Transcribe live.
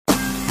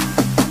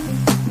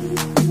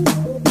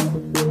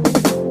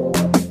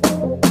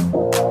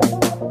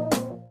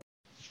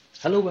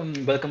Hello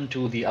and welcome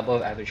to the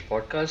Above Average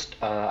podcast.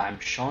 I'm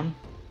Sean,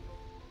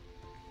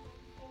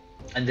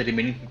 and the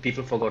remaining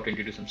people forgot to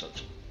introduce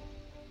themselves.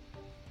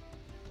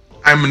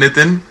 I'm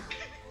Nitin.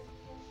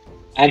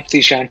 I'm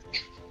Sishan.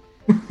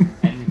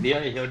 And we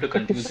are here to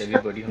confuse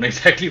everybody on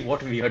exactly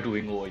what we are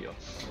doing over here.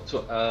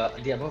 So,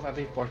 the Above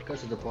Average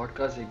podcast is the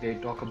podcast where we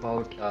talk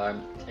about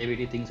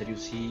everyday things that you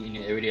see in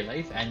your everyday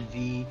life and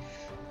we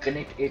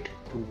connect it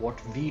to what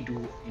we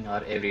do in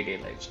our everyday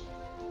lives.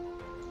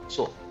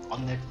 So,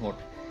 on that note,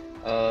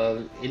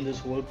 in this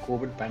whole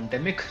COVID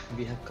pandemic,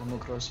 we have come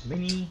across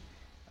many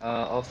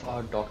of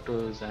our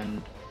doctors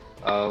and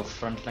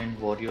frontline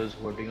warriors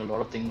who are doing a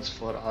lot of things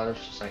for our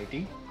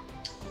society,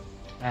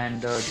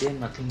 and they're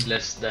nothing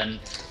less than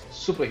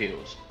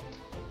superheroes.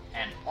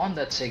 And on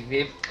that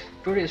segue,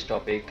 today's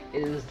topic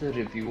is the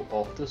review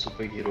of the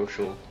superhero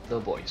show The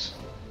Boys.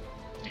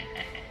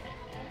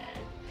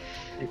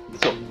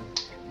 So,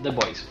 The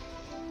Boys.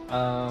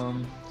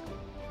 Um,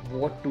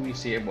 what do we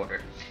say about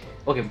it?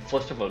 Okay,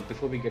 first of all,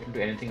 before we get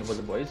into anything about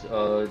The Boys,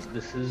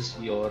 this is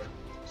your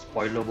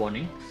spoiler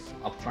warning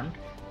upfront.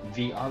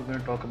 We are going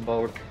to talk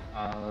about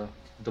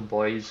The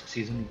Boys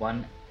season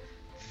 1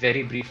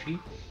 very briefly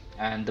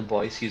and The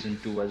Boys season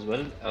 2 as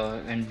well.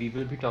 And we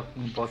will be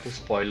talking about the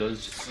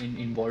spoilers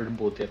involved in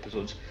both the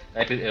episodes,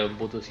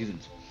 both the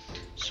seasons.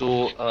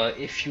 So,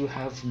 if you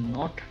have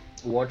not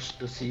watched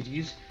the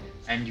series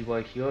and you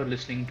are here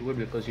listening to it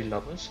because you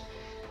love us,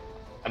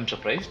 I'm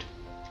surprised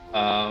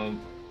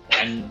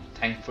and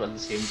thankful at the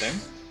same time.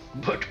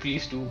 But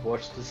please do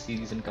watch the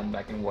series and come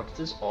back and watch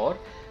this, or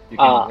you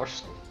can Uh,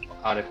 watch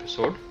our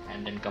episode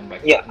and then come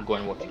back yeah, and go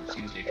and watch the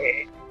series later.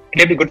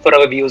 it'll be good for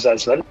our views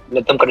as well.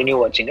 Let them continue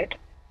watching it.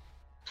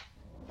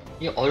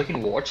 Yeah, or you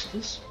can watch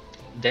this,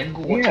 then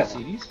go watch the Yeah,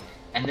 series,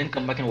 and then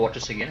come back and watch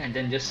this again, and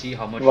then just see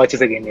how much watch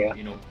it again. Yeah,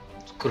 you know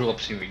screw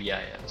ups you made.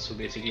 Yeah, yeah. So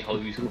basically, how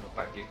we screwed up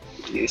badly.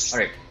 All yes.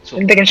 right. So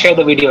And they can share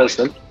the the video as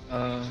boys. well.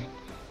 Uh,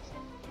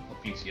 oh,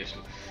 please, yes.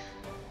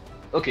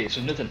 Okay,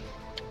 so Nathan,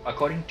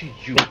 according to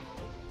you,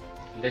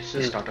 let's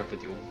just Hmm. start off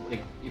with you.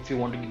 Like, if you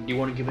want to, do you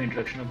want to give an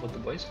introduction about the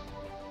boys?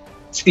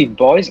 See,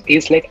 boys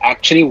is like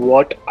actually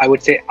what I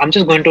would say. I'm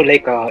just going to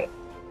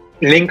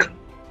link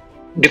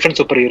different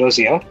superheroes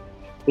here.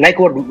 Like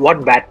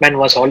what Batman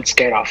was all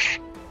scared of.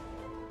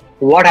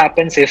 What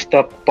happens if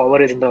the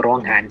power is in the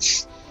wrong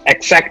hands?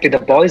 Exactly, the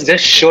boys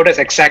just Okay. showed us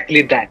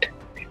exactly that.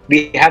 We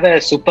have a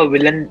super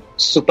villain,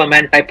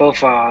 Superman type of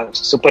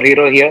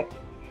superhero here.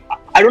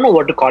 I don't know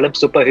what to call him,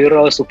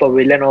 superhero, super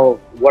villain, or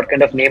what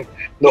kind of name,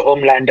 the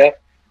Homelander.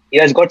 He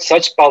has got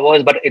such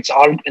powers, but it's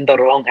all in the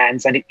wrong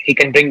hands, and he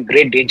can bring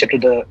great danger to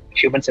the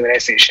human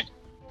civilization.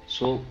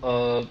 So,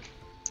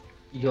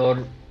 your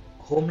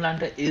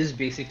Homelander is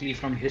basically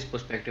from his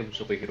perspective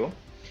a superhero,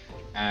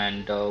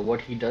 and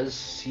what he does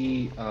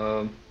see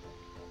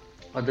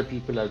other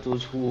people as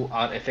those who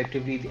are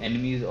effectively the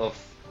enemies of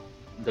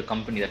the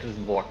company that is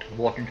Watt.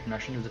 Watt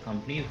International is the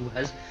company who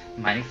has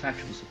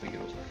manufactured the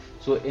superheroes.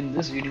 So in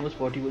this universe,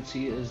 what you would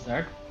see is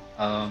that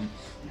um,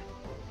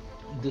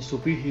 the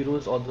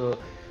superheroes or the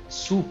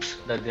soups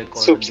that they're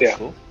called in Soups, the yeah.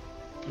 show,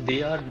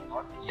 they are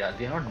not, yeah,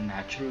 they are not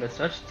natural as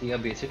such. They are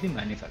basically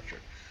manufactured.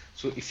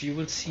 So if you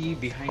will see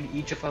behind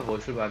each of our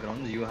virtual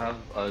backgrounds, you have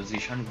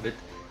Zishan with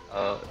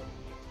uh,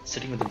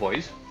 sitting with the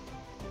boys.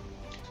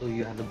 So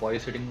you have the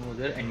boys sitting over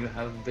there, and you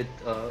have with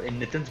in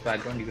Nitin's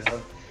background, you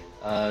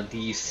have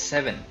the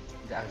seven,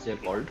 as they're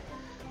called.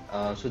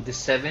 So the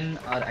seven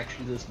are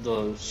actually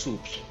the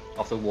soups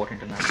of the War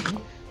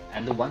International,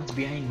 and the ones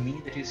behind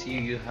me that you see,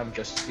 you have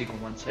Justice League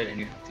on one side, and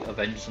you have the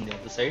Avengers on the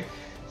other side.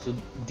 So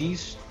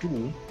these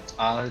two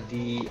are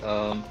the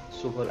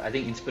so-called, I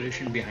think,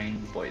 inspiration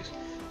behind Boys.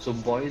 So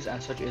Boys,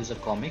 as such, is a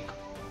comic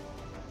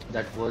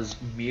that was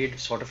made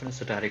sort of in a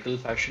satirical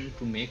fashion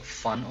to make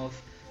fun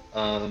of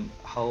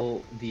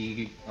how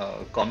the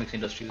comics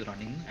industry is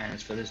running, and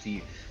as well as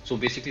the so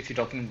basically if you're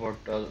talking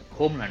about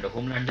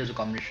Homelander is a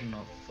combination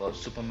of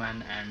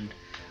Superman and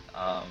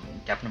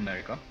Captain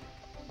America,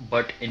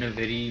 but in a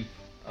very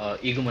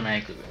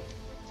egomaniacal way.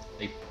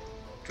 Like,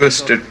 think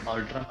of Twisted.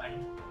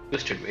 Ultraman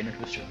twisted way, in a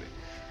twisted way.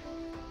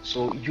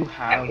 So you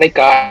have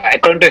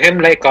According to him,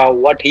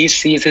 what he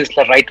sees is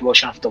the right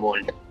version of the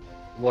world.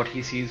 what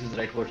he sees is the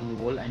right version of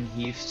the world, and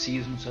he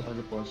sees himself as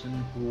a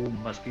person who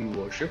must be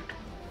worshipped,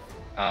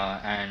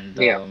 and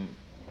Yeah,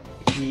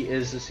 he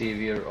is the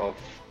savior of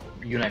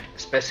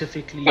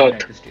specifically Earth.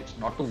 United States,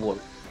 not the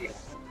world,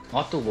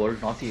 not the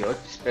world, not the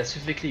earth,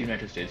 specifically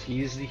United States.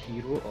 He is the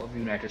hero of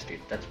United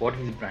States. That's what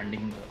he's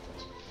branding himself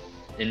as.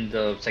 In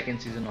the second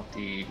season of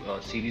the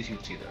series, you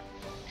see that.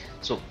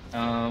 So,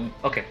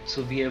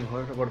 so we have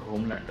heard about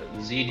Homelander.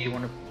 Z, do you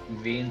want to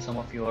weigh in some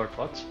of your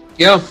thoughts?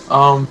 Yeah.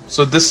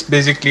 So this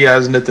basically,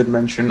 as Nitin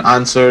mentioned,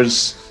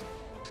 answers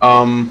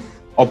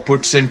or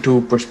puts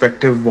into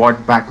perspective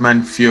what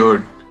Batman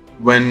feared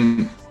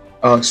when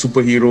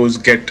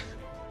superheroes get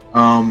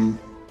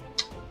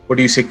what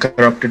do you say,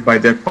 corrupted by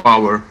their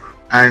power.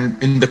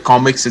 And in the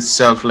comics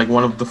itself, like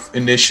one of the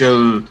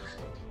initial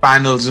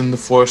panels in the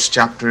first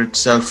chapter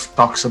itself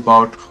talks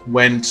about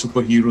when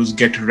superheroes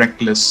get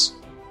reckless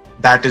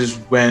that is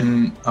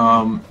when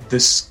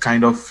this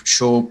kind of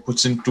show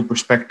puts into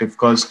perspective.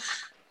 Because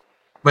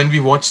when we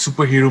watch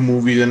superhero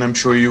movies, and I'm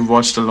sure you've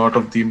watched a lot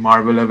of the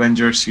Marvel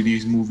Avengers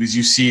series movies,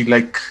 you see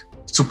like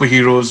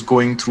superheroes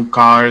going through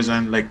cars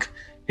and like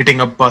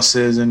hitting up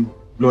buses and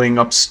blowing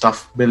up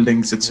stuff,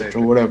 buildings, etc.,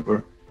 Right.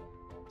 whatever.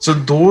 So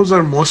those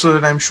are most of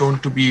the time shown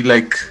to be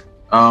like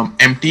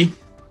empty.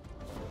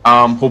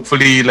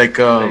 Hopefully, like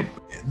Right.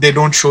 they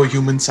don't show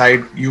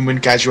human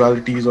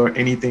casualties or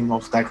anything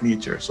of that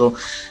nature. So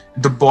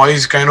the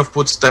boys kind of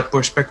puts that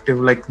perspective,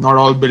 like not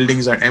all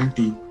buildings are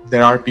empty.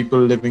 There are people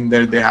living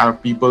there. There are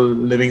people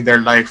living their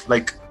life.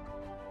 Like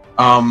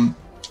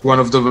one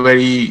of the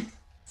very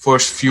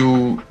first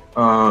few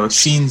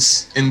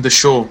scenes in the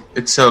show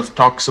itself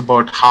talks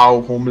about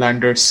how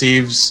Homelander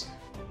saves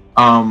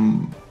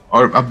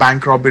or a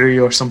bank robbery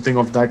or something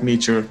of that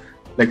nature.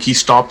 Like he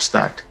stops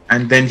that,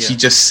 and then he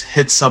Yeah. just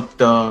hits up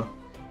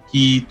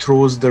he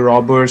throws the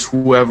robbers,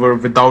 whoever,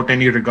 without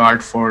any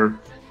regard for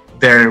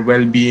their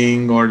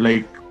well-being or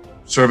like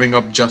serving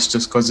up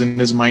justice, because in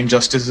his mind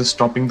justice is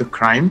stopping the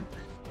crime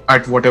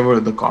at whatever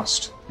the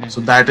cost.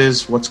 So that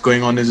is what's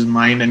going on in his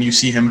mind, and you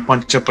see him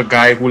punch up a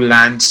guy who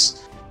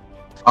lands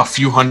a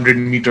few hundred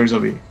meters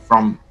away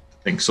from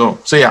the thing. So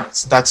yeah,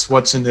 that's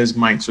what's in his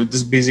mind. So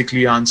this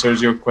basically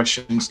answers your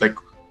questions, like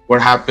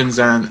what happens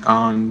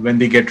and when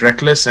they get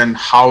reckless and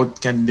how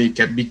can they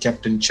be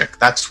kept in check.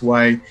 That's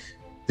why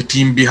the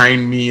team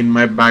behind me in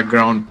my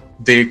background,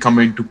 they come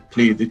into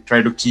play. They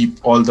try to keep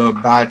all the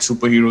bad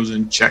superheroes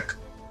in check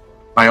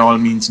by all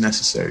means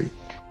necessary.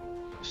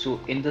 So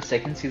in the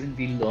second season,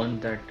 we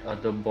learned that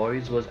the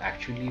boys was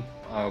actually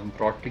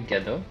brought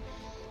together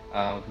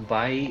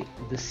by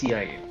the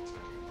CIA.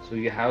 So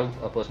you have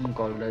a person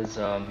called as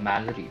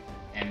Mallory,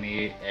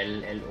 Mallory.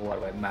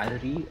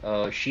 Mallory,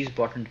 she's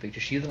brought into picture.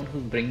 She's the one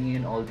who's bringing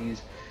in all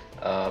these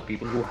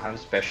people who have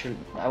special,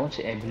 I won't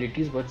say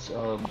abilities, but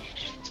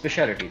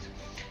specialities.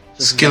 So,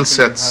 for Skill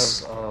example, you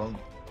sets. have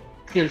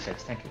skill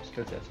sets. Thank you,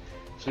 skill sets.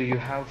 So you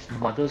have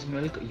Mother's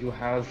Milk, you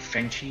have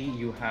Frenchie,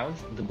 you have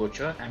the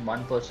Butcher, and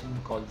one person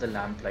called the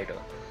Lamplighter,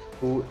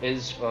 who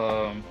is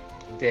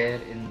there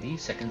in the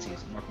second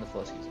season, not in the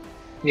first season.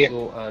 Yeah.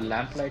 So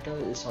Lamplighter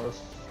is sort of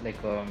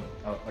like a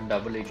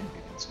double agent,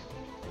 you can say.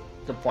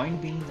 The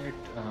point being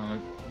that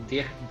they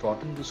had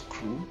brought in this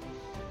crew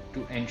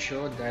to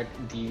ensure that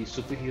the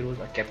superheroes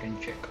are kept in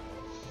check.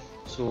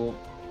 So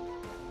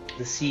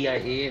the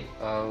CIA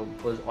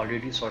was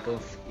already sort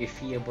of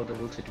iffy about the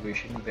whole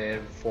situation where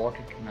Vought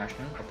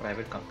International, a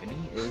private company,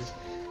 is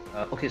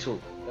okay. So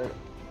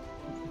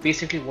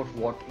basically,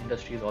 what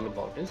industry is all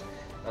about is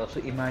so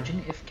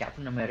imagine if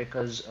Captain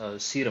America's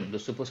serum, the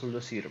Super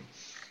Soldier Serum,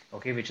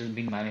 okay, which is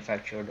being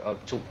manufactured.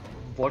 So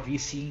what we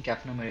see in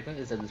Captain America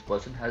is that this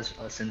person has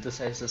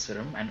synthesized the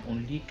serum, and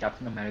only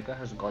Captain America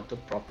has got the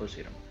proper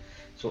serum.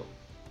 So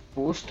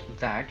post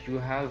that, you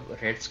have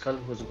Red Skull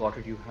who's got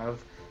it. You have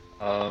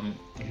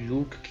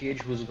Luke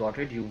Cage who's got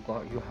it. You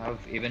have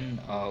even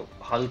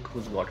Hulk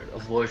who's got it, a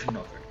version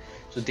of it.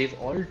 So they've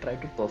all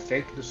tried to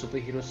perfect the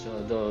superheroes,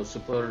 the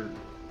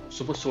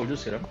super soldier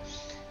serum,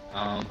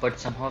 but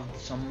somehow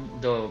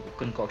the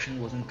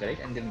concoction wasn't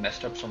correct, and they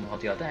messed up somehow or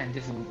the other, and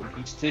they've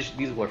reached these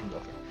versions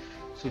of it.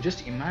 So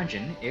just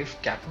imagine if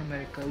Captain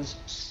America's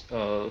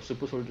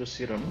super soldier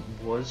serum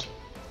was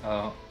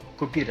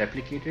could be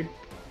replicated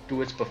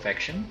to its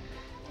perfection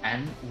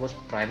and was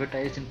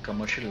privatized and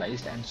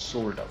commercialized and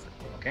sold out.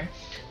 Okay,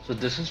 so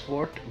this is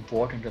what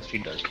industry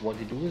does. What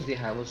they do is they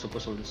have a super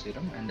soldier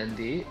serum, and then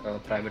they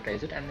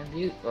privatize it, and then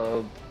they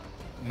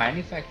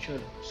manufacture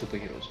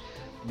superheroes.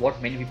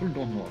 What many people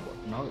don't know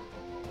about now.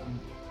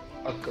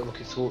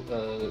 Okay, so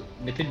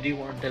Nitin, do you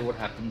want to tell what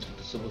happens with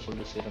the super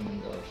soldier serum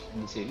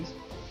in the series?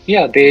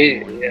 Yeah,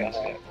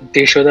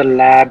 they show the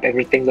lab,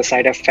 everything, the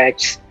side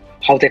effects,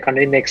 how they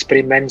conduct the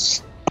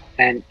experiments,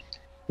 and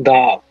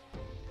the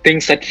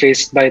things that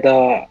faced by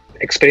the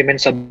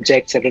experiment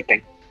subjects,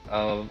 everything.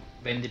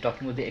 When they're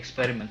talking about the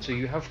experiment, so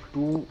you have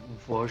two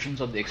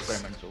versions of the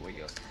experiments over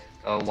here.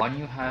 One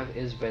you have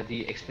is where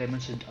the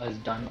experiments are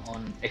done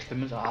on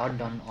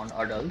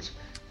adults.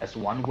 That's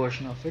one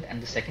version of it,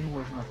 and the second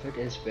version of it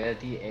is where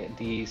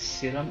the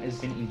serum is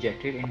being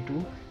injected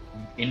into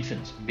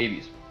infants,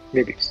 babies.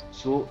 Babies.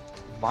 So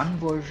one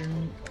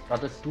version,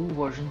 rather two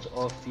versions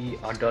of the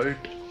adult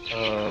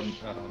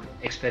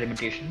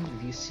experimentation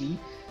we see,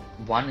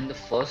 one in the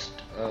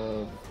first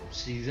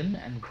season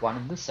and one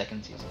in the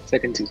second season.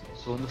 Second season.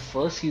 So in the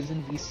first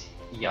season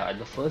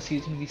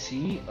we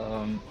see,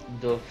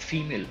 the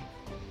female.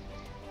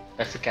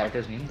 That's the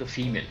character's name, the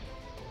female.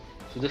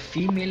 So the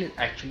female is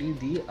actually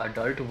the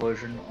adult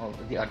version of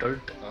the adult.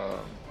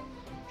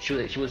 She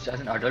was as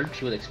an adult.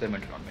 She was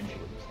experimented on when she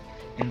was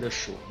in the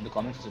show. In the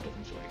comics, it's a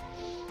different story.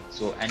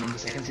 So, and in the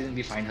second season,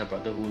 we find her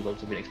brother who's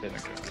also been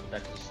experimented on. So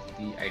that is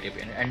the idea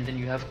behind it. And then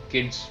you have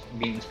kids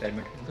being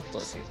experimented in the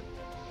first season.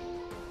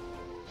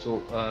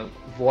 So,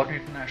 Vought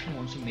International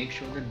wants to make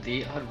sure that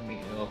they are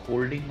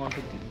holding on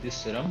to this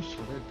serum so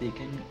that they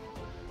can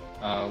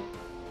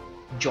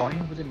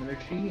joined with the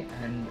military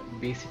and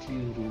basically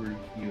ruled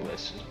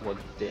US is what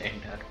the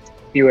entire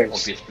US.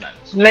 obvious plan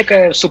is. Like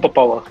a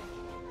superpower.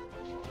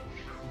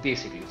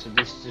 Basically, so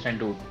this is trying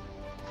to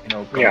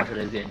Yeah.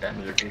 commercialize the entire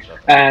military stuff.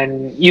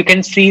 And you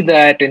can see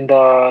that in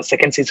the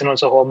second season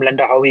also,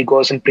 Homelander, how he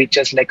goes and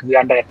preaches like we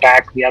are under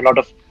attack, we have a lot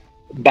of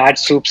bad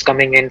soups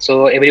coming in,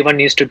 so everyone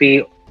needs to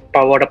be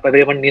powered up,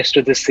 everyone needs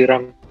to this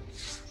serum.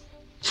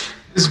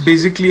 This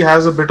basically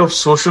has a bit of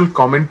social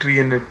commentary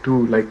in it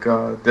too. Like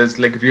there's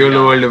like real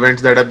Yeah. world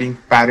events that are being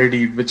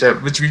parodied,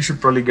 which we should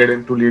probably get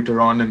into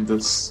later on in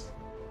this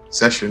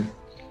session.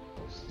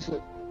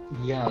 So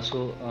yeah,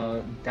 so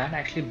that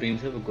actually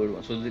brings up a good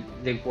one. So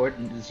what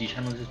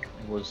Zishan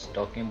was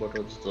talking about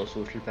was the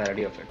social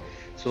parody of it.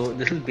 So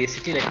this is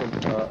basically like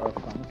a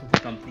pharmaceutical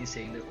company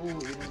saying that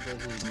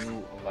there's this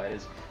new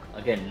virus.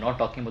 Again, not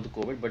talking about the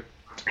COVID, but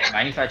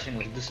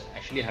manufacturing. This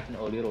actually happened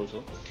earlier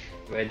also,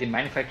 where they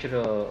manufacture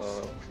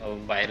a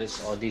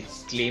virus or they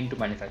claim to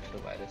manufacture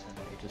a virus and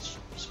it is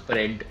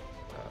spread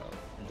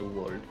in the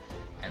world.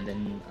 And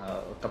then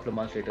a couple of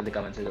months later, they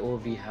come and say, "Oh,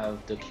 we have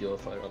the cure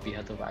for it, or we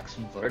have the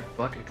vaccine for it,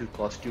 but it will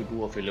cost you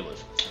two of your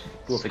livers,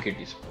 two of your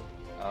kidneys.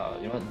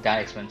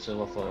 That expensive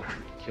of a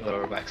cure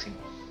or a vaccine."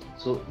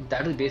 So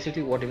that is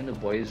basically what even the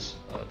boys,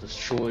 the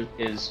show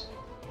is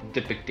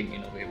depicting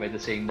in a way, where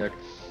they're saying that,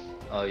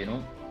 you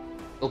know,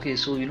 okay,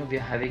 so we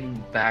are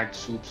having bad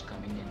soups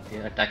coming in,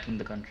 they're attacking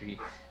the country,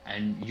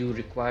 and you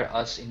require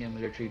us in your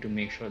military to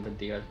make sure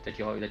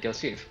that you're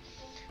safe.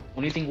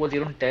 Only thing what they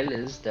don't tell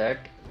is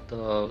that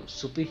the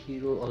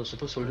superhero or the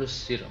super soldier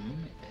serum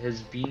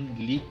has been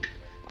leaked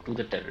to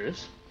the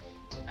terrorists,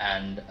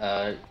 and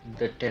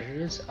the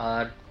terrorists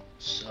are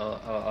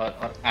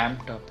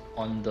amped up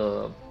on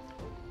the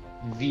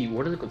V.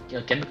 What is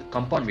it? Chemical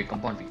compound V.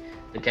 Compound V.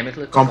 The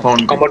chemical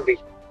Compound. Compound B.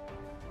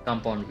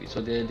 Compound V.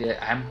 So they're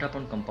amped up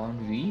on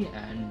compound V,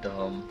 and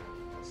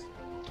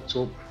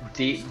so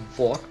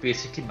what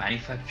basically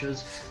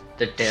manufactures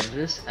the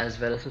terrorists as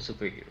well as the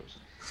superheroes,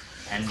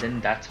 and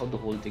then that's how the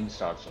whole thing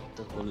starts off.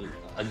 The whole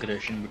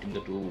aggression between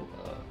the two,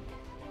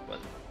 well,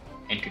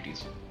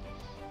 entities.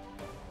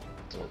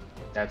 So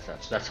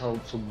that's how.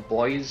 So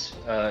boys,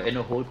 in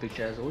a whole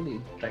picture as a whole, they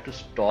try to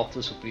stop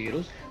the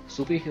superheroes.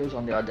 Superheroes,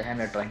 on the other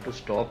hand, are trying to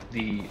stop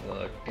the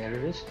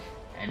terrorists.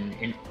 And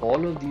in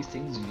all of these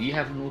things, we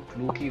have no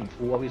clue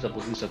who are we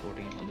supposed to be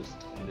supporting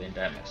in the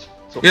entire mess.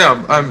 So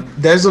Yeah,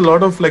 there's a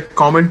lot of like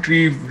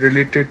commentary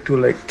related to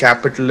like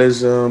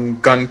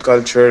capitalism, gun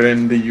culture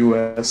in the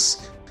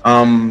US,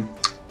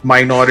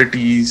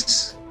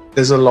 minorities.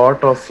 There's a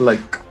lot of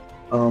like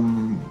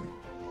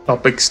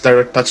topics that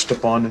are touched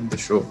upon in the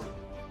show.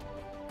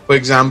 For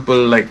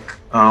example, like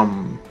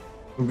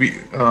we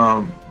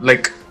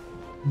like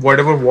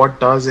what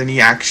does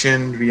any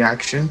action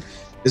reaction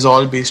is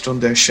all based on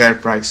their share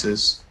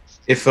prices.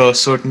 If a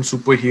certain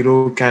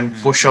superhero can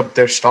push up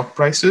their stock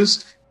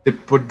prices, they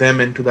put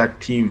them into that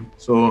team.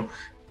 So,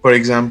 for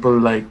example,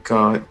 like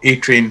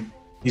A-Train,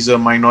 he's a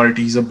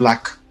minority, he's a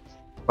black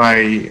by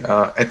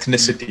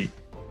ethnicity.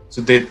 So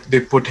they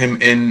put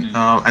him in,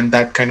 and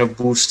that kind of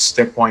boosts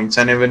their points.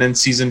 And even in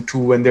season 2,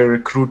 when they're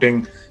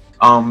recruiting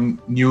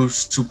new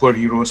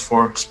superheroes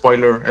for,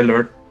 spoiler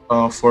alert,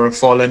 for a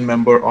fallen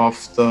member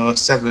of the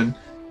Seven,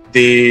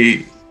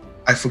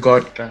 I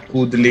forgot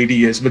who the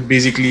lady is, but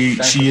basically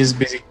she is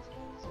basically.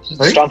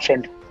 Sorry?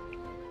 Stormfront.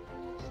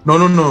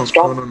 No.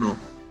 Storm?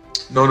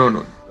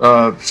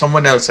 No.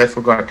 Someone else, I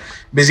forgot.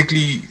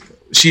 Basically,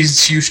 she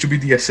used to be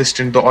the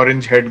assistant, the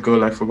orange-haired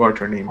girl. I forgot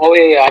her name. Oh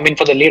yeah. I mean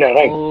for the leader,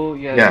 right? oh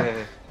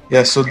yeah.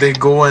 Yeah. So they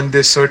go and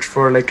they search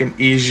for like an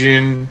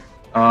Asian,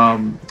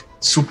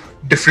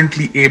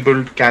 differently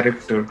abled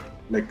character,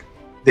 like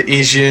the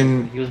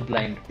Asian. He was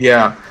blind.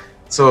 Yeah.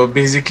 So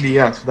basically,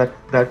 yeah. So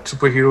that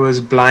superhero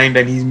is blind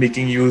and he's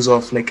making use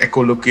of like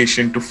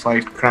echolocation to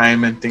fight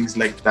crime and things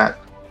like that.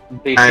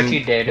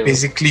 Basically Daredevil.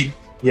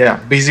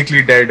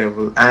 Basically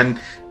Daredevil. And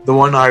the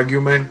one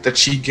argument that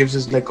she gives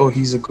is like, oh,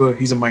 he's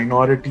a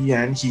minority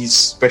and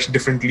he's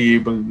differently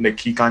able, like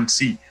he can't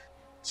see,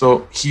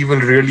 so he will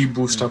really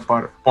boost up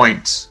our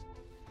points.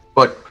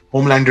 But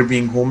Homelander,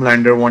 being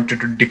Homelander, wanted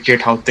to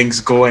dictate how things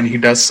go, and he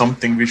does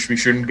something which we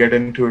shouldn't get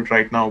into it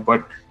right now,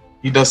 but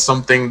he does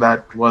something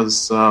that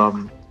was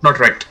not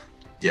right.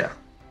 Yeah.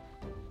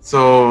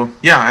 So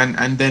yeah,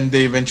 and then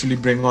they eventually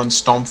bring on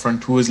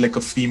Stormfront, who is like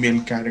a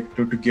female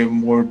character to give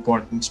more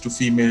importance to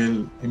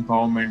female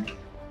empowerment.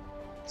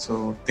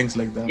 So things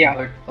like that. Yeah.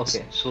 But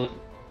okay, so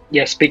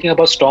Yeah, speaking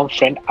about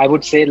Stormfront, I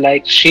would say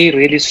like she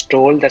really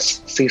stole the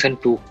season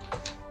 2.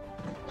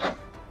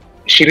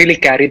 She really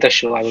carried the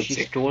show, I would she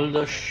say. stole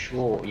the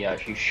show. Yeah,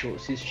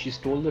 she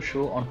stole the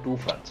show on two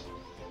fronts.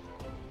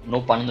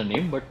 No pun on the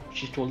name, but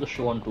she stole the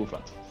show on two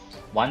fronts.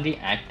 One, the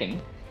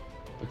acting,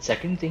 but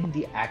second thing,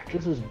 the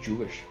actress is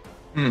Jewish.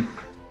 Hmm.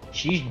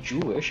 She's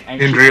Jewish,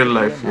 and In she real had to be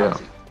a life, yeah.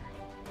 Nazi.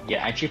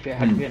 Yeah, and she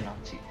had to be a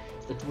Nazi.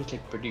 That was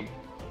like pretty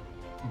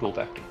dope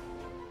acting.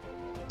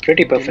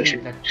 Pretty Tell me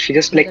perfection. that- She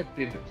just tell me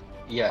like that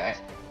yeah,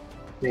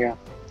 yeah.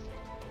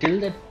 till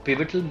that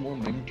pivotal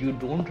moment, you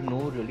don't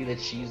know really that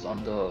she's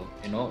on the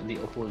the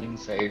opposing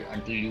side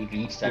until you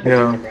reach that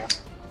Yeah.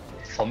 point.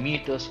 For me,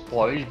 it was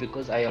spoiled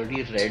because I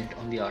already read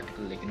on the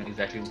article, like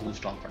exactly who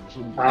Stormfront. So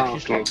actually,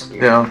 Okay. Stormfront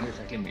is Yeah. not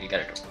exactly a male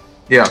character.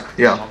 Yeah.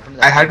 Stormfront is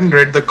I actually hadn't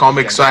read the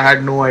comics, so I had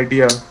gender. no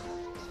idea.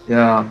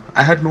 Yeah,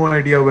 I had no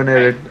idea when I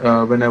I read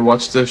when I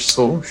watched the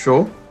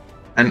show,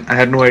 and I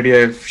had no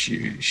idea if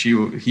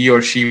he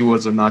or she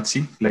was a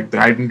Nazi. Like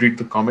I didn't read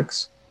the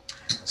comics.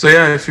 So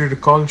yeah, if you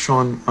recall,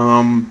 Sean,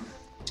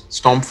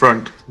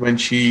 Stormfront, when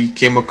she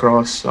came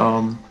across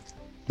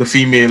the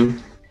female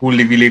who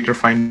we later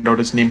find out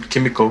is named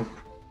Kimiko,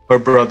 her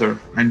brother,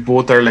 and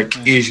both are like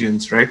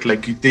Asians, right?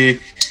 Like they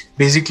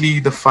basically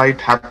the fight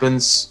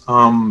happens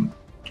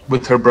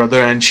with her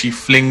brother, and she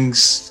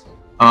flings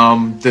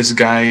this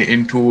guy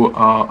into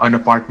an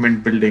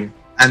apartment building,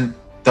 and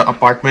the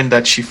apartment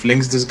that she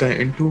flings this guy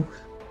into,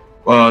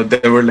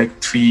 there were like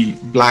three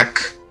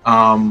black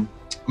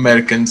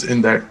Americans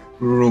in that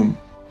room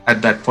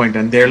at that point,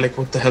 and they're like,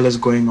 "What the hell is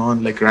going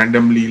on?" Like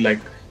randomly, like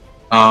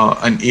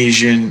an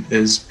Asian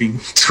is being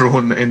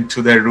thrown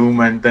into their room,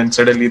 and then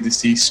suddenly they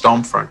see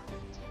Stormfront.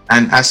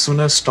 And as soon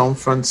as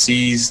Stormfront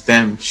sees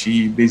them,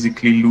 she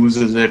basically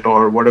loses it,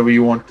 or whatever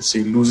you want to say,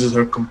 loses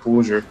her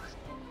composure,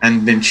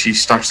 and then she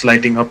starts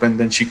lighting up, and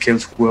then she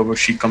kills whoever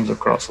she comes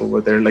across over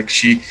there. Like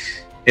she,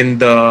 in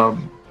the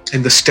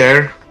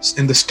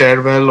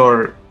stairwell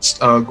or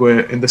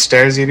in the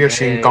stairs area,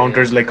 she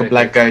encounters like a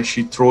black guy.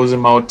 She throws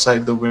him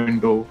outside the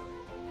window,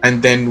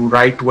 and then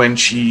right when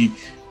she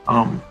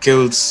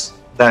kills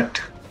that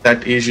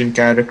Asian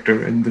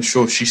character in the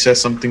show, she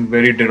says something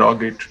very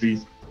derogatory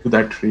to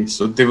that race.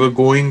 So they were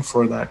going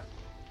for that.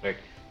 Right.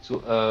 So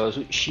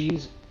so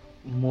she's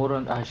more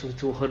on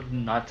so her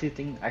Nazi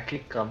thing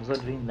actually comes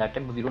out during that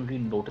time, but we don't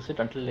really notice it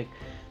until like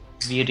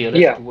we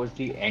realize towards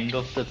the end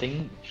of the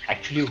thing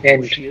actually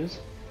who she is.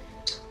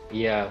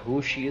 Yeah,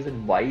 who she is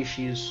and why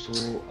she is so.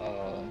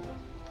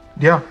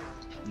 Yeah,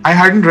 I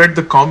hadn't read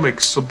the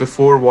comics so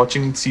before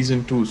watching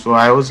season 2, so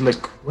I was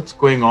like, "What's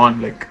going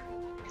on? Like,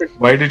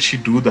 why did she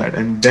do that?"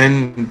 And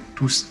then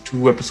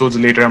two episodes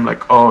later, I'm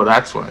like, "Oh,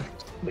 that's why."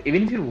 But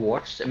even if you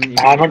watch, I mean,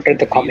 I haven't read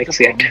the comics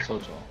yet.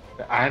 Also,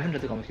 I haven't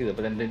read the comics either.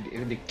 But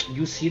then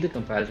you see the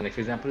comparison. Like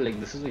for example, like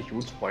this is a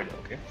huge spoiler.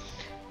 Okay,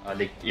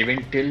 like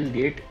even till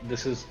date,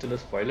 this is still a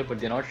spoiler. But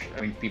they're not.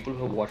 I mean, people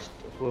who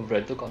have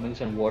read the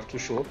comics and watched the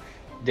show,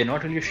 they're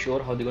not really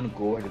sure how they're going to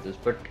go ahead with this.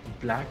 But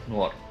Black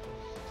Noir.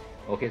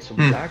 Okay, so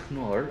Black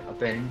Noir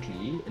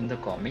apparently in the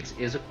comics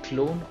is a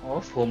clone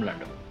of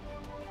Homelander.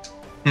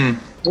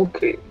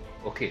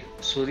 Okay,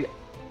 so the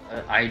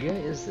idea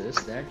is this,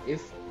 that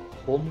if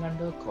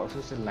Homelander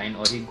crosses the line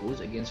or he goes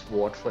against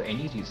Watt for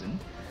any reason,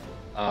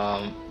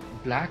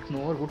 Black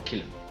Noir would kill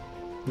him.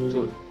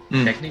 So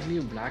technically,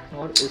 Black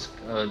Noir is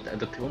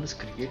the clone is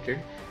created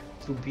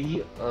to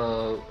be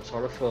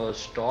sort of a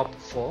stop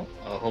for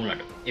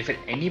Homelander. If at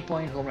any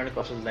point Homelander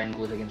crosses the line,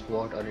 goes against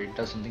Watt, or it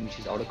does something which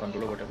is out of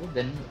control or whatever,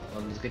 then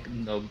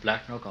the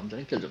Black Noir comes in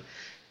and kills him.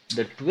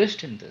 The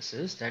twist in this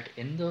is that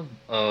in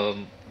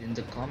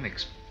the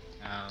comics,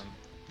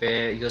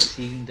 where you're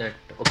seeing that,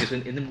 okay, so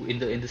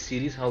in the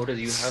series, how it is,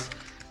 you have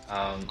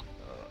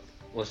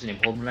what's the name,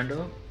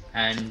 Homelander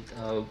and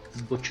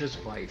Butcher's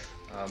wife,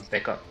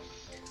 Becca,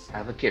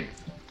 have a kid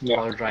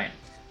called Ryan.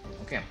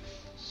 Okay,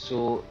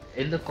 so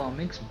in the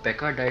comics,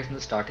 Becca dies in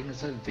the starting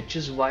itself, which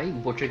is why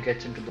Butcher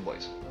gets into the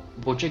boys.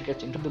 Butcher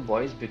gets into the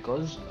boys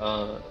because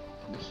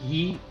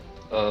he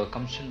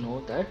comes to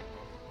know that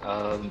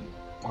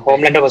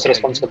Homelander was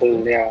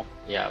responsible. Yeah.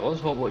 Yeah,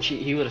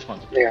 he was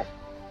responsible. Yeah.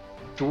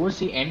 Towards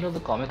the end of the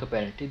comic,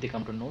 apparently they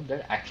come to know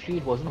that actually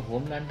it wasn't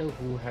Homelander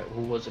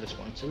who was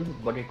responsible,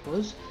 but it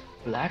was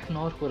Black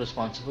Noir who was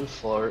responsible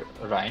for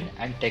Ryan,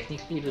 and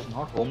technically it is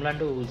not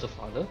Homelander who's the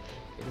father,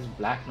 it is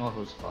Black Noir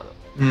who's the father.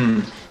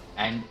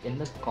 And in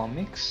the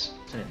comics,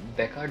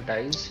 Becca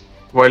dies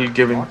while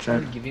giving birth,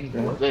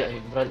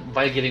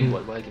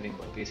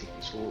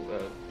 basically. So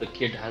the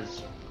kid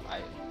has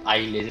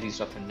eye lasery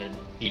stuff, and then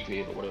heat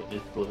wave or whatever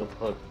just blows up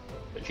her,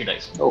 but she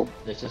dies.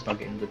 Let's just not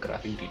get into the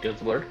graphic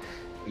details word.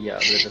 Yeah,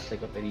 but that's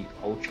like a very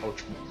ouch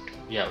moment.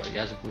 Yeah,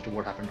 as opposed to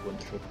what happened to her in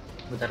the show.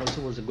 But that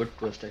also was a good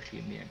twist actually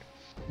in the end.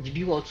 Did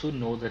you also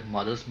know that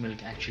mother's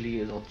milk actually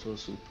is also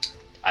soup?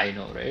 I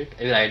know, right?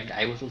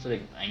 I was also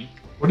like,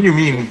 what do you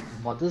mean?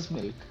 Mother's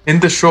milk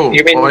in the show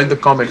or in the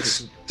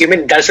comics? You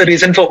mean that's the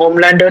reason for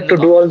Homelander to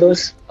do all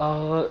those?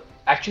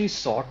 Actually,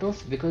 sort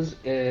of, because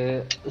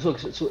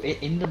so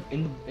in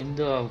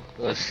the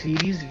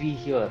series we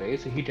hear, right?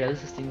 So he tells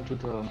this thing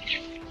to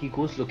he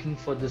goes looking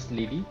for this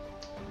lady,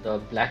 the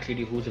black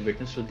lady who's a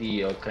witness to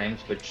the crimes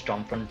which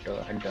Stormfront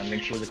had done when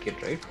she was a kid,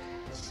 right?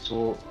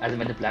 So as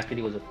when the black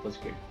lady was a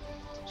kid.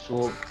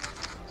 So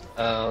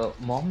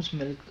mom's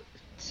milk,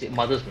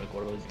 mother's milk,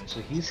 whatever his name. So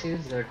he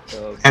says that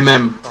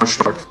for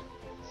short.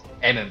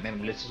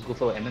 Let's just go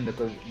for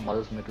because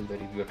mother's milk is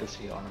very weird to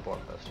say on a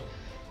podcast.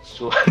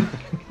 So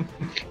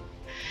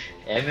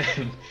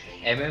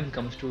MM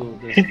comes to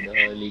this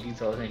lady's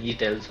house and he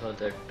tells her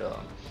that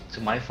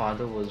so my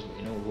father was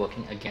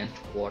working against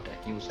Watt,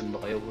 and he was a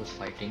lawyer who was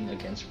fighting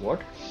against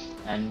Watt,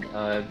 and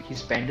he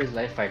spent his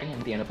life fighting, and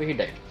at the end of it he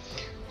died.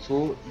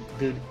 So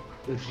the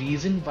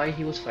reason why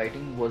he was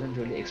fighting wasn't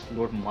really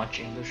explored much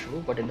in the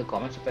show, but in the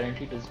comics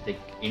apparently it is like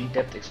in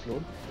depth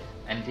explored,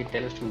 and they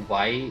tell us to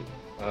why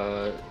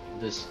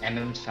this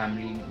MM's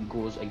family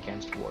goes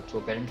against Watt. So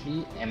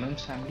apparently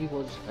MM's family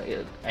was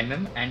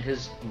MM and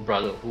his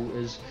brother, who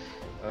is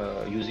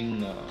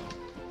using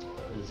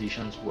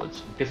Zishan's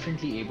words,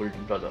 differently abled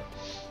brother.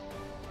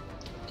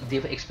 They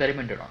were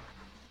experimented on,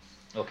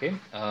 okay,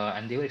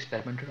 and they were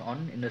experimented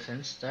on in the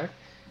sense that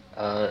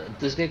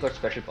this guy got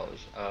special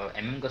powers.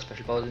 MM got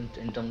special powers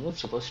in terms of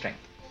super strength,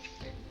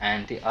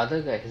 and the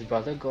other guy, his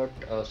brother, got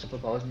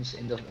superpowers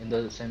in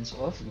the sense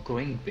of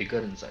growing bigger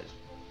in size.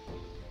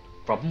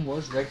 Problem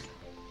was that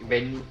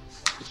when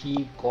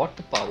he got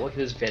the power,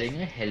 he was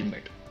wearing a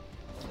helmet,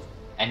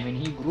 and when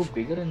he grew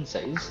bigger in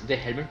size, the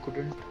helmet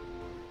couldn't,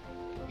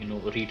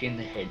 retain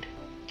the head,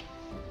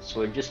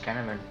 so it just kind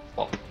of went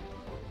pop,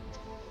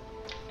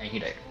 and he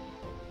died.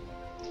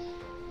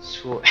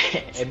 So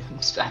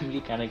MM's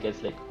family kind of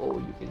gets like, oh,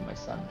 you killed my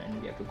son,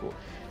 and we have to go.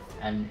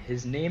 And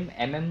his name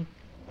MM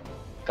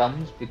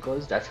comes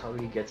because that's how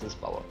he gets his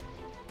power.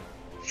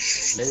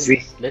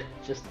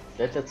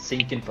 Let that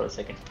sink in for a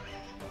second.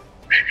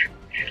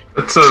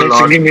 It's a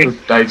lot to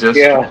digest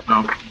right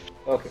now.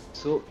 Okay,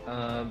 so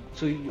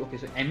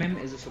MM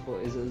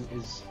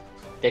is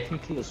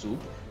technically a soup,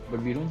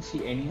 but we don't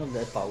see any of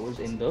their powers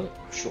in the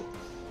show.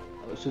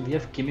 So we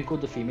have Kimiko,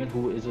 the female,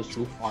 who is a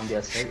soup on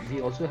their side. We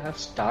also have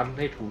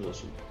Starlight, who is a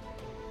soup.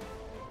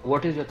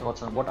 What are your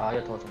thoughts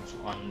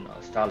on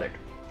Starlight?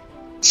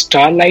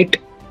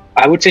 Starlight,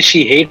 I would say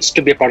she hates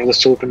to be a part of the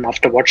soup, and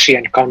after what she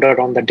encountered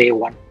on the day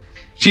one.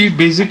 She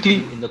basically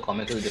in the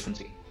comic is a different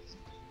scene.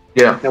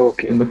 Yeah.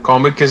 Okay. In the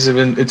comic it's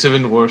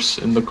even worse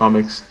in the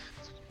comics.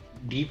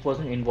 Deep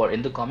wasn't involved.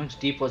 In the comics,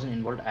 Deep wasn't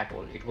involved at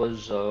all. It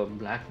was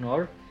Black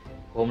Noir,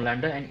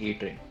 Homelander, and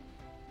A-Train.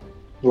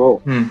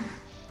 Whoa.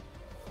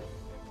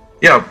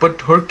 Yeah, but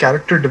her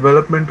character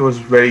development was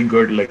very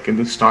good. Like in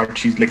the start,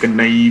 she's like a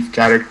naive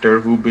character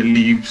who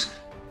believes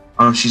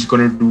she's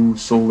gonna do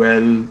so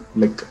well.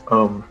 Like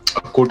a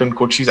quote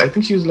unquote, I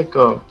think she's like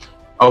a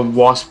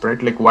WASP,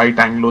 right? Like white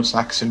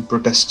Anglo-Saxon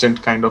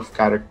Protestant kind of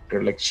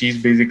character. Like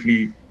she's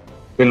basically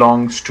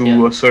belongs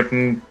to a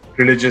certain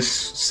religious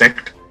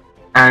sect,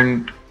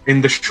 and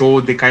in the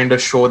show they kind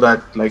of show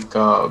that like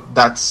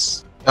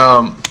that's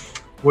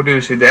what do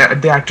you say?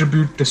 They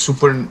attribute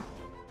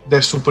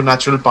their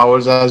supernatural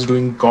powers as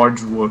doing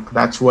God's work.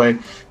 That's why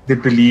they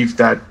believe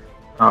that.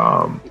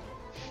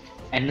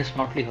 And it's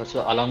not only her.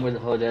 So along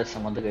with her, there's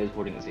some other guys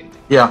voting the same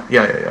thing. Yeah.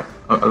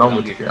 Along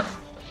with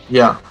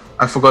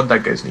I forgot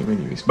that guy's name,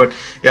 anyways. But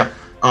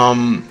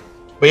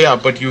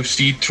but you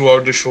see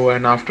throughout the show,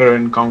 and after her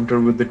encounter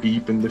with the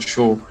Deep in the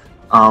show,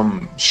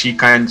 she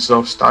kind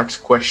of starts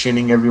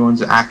questioning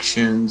everyone's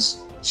actions.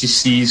 She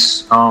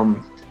sees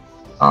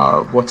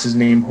what's his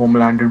name,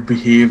 Homelander,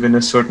 behave in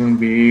a certain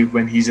way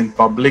when he's in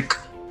public,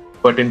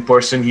 but in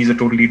person he's a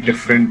totally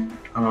different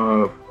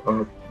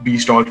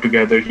beast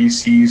altogether. He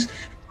sees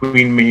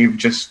Queen Maeve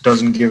just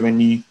doesn't give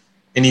any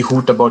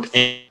hoot about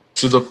anything,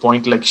 to the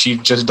point like she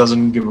just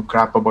doesn't give a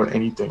crap about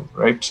anything,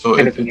 right? So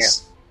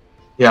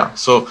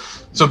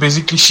so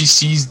basically she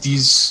sees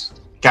these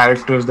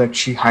characters that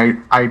she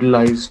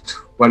idolized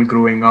while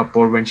growing up,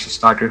 or when she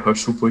started her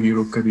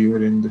superhero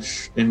career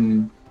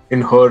in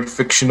her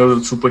fictional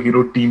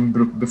superhero team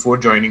before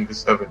joining the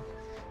Seven.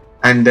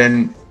 And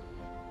then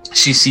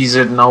she sees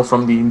it now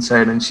from the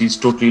inside, and she's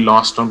totally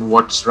lost on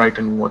what's right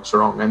and what's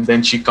wrong. And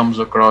then she comes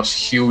across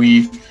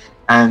Huey,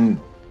 and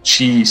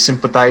she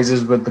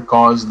sympathizes with the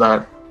cause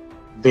that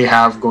they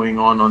have going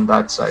on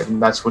that side. And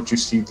that's what you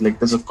see. Like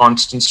there's a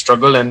constant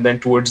struggle, and then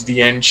towards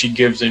the end she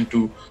gives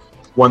into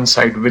one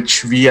side,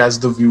 which we as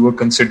the viewer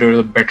consider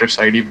the better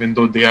side, even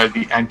though they are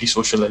the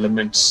antisocial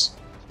elements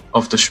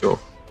of the show.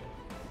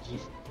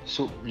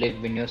 So, like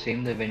when you're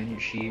saying that when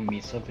she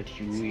meets up with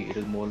Huey, it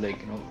is more like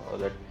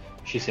that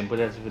she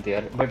sympathizes with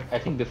their. But I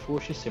think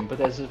before she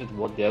sympathizes with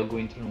what they are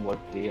going through and what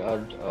they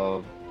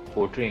are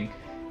portraying,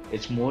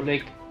 it's more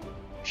like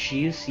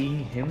she is seeing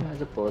him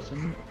as a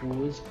person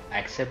who is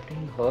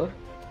accepting her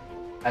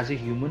as a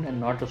human and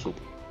not a soup.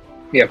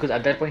 Yeah. Because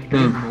at that point he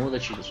doesn't know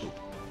that she's a soup.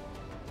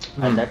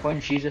 At that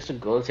point she's just a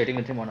girl sitting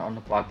with him on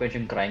a park bench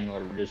and crying,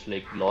 or just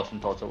like lost in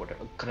thoughts or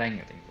whatever. Crying,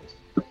 I think it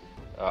was.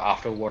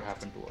 After what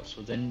happened to her.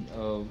 So then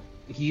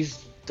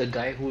he's the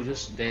guy who's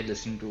just there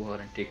listening to her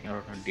and taking her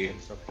on a date and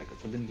stuff like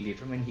that. So then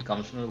later when he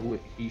comes to know who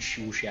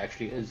she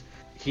actually is,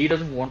 he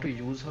doesn't want to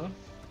use her,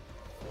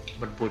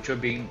 but Butcher,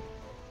 being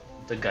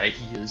the guy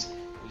he is,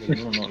 like,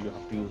 no, you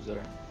have to use her,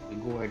 and we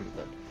go ahead with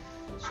that.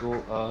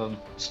 So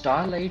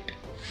Starlight,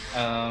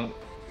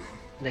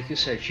 like you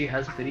said, she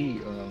has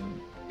very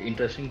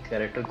interesting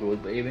character growth,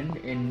 but even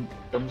in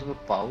terms of her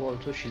power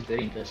also, she's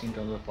very interesting in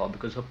terms of power,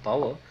 because her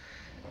power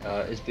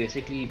is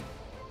basically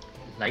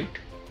light,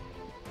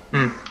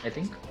 I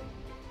think.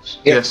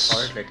 Yes.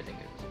 Light, I think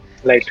it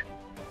is. Light.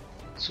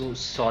 So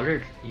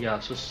solid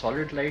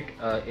light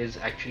is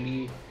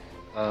actually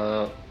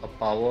a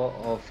power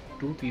of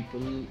two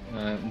people,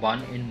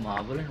 one in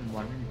Marvel and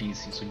one in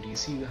DC. So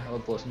DC, you have a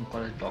person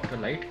called as Doctor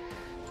Light,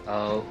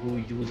 who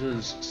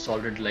uses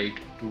solid light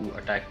to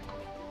attack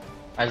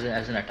as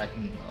an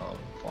attacking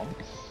form.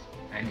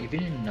 And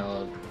even in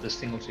this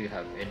thing also you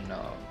have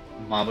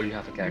in Marvel you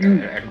have a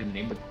character. I don't know the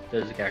name, but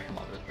there's a character in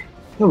Marvel as well.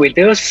 No, wait,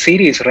 there was a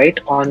series, right,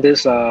 on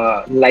this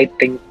light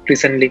thing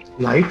recently.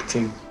 Light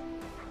thing.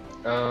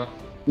 Uh,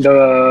 The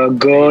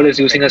girl is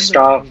using I a think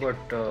we're staff.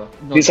 talking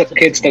about no, These are that's a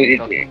kids.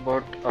 different one.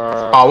 We're talking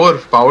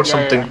about Power yeah,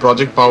 something, I know.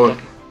 Project We're Power.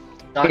 talking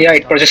Star Yeah,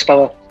 Kid, it Star Kid, projects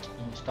power.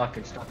 Star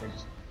Kid,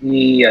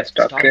 Yeah,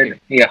 Star Star Kid.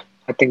 Kid, Yeah,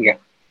 I think yeah.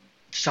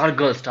 Star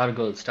Girl. Star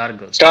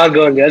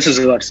Girl. Yes, this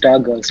is what Star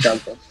Girl. Star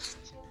Girl.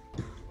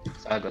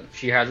 Saga.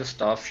 She has a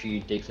staff. She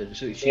takes it.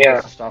 So she Yeah.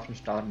 gets a staff from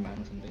Starman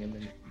or something, and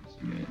then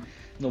yeah.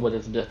 No, but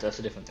that's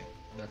a different thing.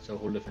 That's a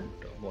whole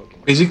different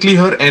ballgame. Basically,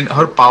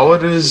 her power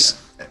is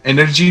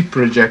energy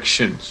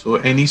projection. So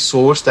any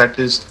source that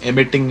is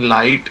emitting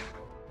light,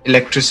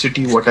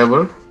 electricity,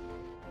 whatever,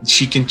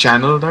 she can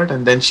channel that,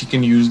 and then she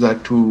can use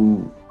that to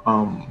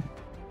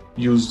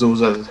use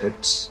those as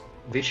hits.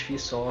 Which we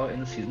saw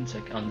in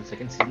the on the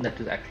second season. That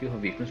is actually her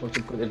weakness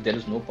also, because if there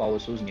is no power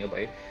source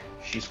nearby,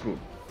 she's screwed.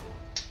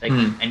 Like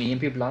an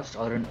EMP blast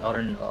or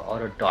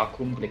or a dark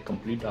room, like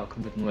complete dark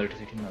room with no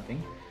electricity,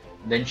 nothing.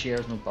 Then she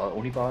has no power.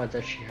 Only power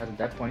that she has at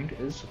that point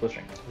is super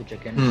strength, which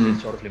again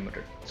is sort of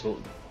limited. So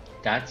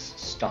that's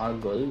Star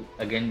Girl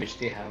again, which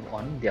they have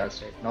on their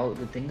side. Now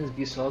the thing is,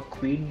 we saw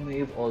Queen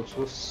Maeve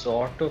also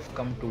sort of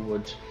come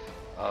towards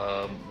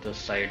the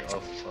side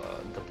of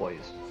the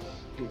boys.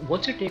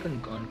 What's your take on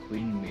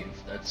Queen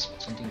Maeve? That's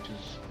something which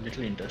is a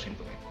little interesting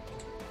for me.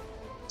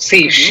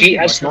 See, Because we don't she see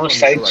much has of her no on the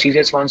side. show She actually.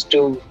 just wants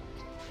to.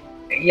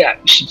 Yeah,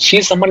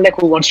 she's someone like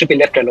who wants to be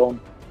left alone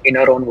in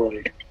her own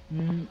world.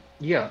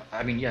 Yeah,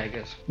 I mean, yeah, I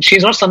guess.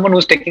 She's not someone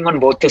who's taking on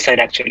both the side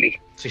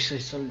actually. So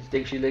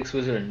she likes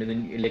Switzerland and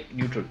then like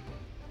neutral.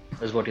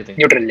 That's what you think.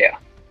 Neutral, yeah.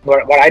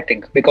 What I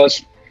think,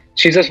 because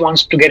she just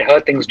wants to get her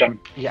things done.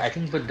 Yeah, I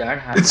think, but that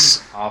happened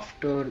It's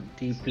after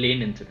the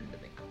plane incident, I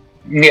think.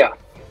 Yeah,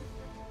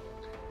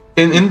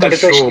 in the that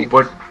is why show, she.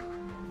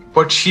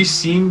 but she's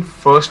seen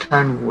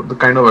firsthand the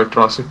kind of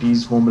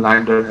atrocities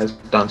Homelander has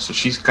done. So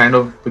she's kind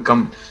of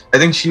become. I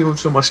think she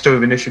also must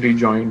have initially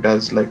joined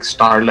as like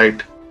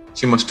Starlight.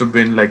 She must have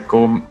been like,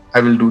 oh, I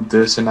will do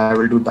this and I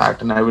will do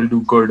that and I will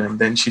do good. And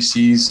then she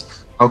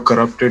sees how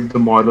corrupted the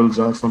morals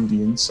are from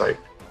the inside,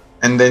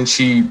 and then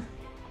she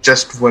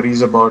just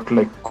worries about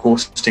like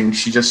ghosting.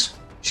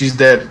 She's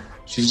there.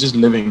 She's just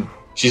living.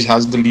 She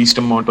has the least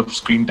amount of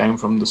screen time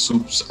from the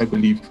Soups, I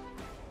believe.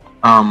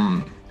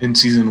 In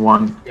season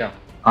 1. Yeah.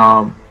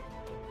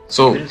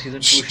 So Even in season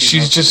 2, she's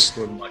she's not just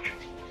explored much.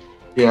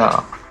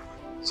 yeah.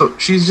 So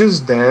she's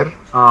just there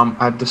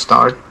at the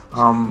start,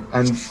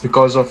 and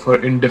because of her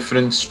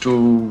indifference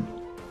to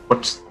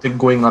what's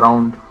going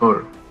around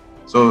her.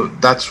 So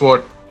that's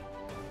what.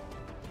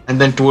 And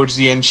then towards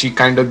the end, she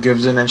kind of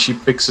gives in and she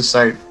picks a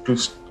side to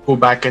go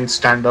back and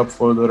stand up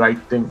for the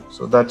right thing.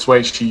 So that's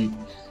why she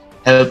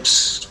helps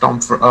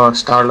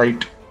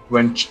Starlight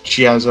when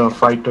she has a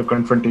fight or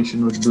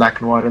confrontation with Black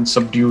Noir and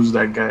subdues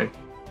that guy.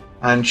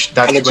 And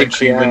that's when Allergic,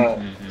 she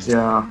yeah.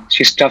 yeah,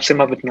 She stuffs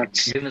him up with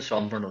nuts. Even with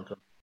Stormfront also.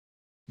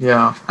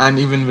 yeah, and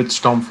even with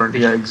Stormfront,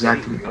 Which yeah, is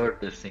exactly. very weird,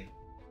 this thing.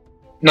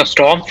 No,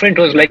 Stormfront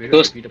was like Way to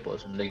those. defeat a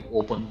person, like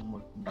open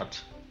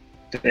nuts.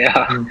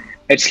 Yeah, Hmm.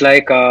 it's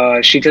like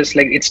she just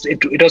like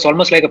it was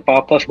almost like a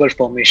Powerpuff Girl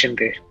formation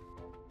there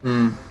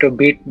Mm. to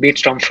beat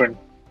Stormfront.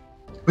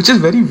 Which is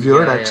very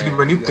weird, Yeah, actually, yeah,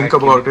 when you you think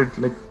actually- about it.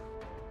 Like,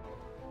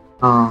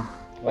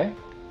 Why?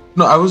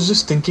 no, I was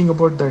just thinking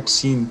about that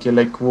scene.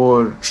 Like,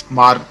 where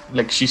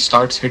like she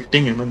starts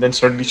hitting him, and then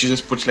suddenly she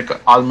just puts like an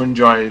almond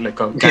joy, like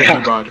a candy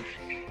Yeah. bar.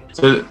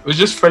 So it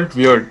just felt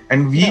weird,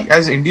 and we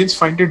as Indians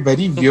find it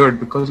very weird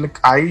because, like,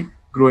 I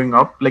growing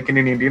up, like in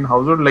an Indian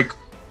household, like,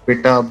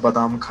 beta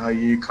badam kha,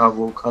 ye kha,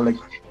 wo kha,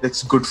 like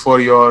that's good for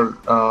your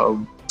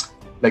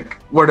like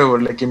whatever,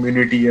 like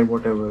immunity or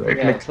whatever, right?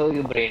 Yeah, Like, so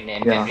your brain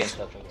and yeah. and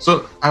stuff like that.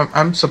 so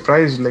I'm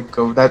surprised like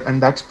that,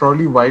 and that's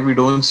probably why we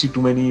don't see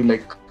too many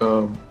like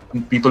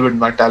people with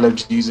nut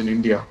allergies in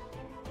India.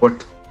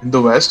 But in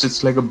the West,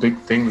 it's like a big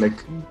thing.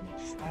 Like,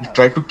 you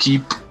try to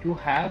keep. You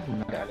have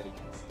nut allergy.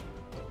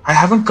 I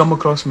haven't come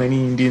across many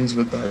Indians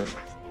with that.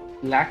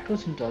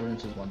 Lactose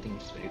intolerance is one thing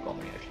which is very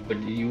common actually,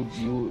 but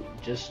you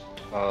just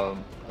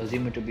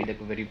assume it to be like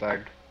a very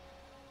bad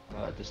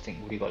this thing.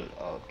 What do you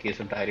call case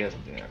of diarrhea or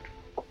something like that.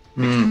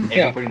 Mm.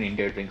 Everybody in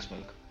India drinks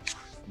milk,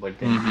 but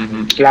then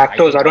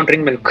Lactose. I don't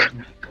drink milk.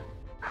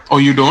 Oh,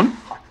 you don't?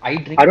 I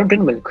drink. I don't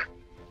drink milk.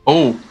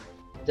 Oh,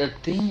 The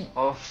thing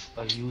of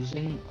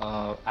using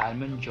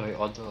almond joy,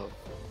 or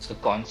the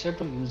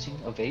concept of using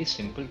a very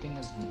simple thing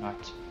as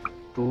nuts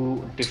to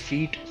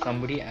defeat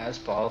somebody as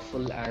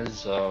powerful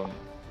as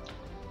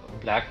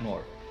Black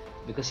Noir,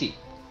 because see,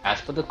 as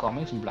per the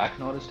comics, Black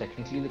Noir is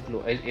technically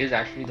is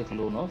actually the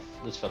clone of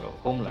this fellow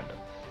Homelander,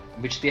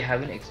 which they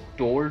haven't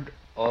told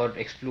or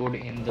explored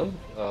in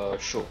the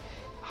show.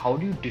 how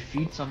do you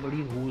defeat somebody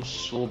who's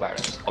so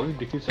badass? How do you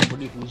defeat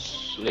somebody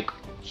who's like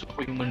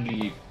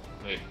superhumanly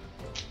like,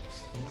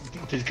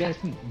 this guy's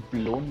been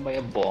blown by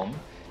a bomb.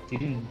 He's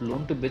been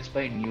blown to bits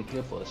by a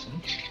nuclear person.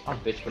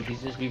 Not bits, but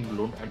he's just been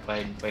blown by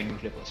a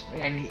nuclear person,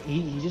 right? And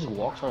he just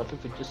walks out of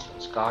it with just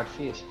a scarred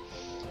face.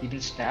 He's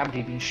been stabbed,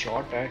 he's been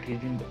shot at,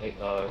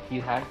 he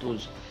had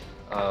those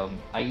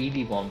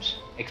IED bombs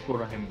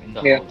explode on him in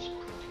the house.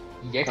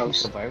 Yet he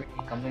survived,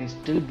 he comes and he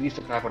still beats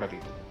the crap out of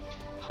people.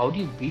 How do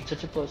you beat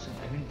such a person?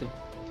 I mean, the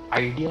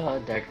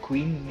idea that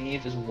Queen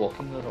Maeve is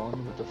walking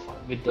around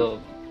with the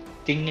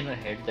thing in her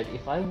head that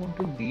if I want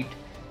to beat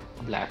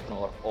Black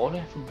Noir, all I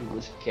have to do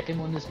is get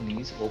him on his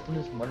knees, open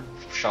his mouth,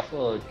 shove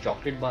a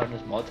chocolate bar in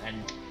his mouth, and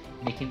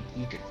make him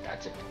eat it.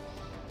 That's it.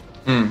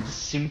 The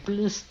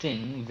simplest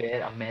thing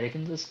where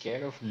Americans are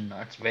scared of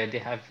nuts, where they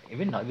have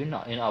even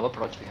in our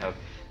products we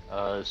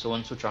have so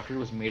and so chocolate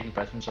was made in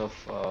presence of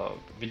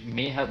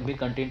may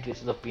contain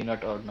traces of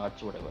peanut or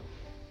nuts or whatever.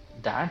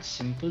 That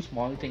simple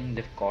small thing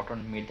they've caught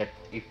on made that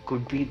it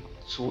could be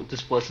so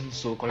this person's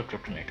so-called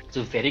kryptonite. It's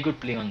a very good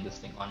play on this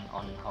thing on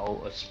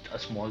how a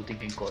small thing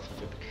can cause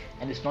such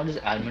a, and it's not just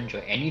almond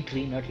joy. Any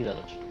tree nut he's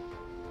allergic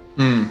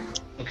to.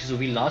 Okay, so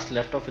we last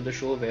left off with the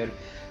show where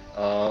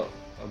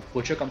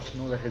Butcher comes to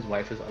know that his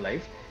wife is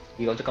alive.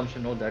 He also comes to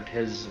know that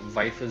his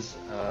wife is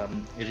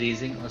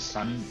raising a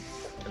son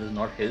that is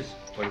not his,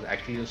 but is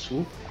actually a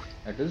Sue,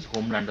 that is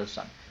Homelander's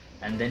son.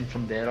 And then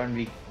from there on,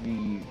 we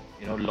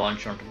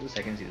launch onto the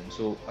second season.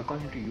 So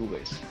according to you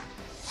guys,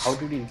 how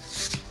did you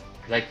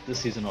like this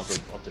season of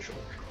the show?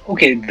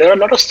 Okay, there are a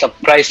lot of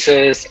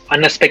surprises,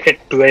 unexpected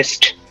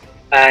twists,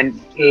 and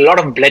a lot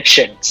of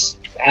bloodsheds.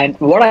 And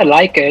what I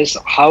like is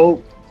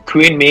how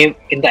Queen Maeve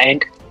in the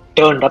end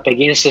turned up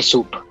against the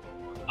Soup.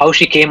 How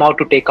she came out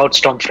to take out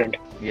Stormfront.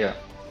 Yeah.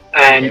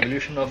 And the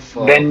evolution of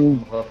then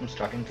her from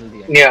starting till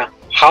the end. Yeah.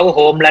 How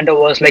Homelander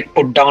was like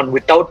put down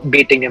without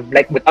beating him,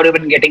 like without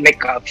even getting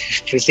like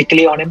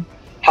physically on him.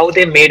 How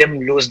they made him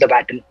lose the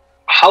battle.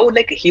 How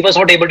like he was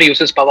not able to use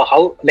his power.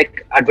 How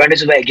like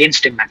advantages were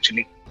against him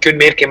actually. Queen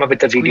Maeve came up with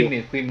the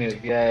video. Queen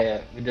Maeve,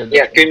 yeah.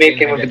 Queen Maeve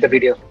came up with the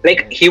video.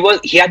 Like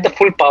he had the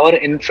full power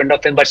in front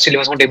of him, but still he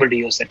was not able to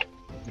use it.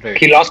 Right.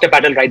 He lost the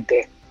battle right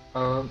there.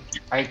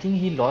 I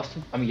think he lost.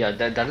 I mean, yeah,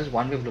 that is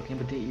one way of looking.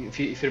 But if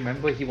you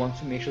remember, he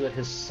wants to make sure that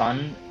his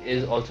son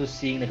is also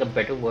seeing like a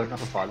better version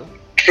of a father.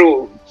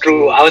 True.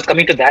 I was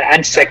coming to that.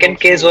 And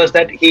second case was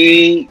that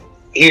he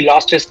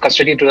lost his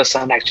custody to the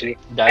son actually,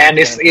 and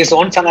his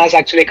own son has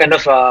actually kind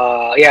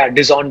of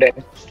disowned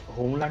him.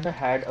 Homelander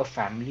had a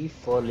family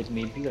for like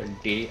maybe a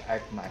day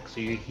at max.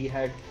 So he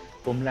had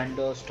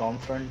Homelander,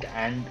 Stormfront,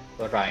 and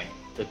Ryan.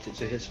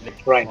 So his like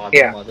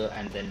father, mother,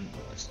 and then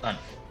son.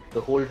 The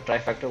whole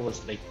trifecta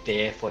was like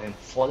there for him.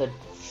 For that,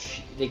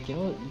 like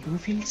you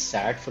feel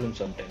sad for him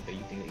sometimes. Like,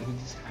 you think he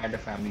just had a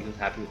family, he was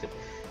happy with it,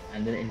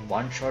 and then in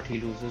one shot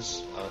he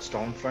loses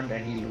Stormfront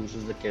and he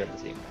loses the kid at the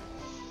same time.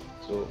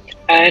 So.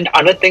 And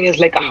another thing is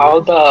like how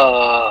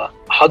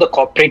the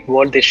corporate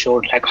world they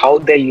showed, like how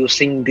they're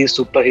using these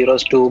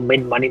superheroes to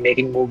make money,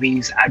 making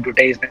movies,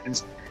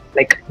 advertisements.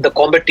 Like the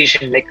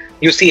competition, like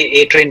you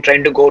see A-Train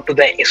trying to go to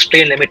the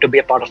extreme limit to be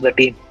a part of the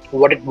team.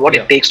 What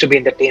it takes to be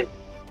in the team,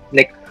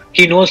 like.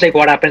 He knows like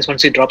what happens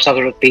once he drops out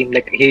of the team.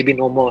 Like he'll be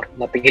no more,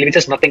 nothing. He'll be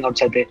just nothing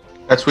outside there.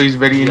 That's why he's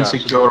very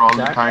insecure all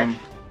the time.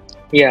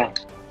 Yeah,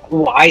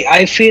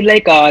 I feel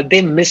like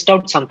they missed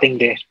out something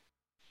there.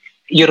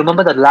 You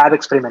remember the lab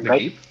experiment,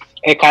 right?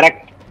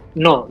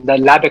 No, the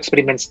lab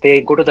experiments. They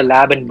go to the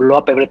lab and blow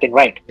up everything,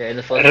 right? Yeah, in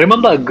the first.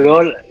 Remember a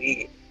girl?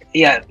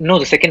 Yeah, no,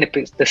 the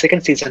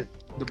second season.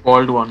 The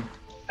bald one.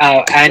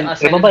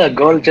 And remember the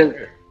girl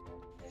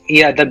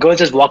the girl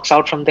just walks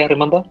out from there.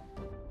 Remember?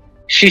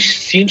 She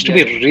seems to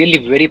be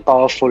really very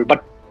powerful,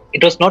 but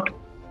it was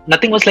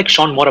nothing was like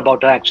shown more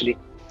about her actually.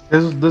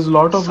 There's a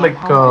lot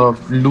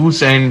of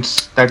loose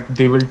ends that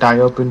they will tie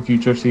up in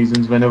future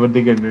seasons whenever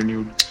they get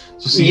renewed.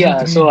 So season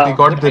 3 they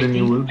got the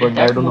renewal, but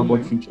I don't know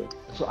about future.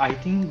 So I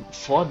think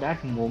for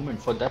that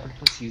moment, for that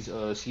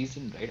particular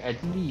season, right? I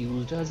think they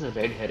used it as a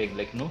red herring,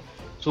 like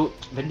So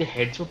when the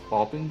heads were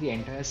popping the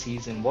entire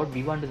season, what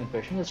we were under the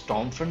impression is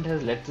Stormfront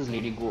has let this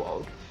lady go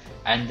out.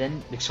 And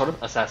then like sort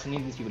of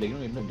assassinate these people,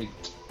 like they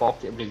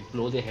pop, like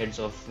blow their heads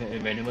off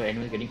whenever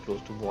anyone is getting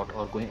close to what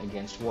or going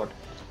against what.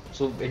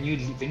 So when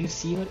you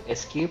see her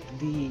escape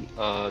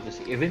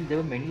even there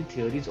were many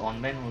theories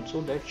online also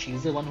that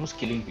she's the one who's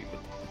killing people.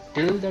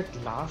 Till that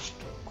last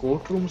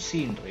courtroom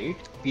scene, right?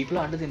 People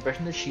are under the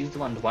impression that she's the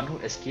one who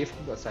escaped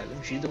from the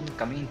asylum. She's the one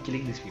coming and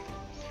killing these people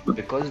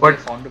because they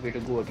found a way to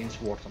go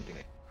against what something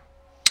like.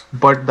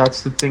 But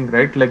that's the thing,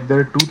 right? Like there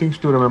are two things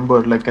to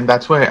remember, like, and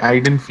that's why I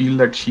didn't feel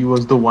that she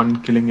was the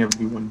one killing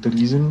everyone. The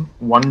reason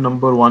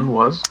number one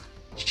was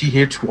she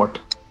hates what?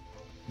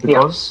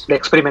 Because the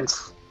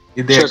experiments.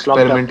 They're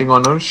experimenting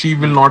on her. She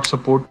will not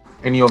support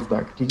any of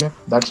that. Okay?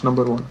 That's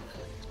number one.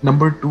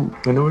 Number two,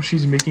 whenever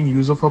she's making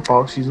use of her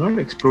power, she's not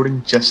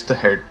exploding just the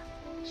head.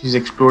 She's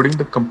exploding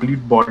the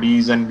complete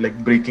bodies and like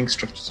breaking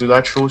structures. So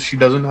that shows she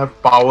doesn't have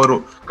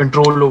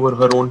control over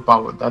her own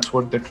power. That's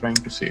what they're trying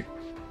to say.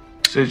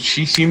 So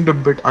she seemed a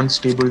bit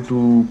unstable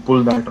to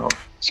pull that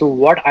off. So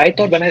what I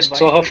thought when I Which is why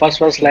saw her it first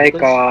was interesting like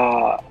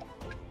because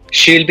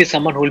she'll be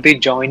someone who will be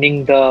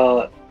joining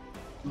the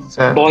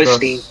So boys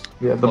team.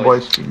 the boys.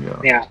 boys team, yeah.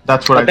 Yeah.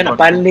 That's what But I then thought.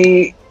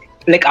 apparently,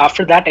 like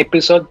after that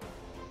episode,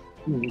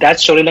 that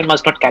storyline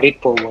was not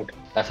carried forward.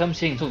 That's what I'm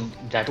saying. So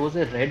that was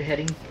a red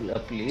herring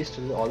place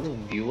to all the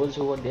viewers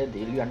over there.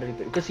 They'll be under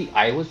because see,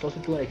 I was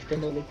also to an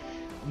extent of like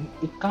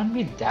it can't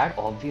be that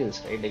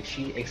obvious, right? Like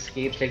she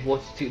escapes. Like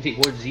what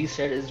Z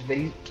said is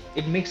very.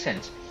 It makes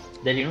sense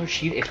that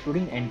she's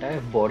exploding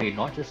entire body,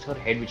 not just her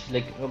head, which is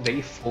like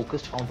very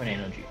focused fountain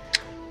energy,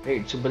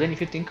 right? So but then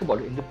if you think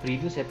about it, in the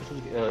previous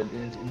episode,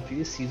 in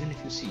previous season,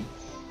 if you see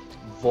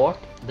what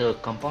the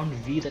compound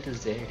V that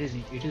is there, it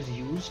is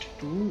used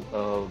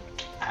to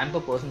amp a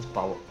person's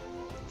power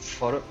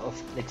for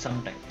like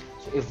some time.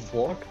 So if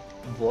what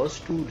was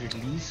to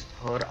release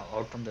her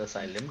out from the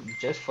asylum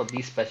just for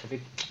these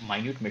specific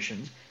minute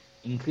missions,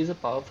 increase the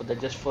power for that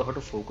just for her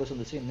to focus on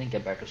this and then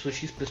get better. So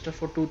she's pissed off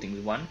for two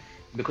things. One,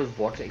 because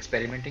what's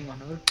experimenting on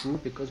her. Two,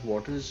 because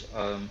what is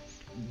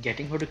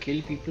getting her to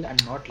kill people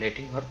and not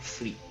letting her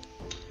free.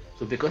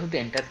 So because of the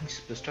entire thing, she's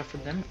pissed off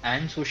with them,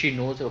 and so she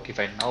knows that okay,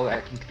 fine, now I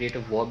can create a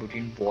war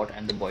between Bot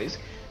and the boys.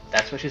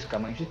 That's why she's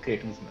coming. She's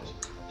creating this mess.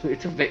 So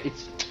it's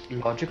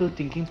logical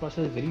thinking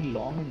process, very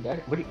long in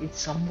that, but it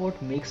somewhat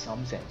makes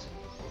some sense.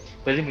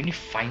 But then when you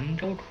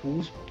find out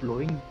who's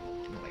blowing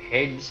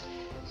heads,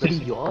 when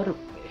your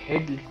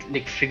head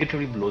like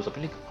figuratively blows up,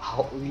 like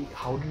how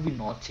did we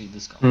not see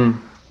this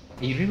coming?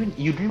 You didn't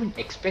even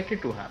expect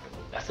it to happen.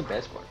 That's the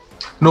best part.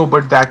 No,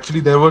 but actually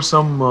there were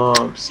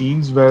some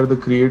scenes where the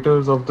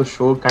creators of the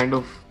show kind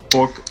of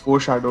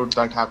foreshadowed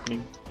that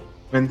happening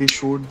when they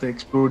showed the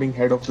exploding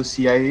head of the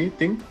CIA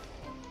thing.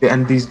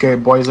 And these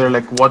boys are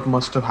like, what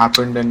must have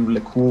happened, and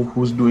like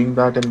who's doing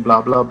that, and blah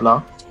blah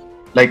blah.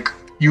 Like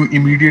you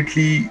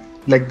immediately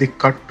like they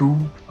cut to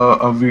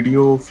a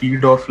video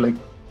feed of like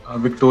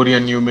Victoria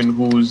Newman,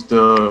 who's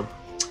the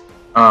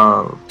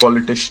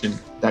politician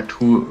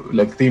who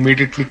like they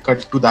immediately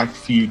cut to that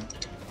feed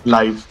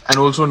live. And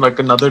also like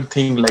another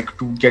thing, like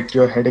to get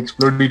your head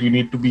exploded, you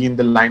need to be in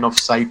the line of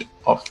sight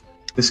of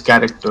this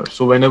character.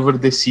 So whenever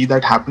they see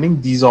that happening,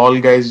 these all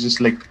guys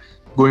just like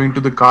go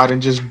into the car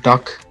and just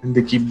duck, and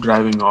they keep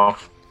driving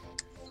off.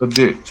 So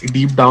they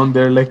deep down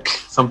they're like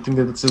something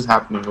that this is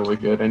happening over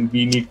here, and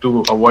we need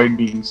to avoid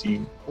being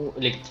seen. Oh,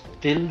 like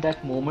till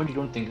that moment you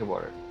don't think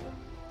about it.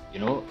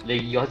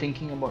 Like you're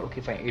thinking about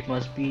okay, fine. It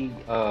must be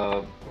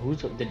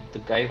who's the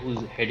guy who's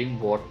heading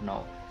what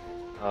now?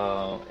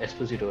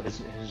 Esposito.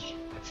 His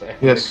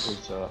Yes.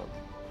 was,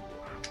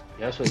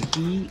 yeah. So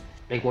he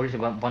like what is it?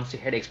 Once the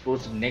head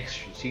explodes, the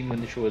next scene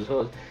when the show is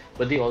hers,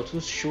 but they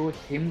also show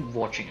him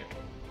watching it.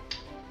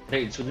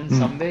 Right, so then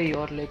somewhere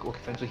you're like, okay,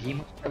 fine. So he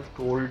must have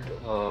told,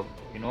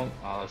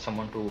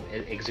 someone to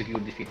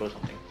execute these people or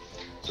something.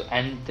 So,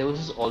 and there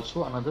was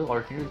also another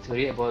alternative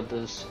theory about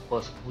this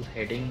person who's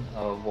heading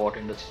what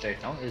industry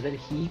right now is that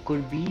he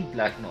could be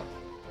Black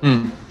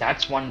North.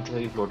 That's one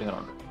theory floating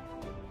around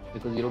it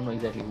because you don't know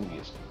exactly who he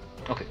is.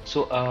 Okay,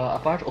 so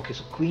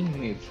so Queen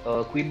Maeve.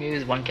 Queen Maeve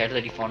is one character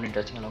that you found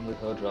interesting along with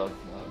her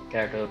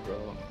character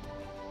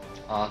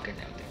arc and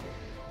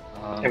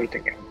everything.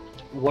 Everything. Yeah.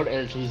 What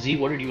else? Z,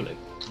 what did you like?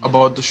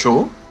 About the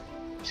show?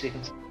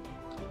 Second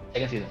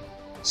season.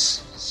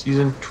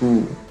 Season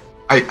 2.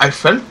 I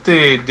felt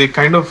they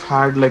kind of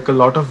had like a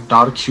lot of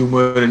dark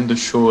humor in the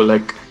show.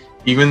 Like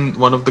even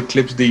one of the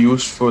clips they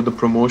used for the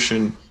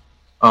promotion,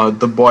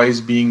 the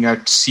boys being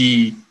at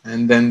sea,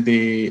 and then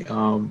they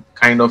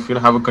kind of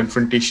have a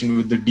confrontation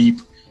with the Deep,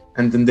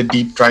 and then the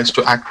Deep tries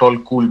to act all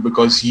cool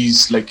because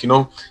he's like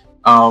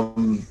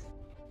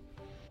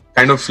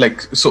kind of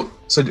like so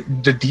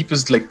the Deep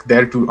is like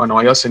there to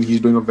annoy us, and he's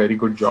doing a very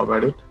good job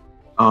at it,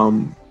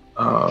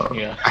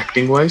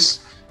 acting wise.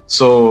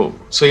 So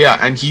yeah,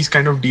 and he's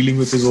kind of dealing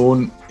with his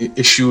own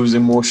issues,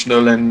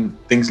 emotional and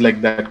things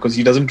like that, because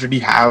he doesn't really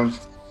have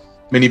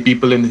many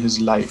people in his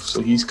life.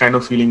 So he's kind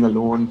of feeling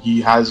alone. He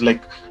has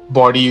like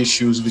body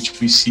issues, which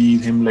we see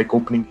him like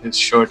opening his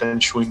shirt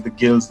and showing the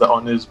gills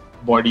on his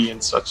body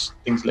and such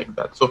things like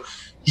that. So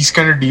he's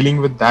kind of dealing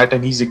with that,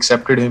 and he's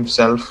accepted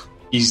himself.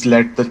 He's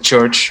led the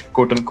church,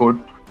 quote unquote,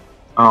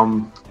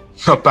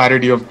 a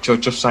parody of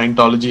Church of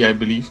Scientology, I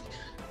believe.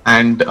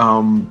 And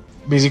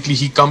basically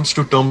he comes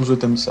to terms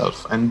with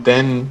himself, and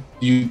then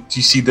you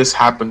see this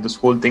happen, this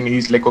whole thing.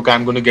 He's like, okay,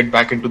 I'm going to get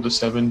back into the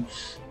Seven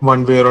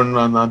one way or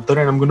another,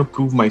 and I'm going to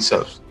prove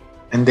myself.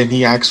 And then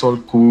he acts all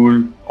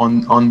cool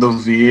on the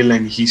Vale,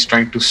 and he's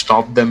trying to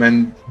stop them,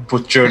 and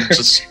Butcher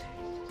just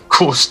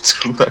goes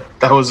through that.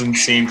 That was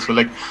insane. So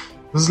like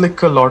there's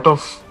like a lot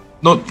of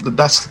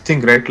that's the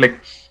thing, right? Like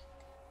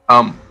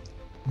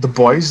The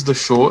Boys, the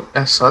show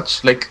as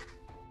such, like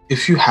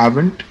if you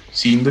haven't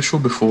seen the show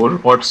before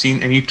or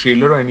seen any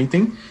trailer or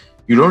anything,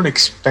 you don't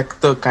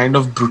expect the kind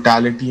of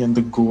brutality and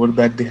the gore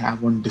that they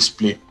have on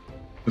display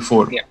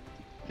before. Yeah.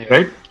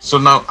 Right? So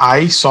now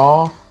I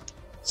saw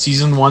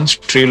season 1's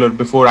trailer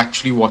before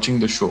actually watching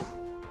the show.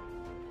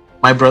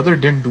 My brother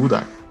didn't do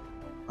that.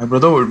 My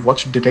brother would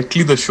watch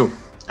directly the show.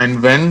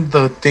 And when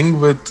the thing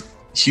with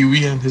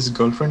Huey and his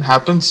girlfriend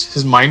happens,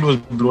 his mind was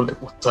blown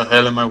like, what the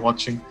hell am I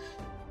watching?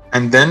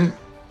 And then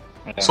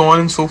so on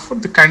and so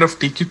forth. They kind of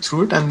take you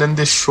through it, and then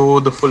they show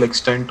the full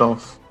extent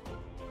of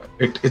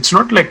it. It's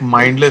not like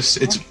mindless.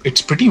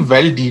 It's pretty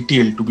well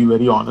detailed, to be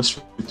very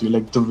honest with you.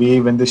 Like the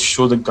way when they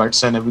show the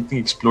guts and everything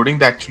exploding,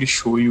 they actually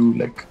show you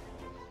like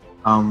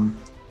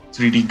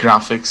 3D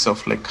graphics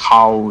of like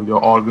how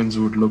your organs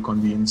would look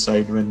on the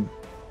inside when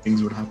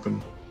things would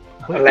happen.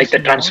 But Like it's the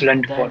not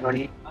translucent that one.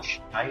 they are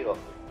shy of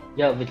it.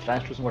 Yeah, with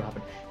translucent what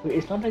happened. But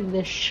it's not like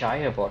they're shy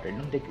about it.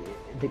 No?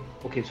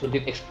 Okay, so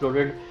they've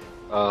exploded.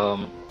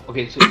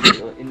 Okay, so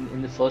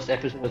in the first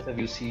episode,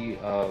 you see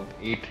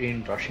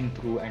A-Train rushing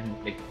through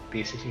and like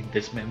basically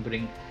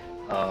dismembering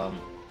um,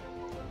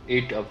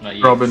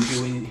 Robin.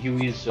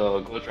 Huey's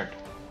girlfriend.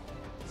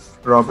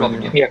 Robin,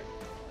 Robin, yeah. yeah. Yeah.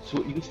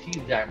 So you see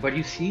that, but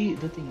you see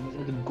the thing is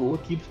that the gore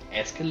keeps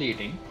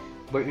escalating,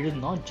 but it is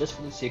not just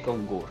for the sake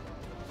of gore.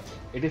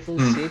 It is for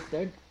the sake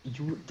that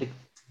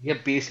we are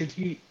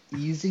basically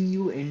easing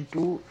you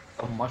into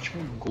a much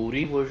more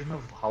gory version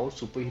of how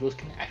superheroes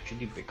can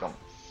actually become.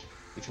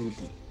 If you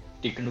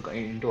take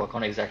into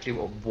account exactly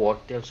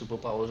what their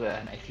superpowers are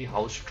and actually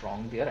how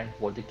strong they are and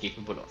what they're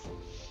capable of.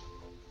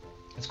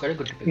 It's quite a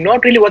good depiction.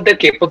 Not really what they're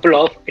capable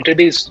of.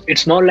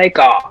 It's more like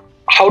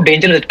how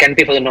dangerous it can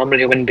be for the normal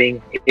human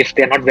being if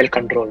they're not well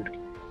controlled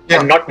Yeah,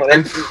 and not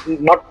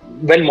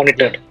well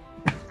monitored.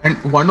 And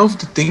one of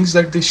the things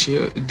that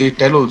they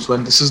tell also,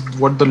 and this is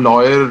what the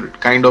lawyer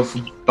kind of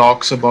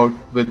talks about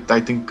with, I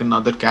think,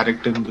 another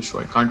character in the show.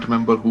 I can't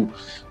remember who,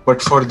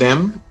 but for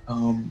them,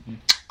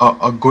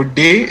 a good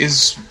day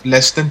is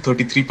less than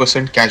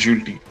 33%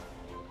 casualty.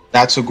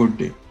 That's a good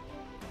day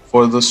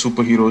for the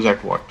superheroes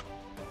at what?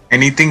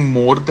 Anything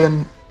more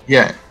than,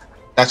 yeah,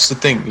 that's the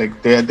thing.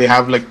 Like they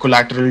have like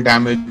collateral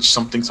damage,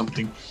 something.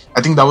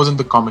 I think that was in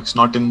the comics,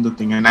 not in the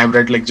thing. And I've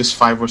read like just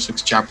 5 or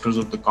 6 chapters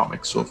of the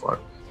comics so far.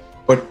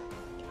 But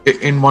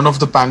in one of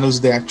the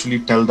panels, they actually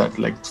tell that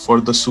like for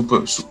the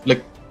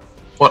like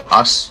for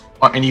us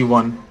or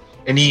anyone,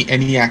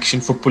 any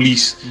action for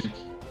police,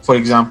 for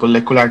example,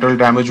 like collateral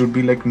damage would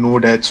be like no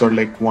deaths or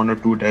like 1 or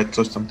 2 deaths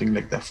or something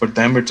like that. For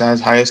them, it's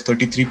as high as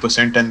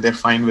 33%, and they're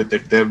fine with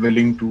it. They're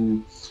willing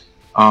to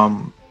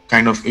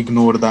kind of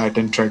ignore that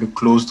and try to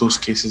close those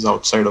cases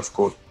outside of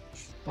court.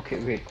 Okay,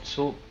 wait.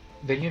 So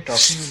when you're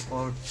talking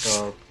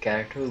about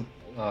character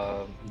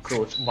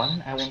growth,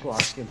 one I want to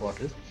ask you about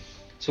is,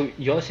 so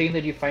you're saying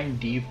that you find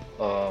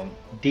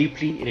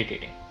deeply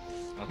irritating.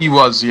 He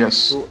was, yes.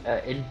 So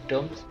in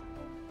terms,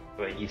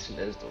 well, he still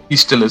is though. He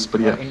still is,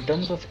 but yeah. In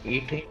terms of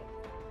A-Train,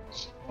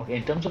 okay,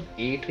 in terms of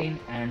A-Train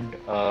and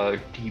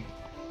Deep,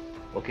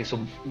 okay, so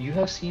you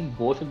have seen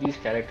both of these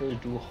characters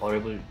do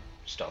horrible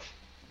stuff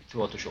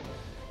throughout the show,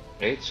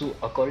 right? So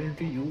according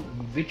to you,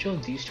 which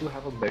of these two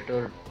have a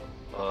better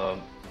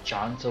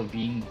chance of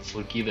being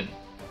forgiven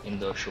in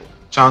the show?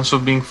 Chance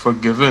of being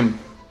forgiven.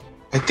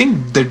 I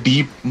think the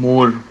Deep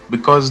more,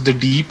 because the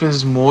Deep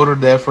is more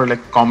there for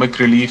like comic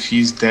relief.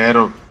 He's there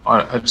or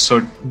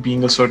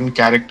being a certain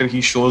character.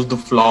 He shows the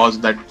flaws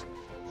that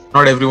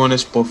not everyone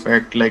is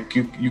perfect. Like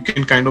you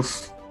can kind of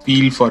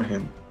feel for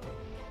him.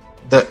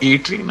 The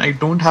A-Train, I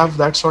don't have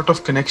that sort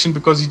of connection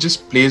because he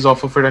just plays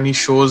off of it and he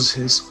shows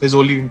his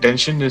only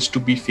intention is to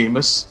be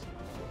famous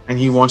and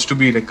he wants to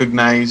be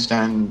recognized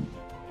and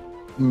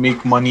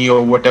make money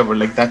or whatever.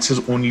 Like that's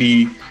his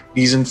only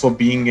reason for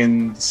being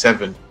in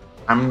Seven.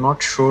 I'm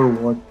not sure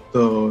what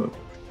the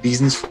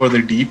reasons for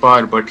the Deep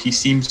are, but he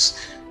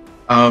seems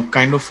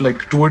kind of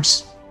like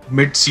towards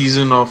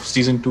mid-season of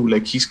season 2,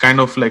 like he's kind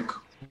of like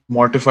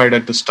mortified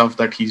at the stuff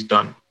that he's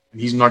done.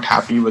 He's not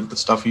happy with the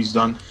stuff he's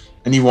done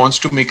and he wants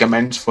to make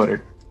amends for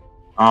it.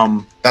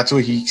 That's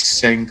why he's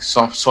saying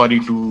sorry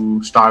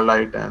to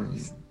Starlight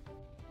and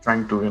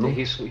trying to,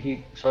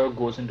 He sort of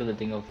goes into the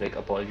thing of like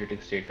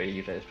apologetic state where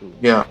he tries to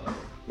yeah.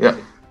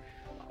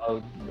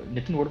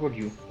 Nitin, what about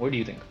you? What do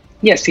you think?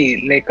 Yeah,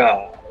 see, like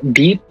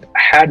Deep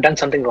had done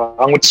something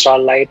wrong with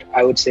Starlight,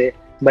 I would say,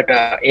 but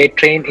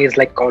A-Train is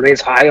like always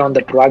high on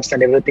the drugs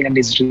and everything, and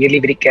is really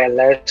very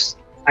careless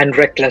and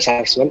reckless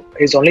as well.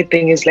 His only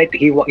thing is like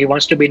he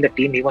wants to be in the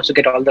team, he wants to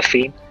get all the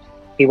fame,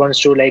 he wants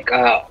to like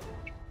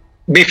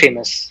be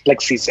famous,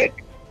 like C said.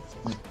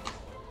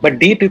 But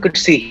Deep, you could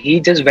see he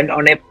just went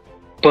on a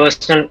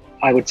personal,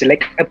 I would say,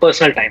 like a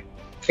personal time.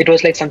 It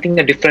was like something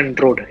a different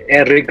road,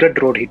 a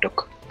regret road he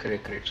took.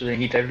 Correct. So then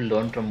he tried to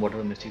learn from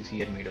whatever mistakes he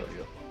had made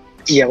earlier.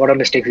 Yeah, whatever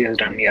mistakes he has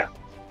done. Yeah.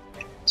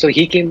 So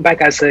he came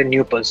back as a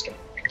new person.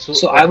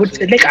 So I would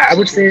say,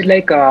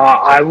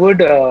 I would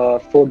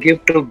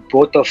forgive to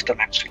both of them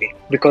actually,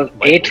 because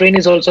A-Train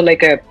is also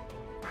like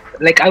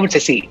I would say,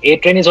 see,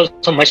 A-Train is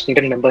also much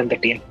needed member in the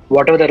team.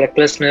 Whatever the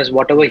recklessness,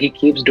 whatever he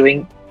keeps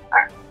doing,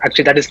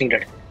 actually that is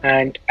needed.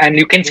 And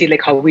you can see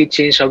like how we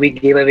changed, how we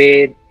gave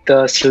away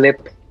the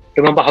slip.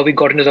 Remember how we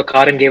got into the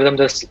car and gave them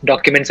the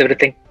documents,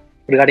 everything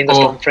regarding the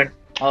Stormfront.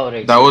 Oh,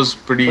 right. That was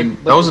pretty.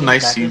 That was a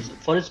nice scene.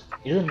 It was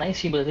a nice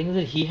scene, but the thing is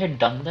that he had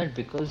done that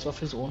because of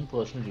his own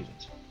personal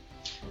reasons.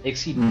 Like,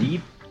 see,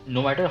 Deep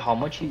no matter how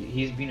much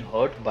he's been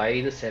hurt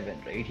by the seven,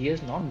 right? He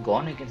has not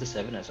gone against the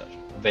seven as such.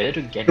 Whether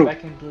to get True.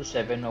 back into the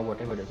seven or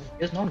whatever it is,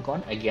 he has not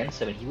gone against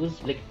seven. He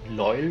was like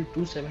loyal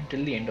to seven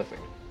till the end of it.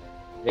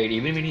 Right,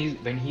 even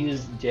when he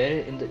is there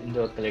in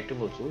the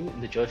collective also, in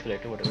the church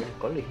collective, whatever it's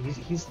called,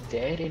 he's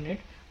there in it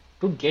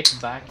to get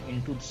back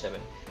into the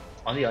seven.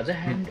 On the other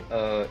hand,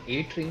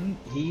 A-Train,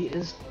 he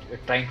is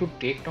trying to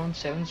take down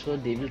seven so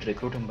that they will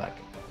recruit him back.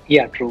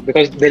 Yeah, true.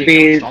 Because there'll Take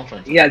be down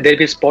Stormfront. there'll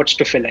be spots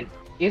to fill in.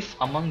 If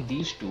among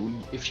these two,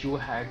 if you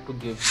had to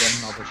give them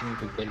an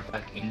opportunity to get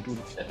back into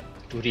the seven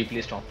to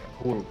replace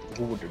Stormfront,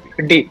 who would it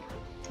be? Deep.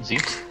 Z?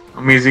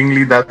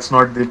 Amazingly, that's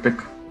not the pick.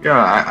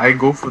 Yeah, I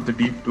go for the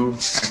deep too,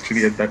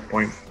 actually, at that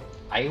point.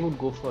 I would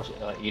go for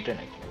A-Train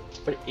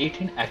actually, but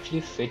A-Train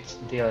actually fits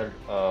their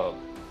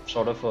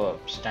sort of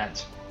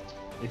stance.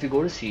 If you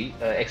go to see,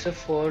 except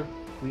for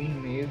Queen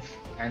Maeve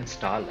and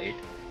Starlight,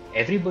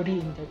 everybody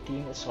in that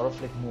team is sort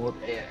of like more.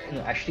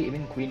 Actually,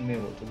 even Queen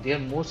Maeve also, they are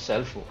more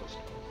self-focused.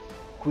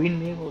 Queen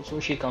Maeve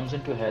also, she comes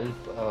in to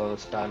help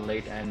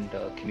Starlight and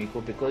Kimiko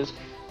because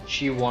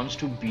she wants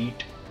to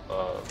beat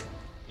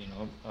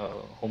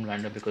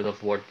Homelander because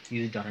of what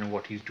he's done and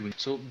what he's doing.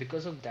 So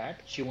because of that,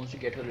 she wants to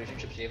get her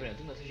relationship safe and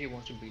everything. That's why she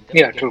wants to beat them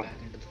Yeah, and get true. back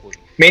into the fold.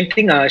 Main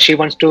thing, she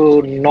wants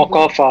to knock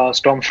off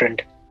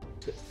Stormfront.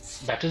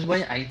 That is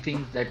why I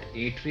think that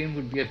A-Train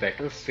would be a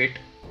better fit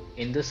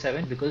in the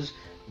seven because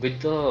with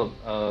the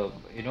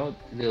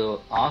the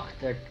arc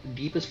that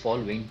Deep is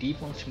following, Deep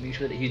wants to make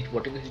sure that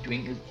whatever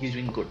he's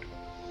doing good.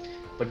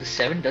 But the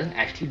seven doesn't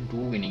actually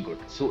do any good.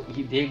 So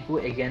they go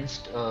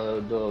against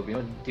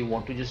they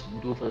want to just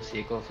do for the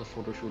sake of the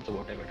photo shoots or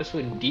whatever.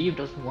 So Deep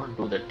doesn't want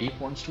to do that. Deep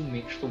wants to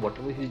make sure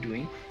whatever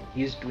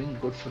he's doing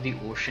good for the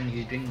ocean.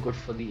 He's doing good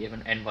for the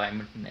even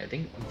environment and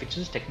everything, which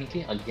is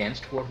technically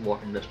against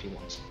what industry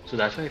wants. So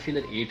that's why I feel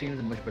that 18 is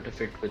a much better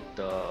fit with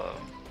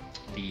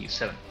the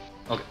seven.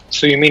 Okay.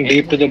 So you mean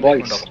Deep to the Anything else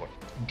you boys? want to talk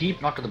about?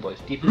 Deep, not to the boys.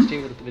 Deep will stay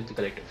with the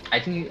collective. I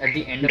think at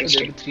the end of it,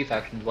 there will be three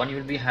factions. One, you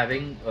will be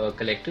having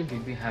collective,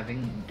 you'll be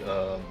having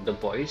the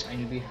boys, and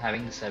you'll be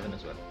having the seven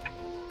as well.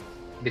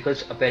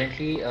 Because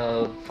apparently,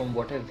 from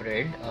what I've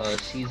read,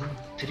 season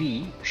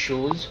 3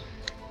 shows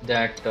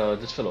that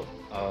this fellow,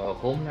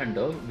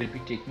 Homelander, will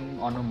be taking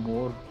on a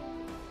more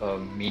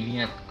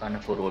maniac kind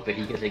of a role where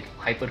he gets like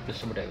hyper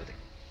pissed about everything.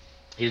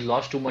 He's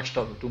lost too much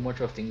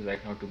of things right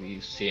now to be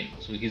sane.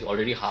 So he's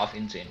already half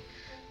insane.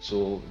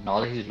 So now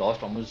that he's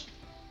lost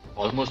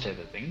almost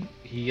everything,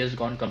 he has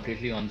gone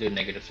completely on the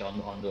negative side,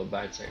 on the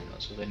bad side now.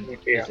 So then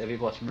there's every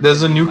possibility.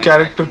 There's a that he new might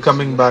character actually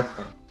coming see- back.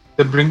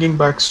 They're bringing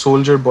back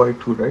Soldier Boy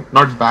too, right?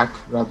 Not back,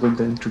 rather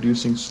than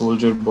introducing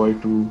Soldier Boy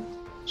to.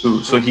 So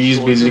he's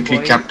Soldier basically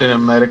Boy Captain is-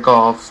 America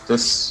of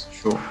this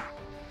show.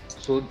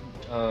 So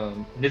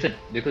Nitin,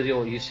 because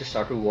you just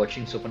started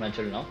watching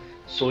Supernatural now,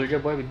 Soldier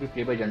Boy will be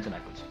played by Jensen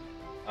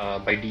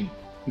Ackles, by Dean.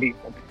 Deep.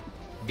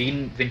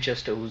 Dean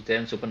Winchester, who's there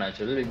in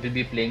Supernatural, will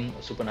be playing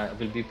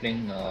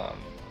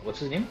what's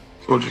his name?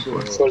 Soldier So-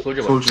 Boy.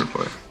 Soldier Boy. Soldier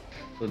Boy.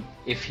 So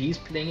if he's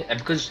playing,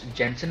 because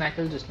Jensen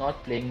Ackles is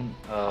not playing,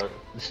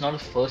 this is not the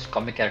first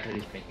comic character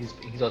he's playing.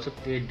 He's also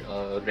played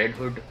Red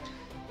Hood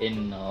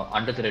in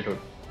Under the Red Hood,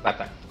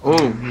 Batman.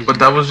 Oh, but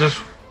that was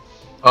just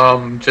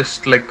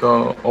like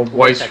a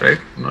voice, acting. right?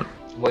 Not.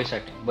 Voice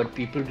acting, but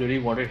people really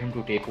wanted him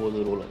to take over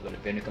the role as well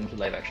when it comes to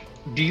live action.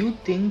 Do you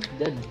think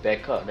that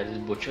Becca, that is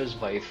Butcher's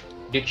wife,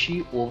 did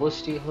she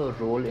overstay her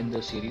role in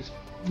the series?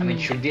 I mean,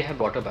 should they have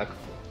brought her back?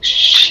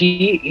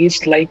 She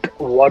is like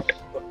what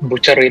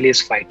Butcher really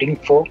is fighting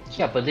for.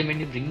 Yeah, but then when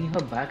you're bringing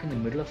her back in the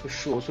middle of a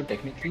show, so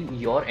technically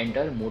your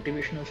entire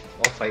motivation of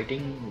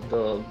fighting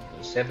the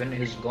seven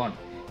is gone.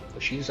 So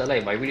she's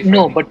alive. Why would you fight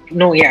No, me? but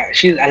no, yeah,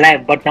 she's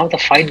alive. But now the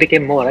fight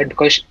became more, right?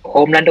 Because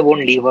Homelander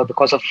won't leave her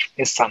because of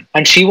his son,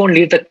 and she won't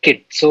leave the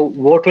kid. So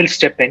Vought will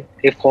step in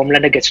if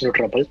Homelander gets into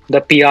trouble.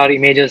 The PR,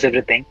 images,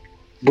 everything.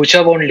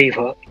 Butcher won't leave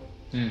her.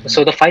 Mhm.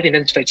 So the fight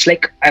intensifies. It's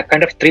like a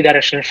kind of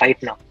three-directional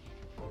fight now.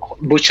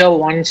 Butcher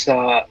wants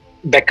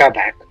Becca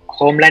back.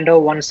 Homelander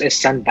wants his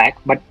son back,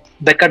 but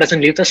Becca doesn't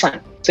leave the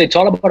son. So it's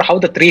all about how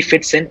the three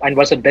fits in and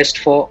what's the best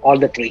for all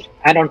the three.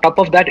 And on top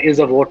of that is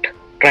a Vought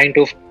trying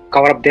to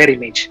cover up their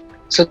image.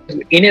 So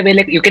in a way,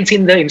 like you can see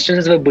in the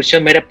instances where Butcher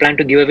made a plan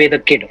to give away the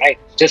kid, right,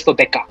 just for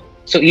Becca.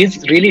 So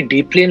he's really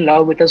deeply in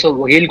love with her.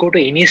 So he'll go to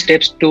any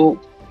steps to,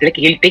 like,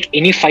 he'll take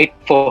any fight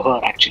for her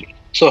actually.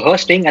 So her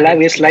staying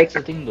alive is like,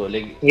 That's the thing though,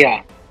 like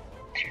yeah.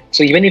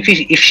 So even if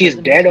she's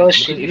dead or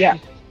she, because if yeah,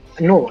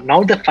 no.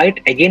 Now the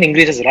fight again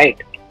increases, right?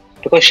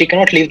 Because she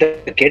cannot leave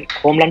the kid.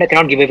 Homelander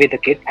cannot give away the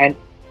kid, and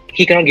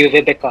he cannot give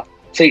away Becca.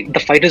 So the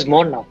fight is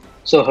more now.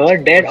 So her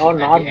dead or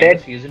not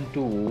dead,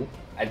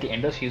 At the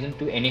end of season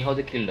 2, anyhow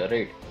they killed her,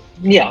 right?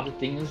 yeah. Now the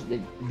thing is,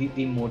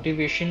 the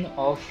motivation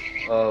of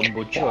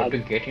Butcher Yeah, to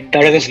get into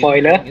that is a season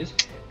spoiler. thing is,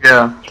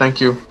 Yeah,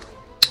 thank you.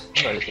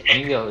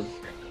 anyway,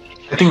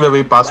 I think we're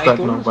way past I that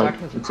told now, you but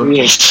starting it's with- okay.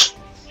 Yes.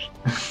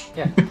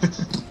 yeah.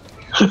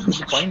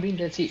 The point being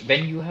that, see,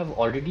 when you have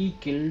already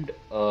killed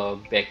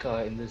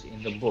Becca in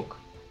the book,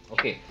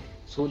 okay,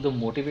 so the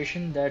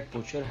motivation that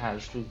Butcher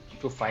has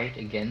to fight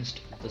against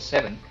the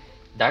Seven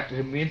that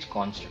remains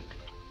constant.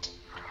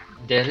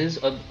 There is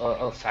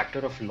a factor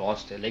of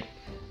loss there. Like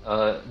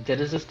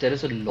there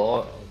is a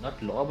law,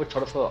 not law, but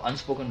sort of a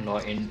unspoken law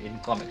in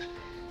comics.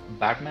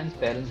 Batman's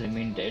parents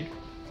remain dead.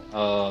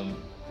 Um,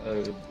 uh,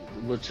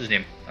 what's his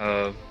name?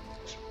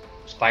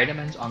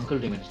 Spider-Man's uncle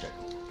remains dead.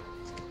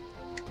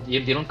 They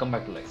don't come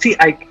back to life. See,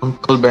 I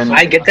Uncle Ben.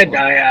 I get that.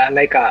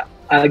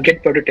 I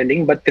get what you're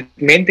telling, but the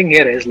main thing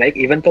here is like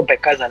even though Becca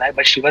is alive, but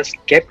she was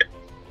kept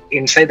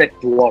inside that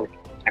wall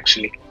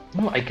actually.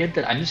 No, I get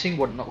that. I'm just saying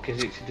what. No, okay,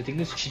 see, the thing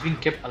is, she's been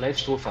kept alive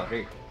so far,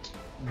 right?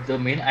 The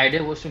main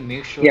idea was to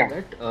make sure Yeah,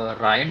 that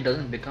Ryan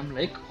doesn't become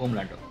like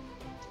Homelander,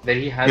 where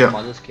he has Yeah.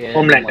 mother's care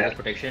and Homelander, mother's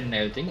protection and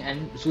everything,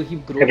 and so he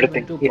grows up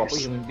everything. into a proper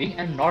Yes, human being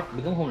and not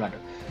become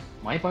Homelander.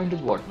 My point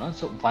is what, no?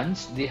 So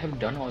once they have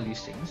done all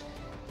these things,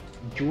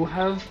 you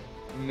have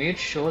made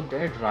sure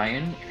that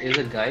Ryan is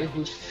a guy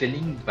who's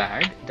feeling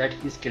bad that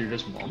he's killed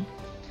his mom.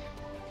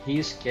 He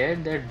is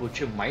scared that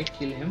Butcher might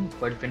kill him,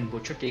 but when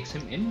Butcher takes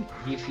him in,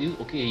 he feels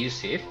okay, he's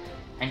safe,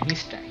 and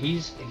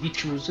he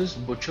chooses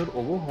Butcher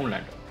over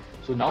Homelander.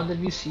 So now that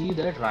we see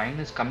that Ryan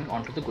is coming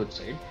onto the good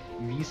side,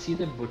 we see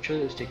that Butcher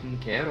is taking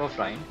care of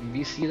Ryan.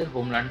 We see that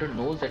Homelander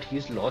knows that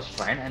he's lost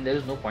Ryan, and there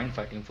is no point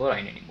fighting for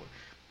Ryan anymore.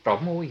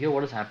 Problem over here,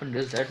 what has happened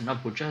is that now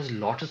Butcher has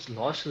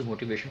lost his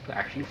motivation to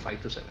actually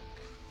fight the Seven.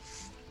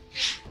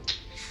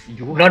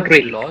 You not have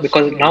really, lost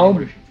because your now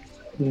motivation.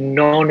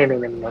 no.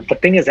 The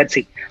thing is that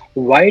see,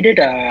 why did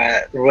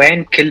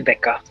Ryan kill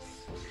Becca?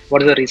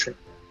 What is the reason?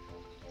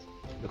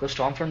 Because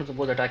Stormfront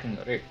was attacking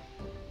her, right?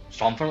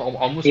 Stormfront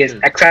almost Yes,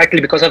 killed.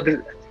 exactly because of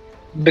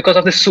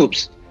the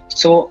soups.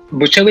 So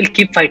Butcher will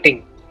keep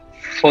fighting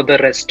for the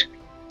rest.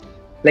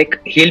 Like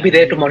he'll be And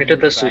there to he will monitor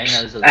the use Ryan soups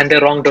as a and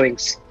their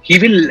wrongdoings. He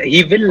will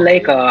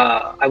like okay.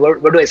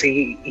 what do I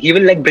say? He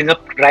will like bring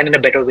up Ryan in a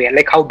better way,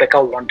 like how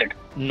Becca wanted.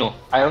 No,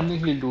 I don't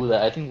think he'll do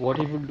that. I think what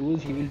he will do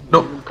is he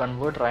No, will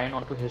convert Ryan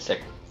onto his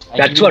sect,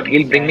 and he That's will what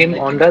he'll use bring Ryan him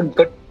like on the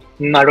good.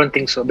 No, I don't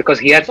think so because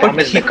he had but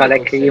promised exactly he Becca for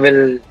like her he sect.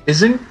 will.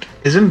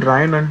 isn't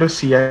Ryan under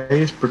CIA's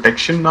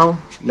protection now?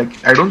 Like I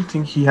don't think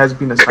he has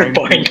been Good assigned to.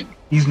 point.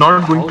 He's not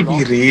going How to be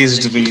long?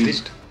 raised. Like he will.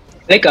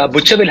 Like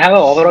Butcher will have an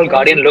overall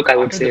guardian CIA look, I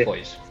would parted the say.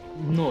 boys.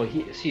 No,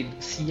 he see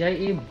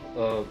CIA.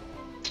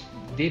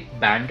 They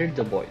banded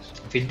the boys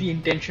with the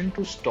intention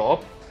to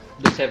stop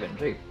the Seven,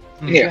 right?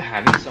 If Yeah. you're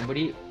having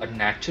somebody a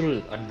natural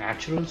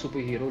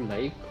superhero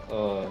like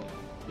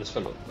this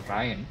fellow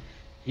Ryan,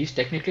 he's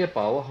technically a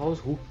powerhouse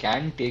who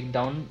can take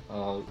down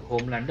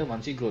Homelander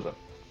once he grows up.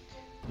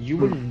 You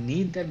will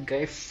need that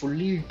guy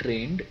fully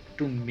trained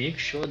to make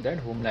sure that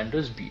Homelander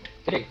is beat.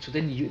 Correct. So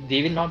then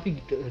they will not be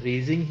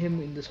raising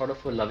him in the sort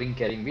of a loving,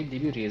 caring way.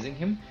 They'll be raising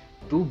him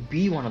to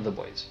be one of the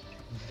boys,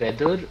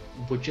 whether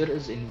Butcher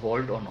is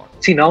involved or not.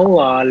 See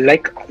now,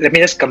 like let me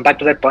just come back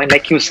to that point.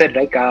 Like you said,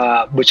 like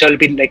Butcher will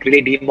be like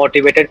really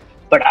demotivated,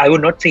 but I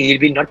would not say he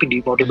will not be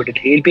demotivated.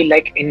 He'll be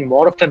like in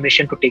more of a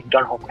mission to take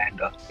down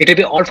Homelander. It will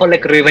be all for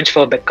like Okay. revenge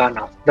for Becca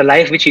now, the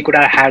life which he could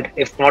have had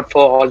if not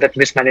for all that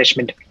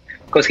mismanagement.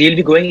 Because he'll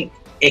be going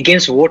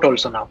against vote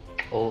also now.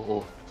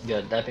 Oh,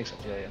 yeah, that makes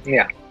sense. Yeah, yeah.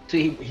 Yeah, So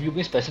he will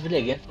be specifically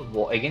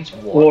against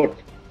war, vote.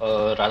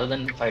 rather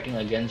than fighting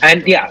against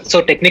And yeah,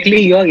 so Superman.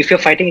 technically, if you're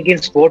fighting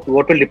against vote,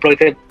 vote will deploy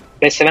the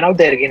best seven out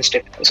there against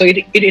it. So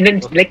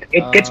Okay. like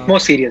it gets more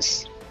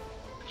serious.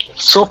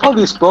 So far,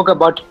 we spoke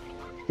about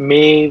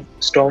Maeve,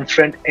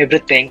 Stormfront,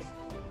 everything.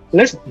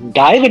 Let's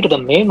dive into the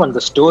main one,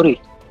 the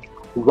story.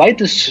 Why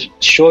this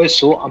show is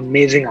so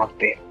amazing out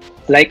there.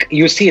 Like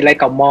you see,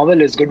 like a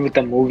Marvel is good with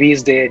the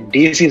movies there,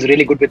 DC is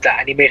really good with the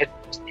animated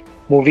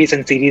movies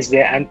and series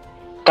there. And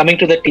coming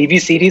to the TV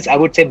series, I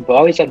would say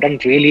boys have done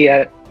really.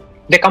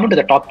 They come to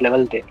the top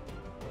level there.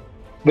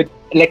 With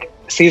like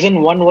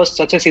season one was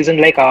such a season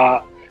like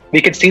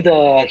we could see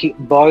the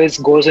boys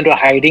goes into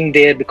hiding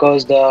there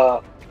because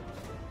the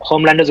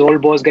Homelander's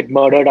old boss get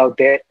murdered out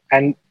there,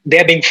 and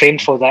they're being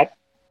framed for that.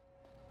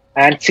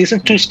 And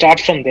season two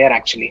starts from there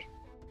actually,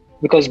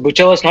 because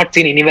Butcher was not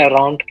seen anywhere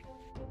around.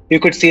 You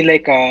could see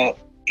like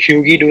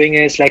Hughie doing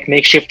his like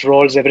makeshift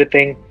roles,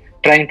 everything,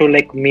 trying to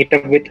like meet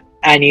up with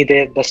Annie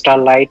there, the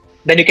Starlight.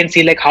 Then you can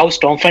see like how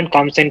Stormfront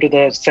comes into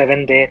the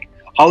Seven there,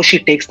 how she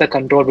takes the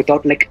control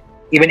without like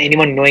even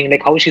anyone knowing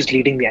like how she's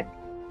leading the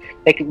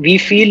like we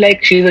feel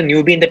like she's a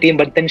newbie in the team,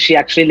 but then she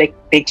actually like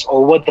takes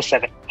over the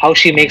Seven. How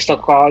she makes the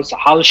calls,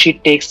 how she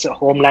takes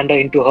Homelander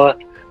into her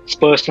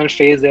personal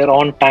phase there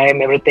on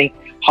time, everything.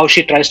 How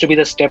she tries to be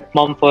the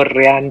stepmom for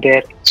Ryan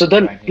there. So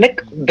the Right.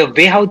 like the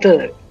way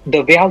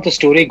how the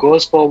story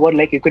goes forward,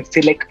 like you could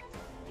see like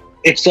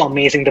it's so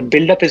amazing. The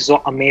build up is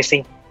so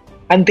amazing,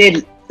 and they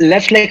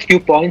left like few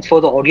points for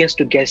the audience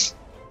to guess.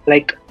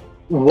 Like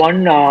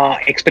one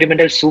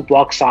experimental soup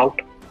walks out,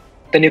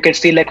 then you can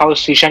see like how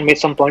Shishan made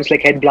some points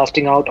like head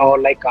blasting out or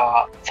like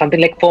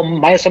something like for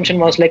my assumption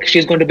was like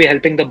she's going to be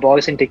helping the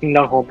boys in taking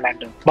down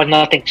Homelander, but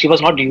nothing. She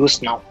was not used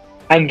now.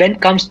 And then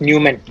comes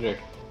Newman. Right.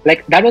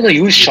 Like that was a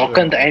huge shock Right.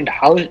 in the end.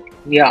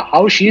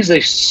 How she's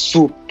a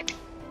soup,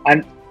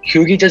 and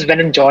Hughie just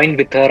went and joined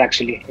with her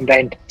actually in the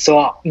end.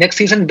 So next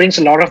season brings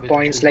a lot of Which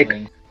points is like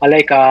annoying. uh,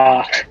 like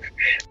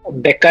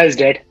Becca is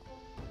dead.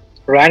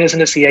 Ryan is in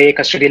the CIA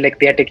custody, like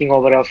they are taking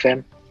over of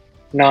him.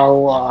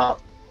 Now,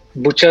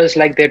 Butcher's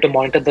like there to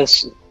monitor the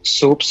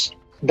soups.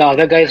 The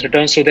other guys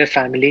returns to their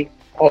family.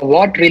 Or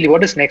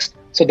what is next?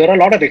 So there are a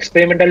lot of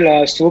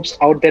experimental soups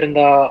out there in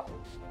the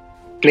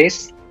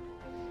place.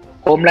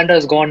 Homelander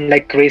has gone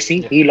like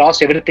crazy. He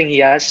lost everything he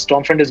has.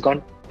 Stormfront is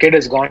gone. Kid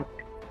is gone.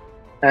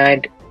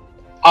 And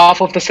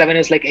half of the 7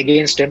 is like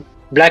against him.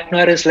 Black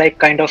Noir is like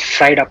kind of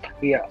fried up.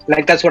 Yeah,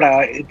 like that's what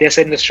they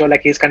said in the show.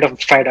 Like he's kind of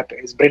fried up.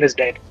 His brain is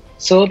dead.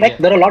 So like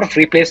there are a lot of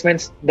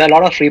replacements. There are a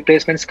lot of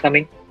replacements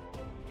coming,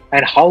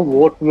 and how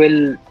Vote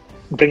will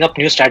bring up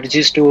new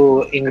strategies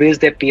to increase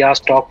their PR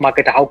stock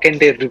market. How can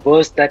they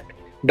reverse that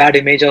bad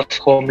image of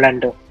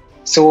Homelander?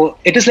 So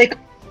it is like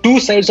two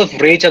sides of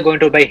rage are going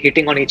to be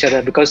hitting on each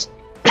other because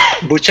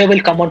Butcher will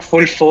come on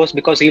full force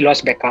because he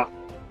lost Becca.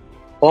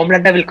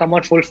 Homelander will come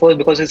out full force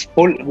because his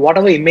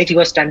whatever image he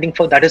was standing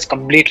for, that is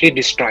completely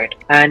destroyed,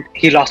 and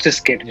he lost his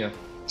kid. Yeah.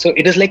 So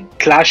it is like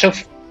clash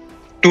of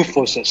two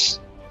forces,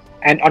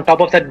 and on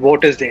top of that,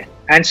 Vote is there.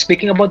 And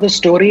speaking about the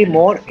story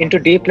more into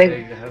deep,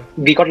 like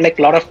we got like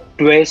a lot of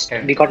twists,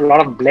 we got a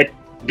lot of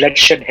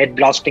bloodshed, head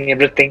blasting,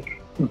 everything.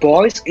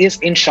 Boys is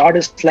in short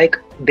is like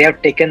they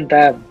have taken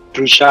the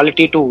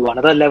brutality to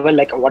another level,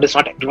 like what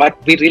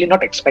we really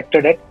not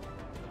expected it.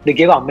 They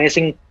gave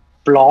amazing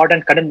plot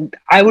and kind of,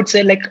 I would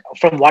say, like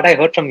from what I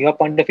heard from your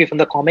point of view from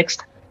the comics,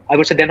 I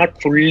would say they're not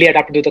fully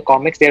adapted to the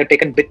comics. They are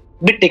taken bit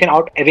taken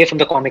out away from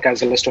the comic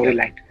as well, the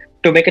storyline,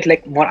 to make it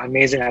like more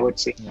amazing, I would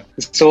say. Yeah.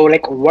 So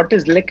like what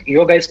is like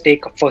your guys'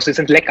 take for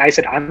season? Like I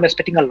said, I'm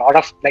expecting a lot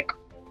of like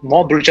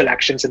more brutal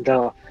actions in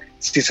the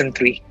season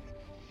 3,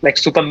 like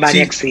super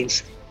maniac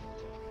scenes.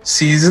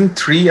 Season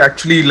 3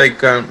 actually,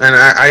 like and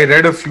I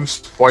read a few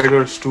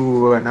spoilers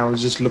too, and I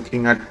was just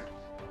looking at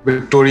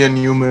Victoria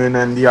Newman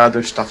and the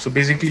other stuff. So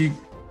basically,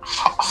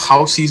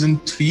 how season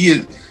 3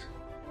 is,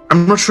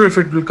 I'm not sure if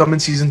it will come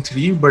in season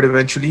 3, but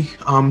eventually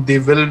they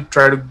will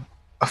try to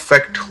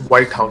affect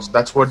White House.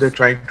 That's what they're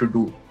trying to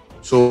do.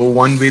 So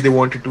one way they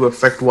wanted to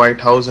affect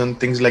White House and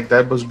things like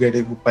that was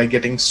by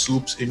getting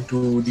soups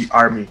into the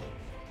army.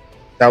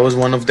 That was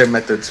one of their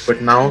methods.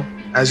 But now,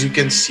 as you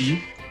can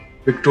see,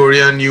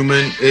 Victoria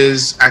Newman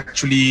is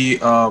actually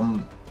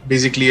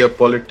basically a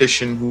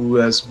politician who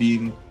has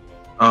been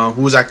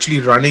who's actually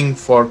running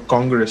for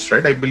Congress,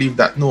 right? I believe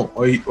that. No,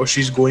 or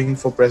she's going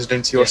for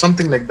presidency or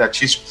something like that.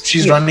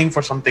 She's running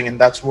for something, and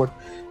that's what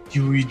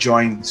Huey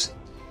joins.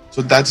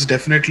 So that's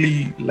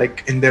definitely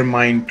like in their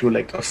mind to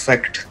like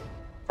affect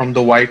from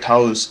the White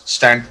House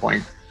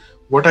standpoint.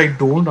 What I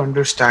don't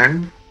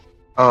understand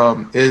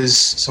is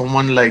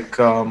someone like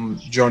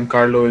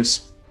Giancarlo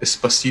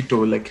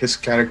Esposito, like his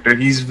character.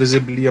 He's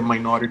visibly a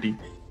minority.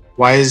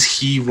 Why is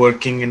he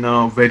working in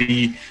a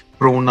very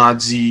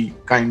pro-Nazi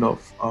kind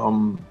of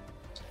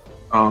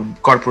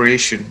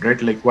corporation,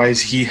 right? Like, why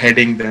is he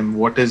heading them?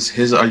 What is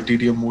his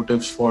ulterior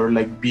motives for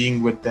like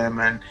being with them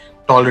and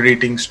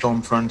tolerating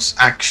Stormfront's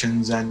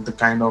actions and the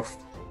kind of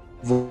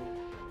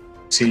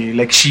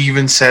like she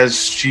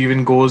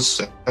even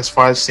goes as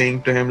far as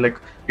saying to him like,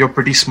 you're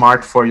pretty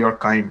smart for your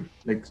kind.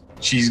 Like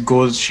she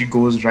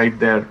goes right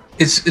there.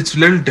 It's a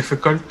little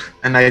difficult,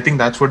 and I think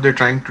that's what they're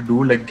trying to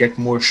do, like get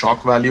more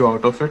shock value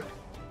out of it.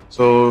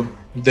 So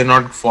they're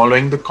not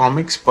following the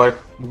comics, but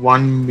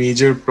one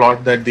major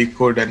plot that they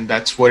could, and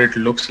that's what it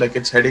looks like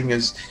it's heading,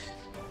 is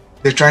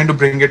they're trying to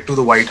bring it to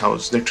the White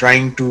House. They're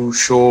trying to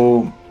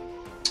show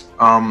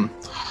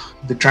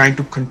they're trying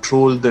to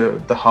control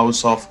the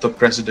house of the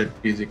president,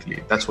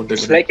 basically. That's what they're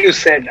doing. Like you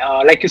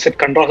said,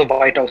 control the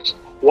White House.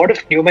 What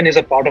if Newman is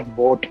a part of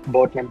board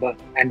member?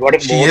 And what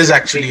if she is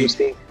actually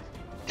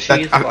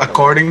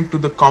according to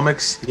the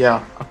comics,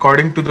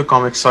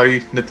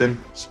 sorry Nitin,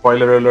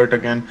 spoiler alert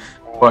again.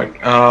 But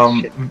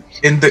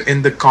in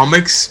the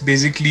comics,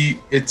 basically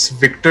it's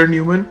Victor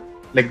Newman,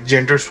 like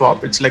gender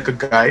swap. It's like a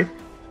guy.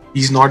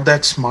 He's not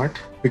that smart.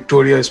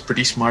 Victoria is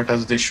pretty smart,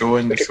 as they show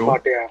in the show.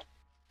 Smart,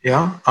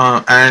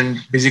 and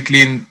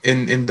basically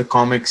in the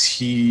comics,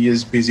 he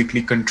is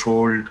basically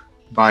controlled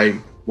by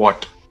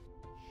Watt,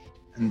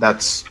 and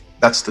that's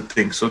the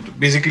thing. So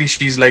basically,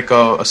 she's like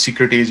a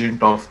secret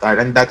agent of that,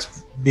 and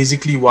that's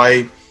basically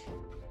why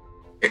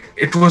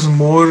it was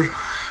more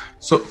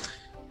so.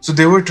 So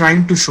they were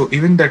trying to show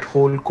even that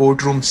whole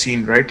courtroom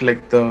scene, right?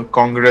 Like the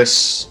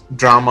Congress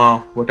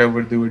drama,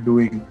 whatever they were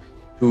doing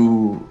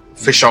to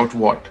fish out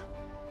Watt.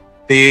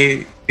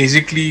 They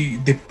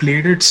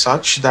played it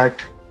such that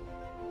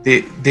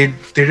they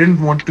didn't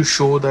want to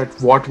show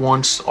that Watt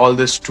wants all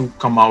this to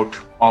come out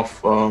of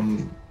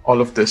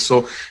all of this.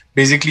 So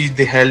basically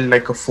they held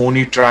like a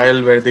phony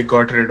trial where they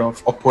got rid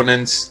of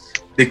opponents.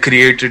 They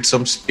created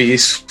some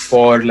space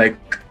for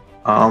like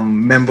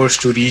members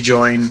to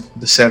rejoin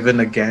the Seven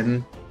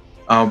again.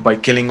 By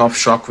killing off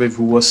Shockwave,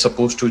 who was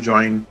supposed to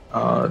join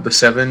the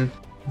Seven.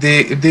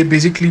 They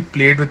basically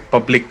played with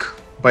public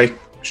by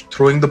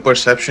throwing the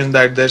perception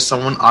that there's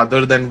someone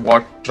other than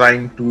Watt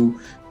trying to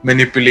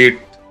manipulate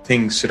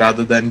things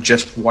rather than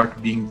just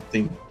Watt being the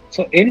thing.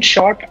 So in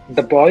short,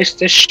 The Boys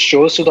just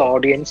shows to the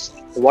audience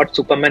what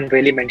Superman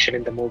really mentioned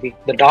in the movie,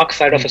 the dark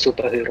side of a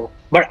superhero.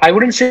 But I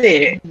wouldn't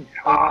say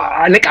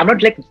like I'm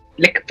not like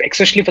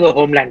especially for the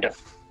Homelander.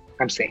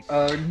 I'm saying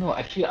No,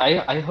 actually,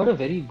 I heard a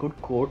very good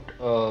quote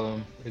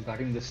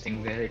regarding this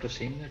thing where it was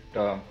saying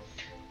that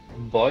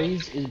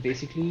Boys is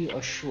basically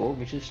a show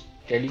which is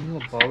telling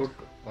you about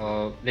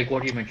like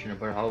what you mentioned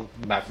about how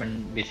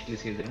Batman basically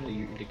says that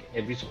like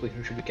every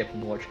superhero should be kept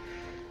in watch,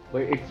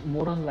 but it's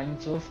more on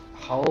lines of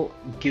how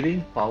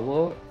giving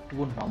power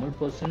to a normal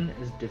person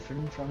is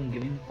different from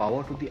giving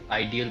power to the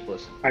ideal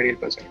person, ideal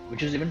person.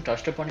 which is even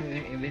touched upon even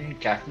in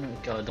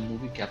the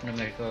movie Captain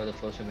America, the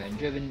first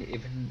Avenger.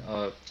 Even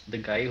the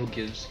guy who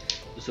gives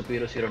the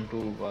superhero serum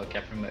to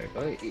Captain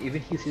America,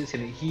 even he says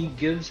he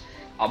gives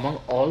among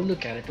all the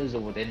characters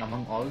over there, and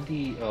among all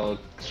the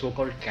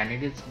so-called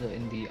candidates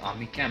in the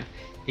army camp,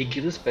 he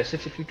gives it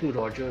specifically to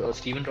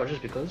Steve Rogers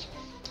because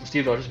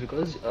Steve Rogers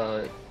goes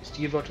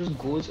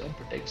and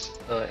protects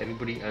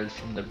everybody else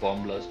from the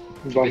bomb blast.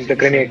 Bomb, the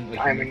grenade.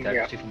 I mean,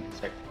 yeah. From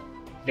inside.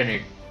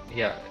 Grenade,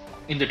 yeah,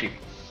 in the team,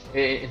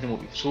 in the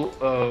movie. So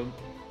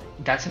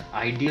that's an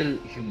ideal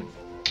human,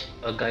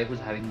 a guy who's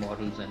having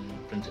morals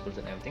and principles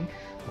and everything,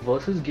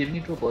 versus giving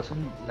it to a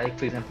person like,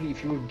 for example,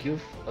 if you would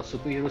give a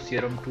superhero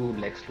serum to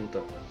Lex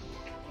Luthor,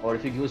 or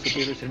if you give a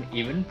superhero serum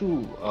even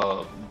to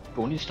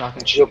Tony Stark,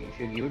 actually, if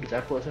you give it to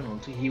that person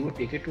also, he would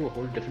take it to a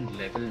whole different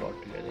level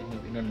altogether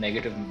in a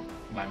negative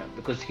manner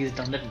because he's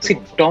done that. See,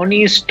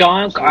 Tony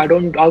Stark, I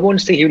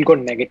won't say he will go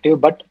negative,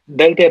 but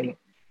there'll be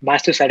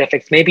massive side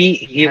effects. Maybe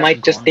he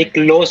might just take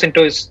laws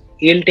into his.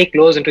 He'll take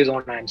laws into his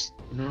own hands.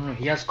 No,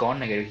 he has gone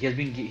negative. He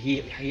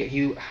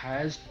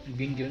has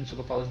been given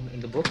superpowers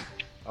in the book,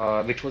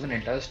 which was an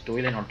entire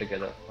storyline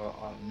altogether.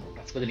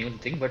 That's what the name of the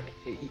thing. But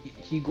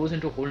he goes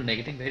into a whole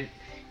negative where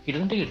he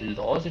doesn't take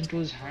laws into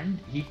his hand.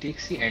 He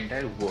takes the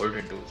entire world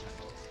into his hand.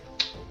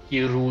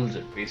 He rules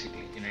it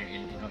basically in that.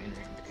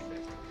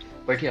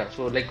 But yeah,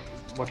 so like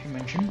what you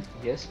mentioned,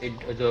 yes,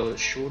 the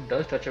show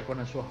does touch upon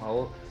as to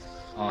how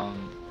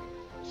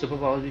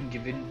superpowers being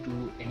given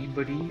to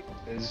anybody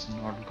is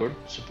not good.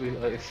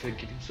 If you're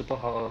giving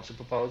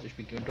superpowers, it should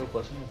be given to a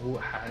person who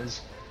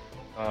has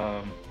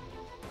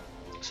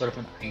sort of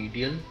an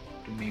ideal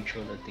to make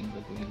sure that things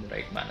are going in the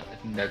right manner. I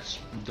think that's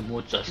the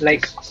more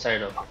justice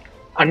side of it.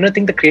 Another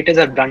thing the creators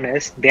have done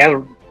is they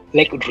have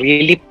like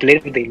really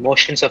played with the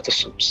emotions of the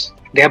suits.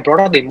 They have brought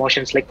out the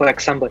emotions. Like for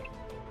example,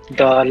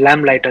 the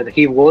lamplighter,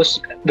 he goes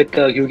with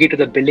Hughie to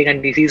the building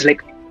and he sees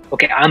like,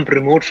 okay, I'm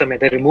removed from it.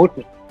 They removed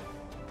me.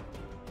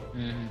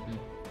 Mm-hmm.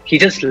 He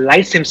just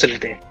lights himself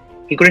there.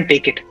 He couldn't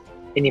take it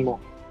anymore.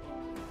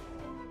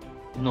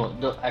 No,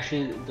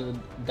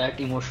 that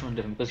emotion was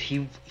different because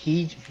he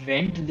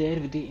went there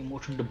with the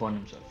emotion to burn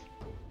himself.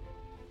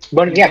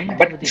 But yeah,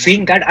 but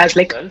seeing that as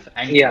like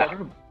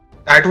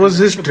that was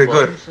his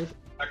trigger. In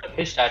front of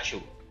his statue.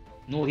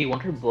 No, he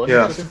wanted to burn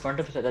himself in front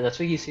of his statue. That's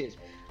why he says,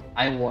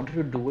 I wanted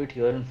to do it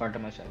here in front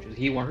of my statue.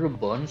 He wanted to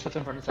burn himself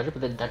in front of the statue,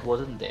 but that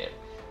wasn't there.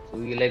 So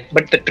he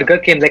But the trigger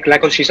came like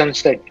Shishan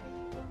said.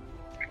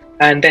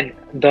 And then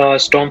the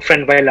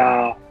Stormfront,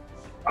 while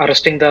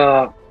arresting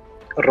the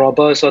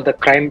robbers or the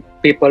crime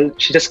people,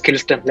 she just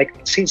kills them. Like,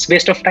 see, it's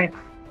waste of time.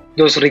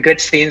 Those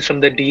regret scenes from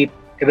the deep,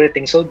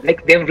 everything. So,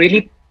 like, they've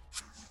really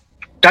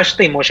touched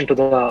the emotion to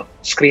the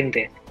screen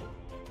there.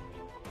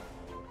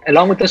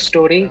 Along with the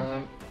story,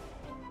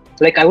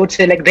 like I would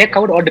say, like they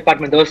covered all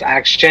departments. There was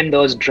action,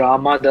 there was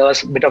drama, there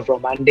was a bit of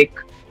romantic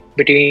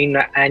between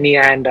Annie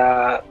and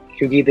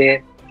Hughie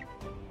there,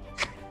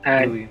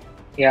 and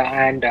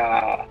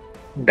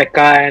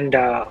Becca and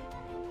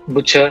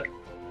Butcher.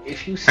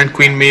 If you see and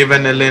Queen Maeve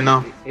and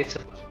Elena.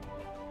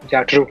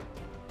 Yeah, true.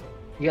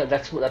 Yeah,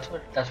 that's what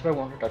I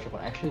wanted to touch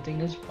upon. Actually, the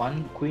thing is,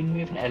 Queen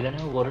Maeve and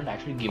Elena weren't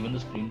actually given the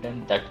screen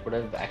time that would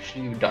have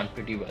actually done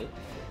pretty well.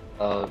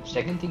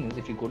 Second thing is,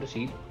 if you go to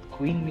see,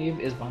 Queen Maeve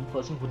is one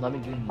person who's not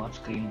been given much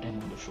screen time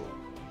on the show.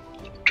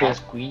 True. As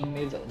Queen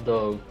Maeve,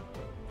 the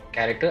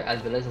character,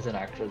 as well as an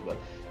actor as well.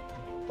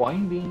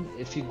 Point being,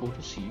 if you go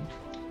to see,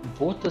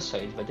 both the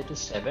sides, whether it is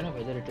Seven or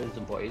whether it is the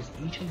boys,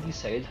 each of these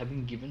sides have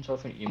been given sort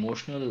of an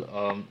emotional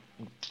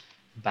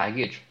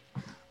baggage.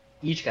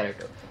 Each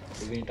character.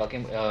 So when you're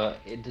talking,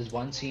 there's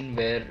one scene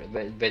where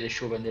they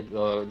show when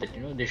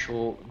they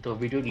show the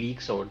video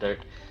leaks out that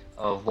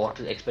Watt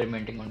is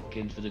experimenting on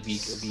kids with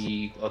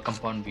a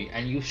compound V,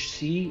 and you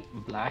see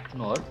Black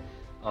Noir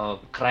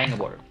crying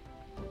about it.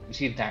 You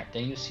see that.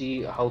 Then you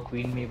see how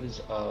Queen Maeve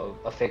is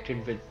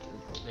affected with,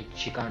 like,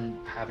 she can't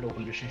have an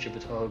open relationship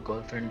with her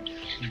girlfriend.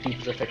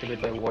 Deeply affected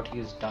by what he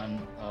has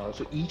done.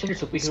 So each of the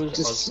superheroes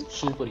are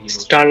superheroes.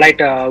 Starlight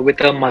with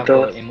her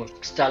mother.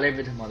 Starlight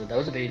with her mother. That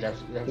was a good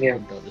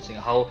thing.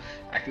 How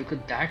actually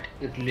that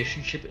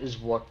relationship is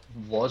what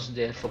was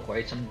there for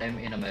quite some time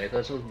in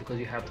America. So because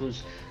you have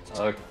those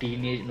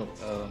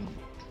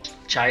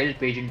child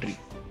pageantry,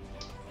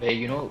 where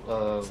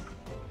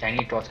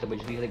tiny tots,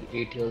 basically like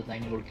 8 years,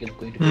 9-year-old kids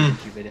going to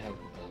pageantry where they have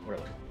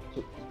whatever.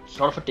 So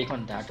sort of a take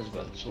on that as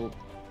well. So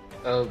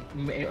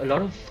a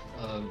lot of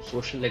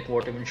social, like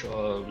what even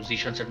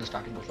Zishan said in the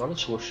starting, a lot of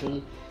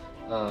social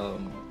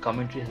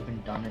commentary has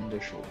been done in the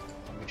show,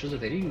 which is a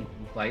very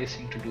wise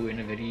thing to do in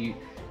a very,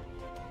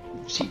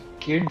 see,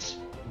 kids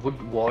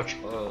would watch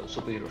a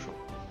superhero show.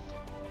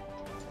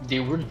 They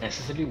wouldn't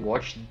necessarily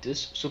watch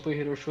this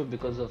superhero show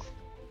because of,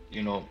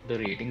 the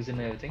ratings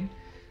and everything,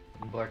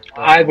 but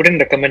I wouldn't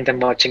recommend them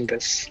watching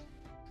this.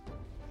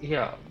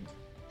 yeah,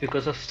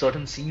 because of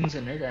certain scenes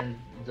in it and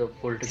the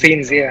political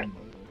Scenes, yeah.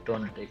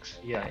 turn it takes.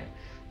 Yeah, yeah.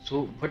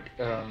 So, but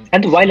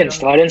And the if we violence. are,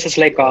 The violence is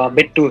like a uh,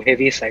 bit too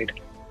heavy side.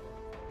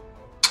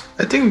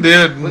 I think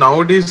they're but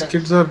nowadays that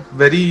kids are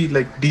very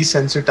like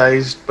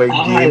desensitized by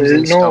Ah, games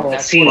and no. stuff. that's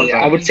what See, it's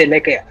I would coming. say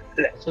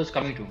That's what it's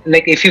coming to.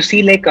 like if you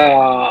see like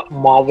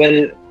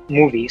Marvel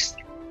movies,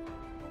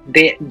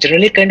 they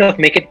generally kind of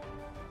make it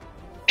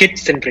kid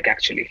centric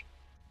actually.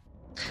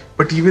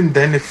 But even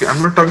then, if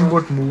I'm not talking Uh,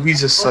 about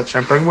movies as well, such,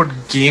 I'm talking about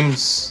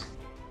games.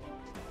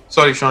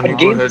 Sorry, Sean, you But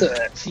go Marvel. games,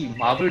 ahead. See,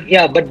 Marvel.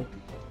 yeah, but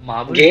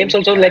Marvel games do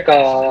also like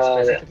characters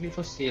specifically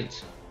for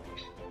sales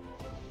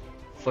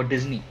for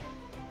Disney.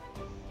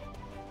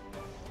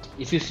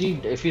 If you see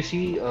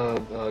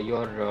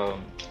your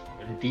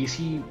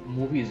DC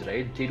movies,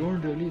 right? They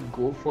don't really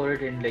go for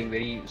it in like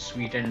very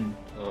sweet and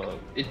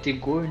they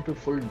go into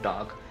full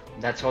dark.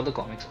 That's how the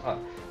comics are.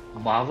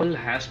 Marvel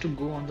has to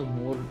go on the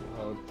more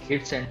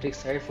kid-centric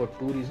side for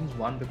two reasons.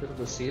 One because of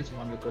the sales,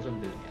 one because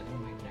of Disney. I think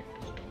my net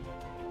is down.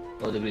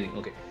 Oh, the breathing.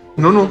 Okay,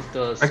 No, because no, of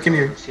the I can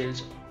hear.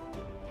 sales,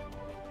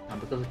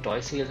 because of toy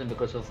sales and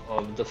because of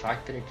the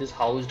fact that it is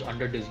housed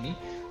under Disney.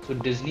 So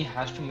Disney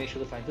has to make sure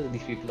the fact that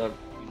these people are,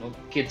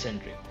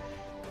 kid-centric.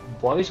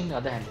 Boys, on the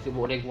other hand,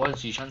 like what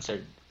Zishan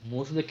said,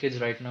 most of the kids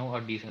right now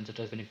are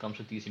desensitized when it comes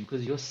to these things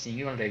because you're seeing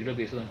it on a regular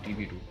basis on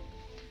TV too,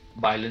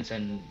 violence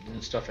and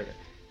stuff like that.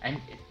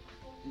 And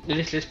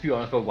let's be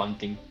honest about one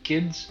thing: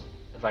 kids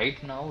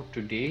right now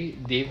today,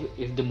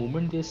 if the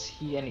moment they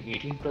see an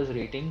 18 plus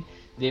rating,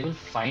 they will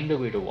find a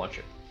way to watch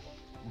it.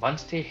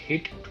 Once they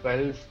hit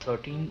 12,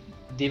 13,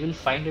 they will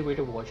find a way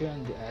to watch it.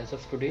 And as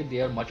of today,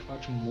 they are much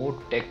more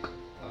tech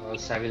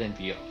savvy than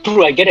we are,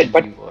 true, I get it. than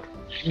But we were.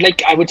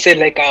 like I would say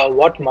like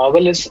what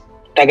Marvel is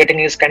targeting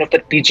is kind of the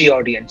PG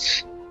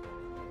audience.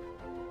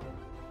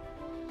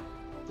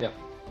 Yeah,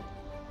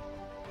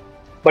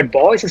 But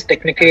boys is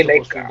technically as like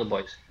opposed to the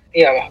boys.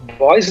 yeah,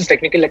 boys is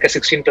technically like a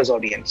 16 plus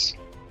audience.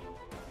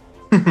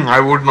 I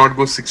would not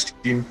go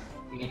 16.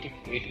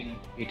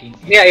 18.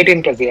 Yeah,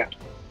 18 plus, yeah.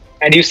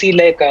 And you see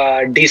like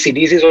DC.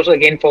 DC is also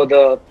again for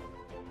the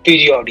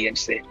PG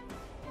audience. There.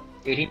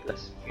 18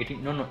 plus.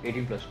 18, no,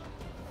 18 plus.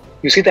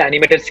 You see the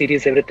animated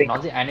series, everything.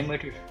 Not the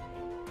animated,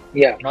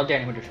 Yeah. not the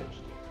animated shows.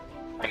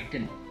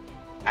 Titan.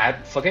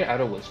 Forget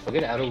Arrowverse.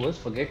 Forget Arrowverse.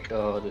 Forget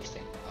this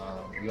thing.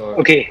 Your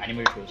Okay.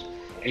 animated shows.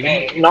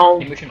 Even Now,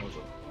 animation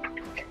also.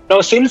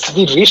 since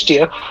we reached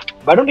here,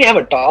 why don't we have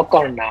a talk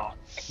on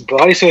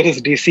Boys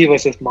versus DC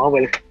versus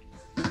Marvel?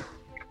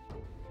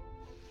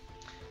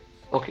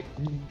 Okay.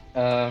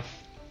 Uh,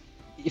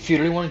 if you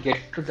really want to get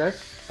to that,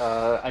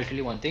 I'll tell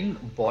you one thing.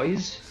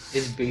 Boys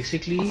is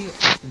basically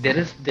there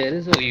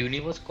is a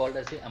universe called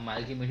as the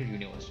amalgamated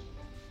universe.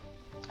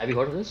 Have you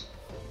heard of this?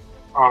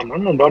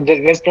 No,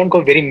 let's don't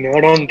go very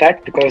nerd on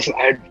that because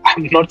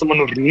I'm not someone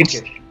who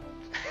reads. Okay.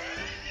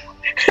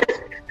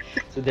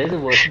 So there's a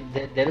version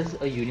there is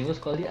a universe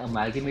called the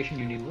amalgamation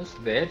universe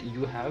where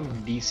you have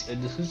DC.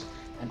 This is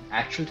an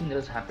actual thing that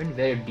has happened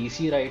where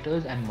DC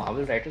writers and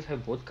Marvel writers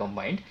have both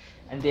combined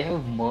and they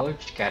have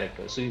merged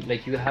characters. So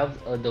like you have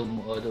the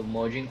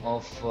merging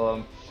of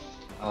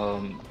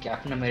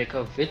Captain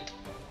America with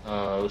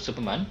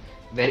Superman,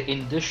 where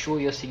in this show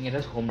you're seeing it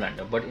as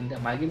Homelander, but in the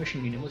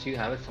amalgamation universe you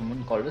have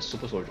someone called as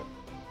Super Soldier.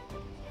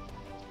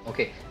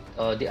 Okay,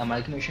 the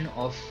amalgamation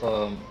of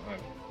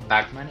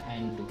Batman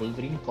and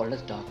Wolverine called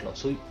as Dark Claw.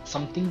 So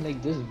something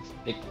like this,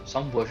 like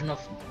some version of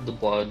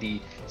the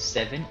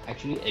Seven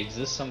actually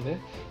exists somewhere,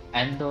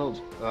 and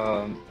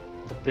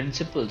the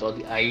principles or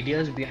the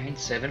ideas behind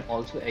Seven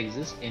also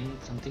exist in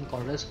something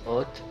called as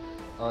Earth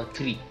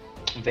 3,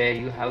 where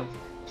you have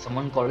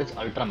someone called as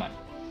Ultraman,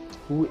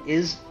 who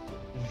is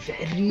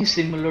very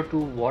similar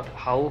to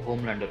how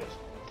Homelander is.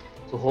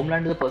 So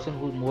Homelander is the person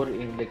who's more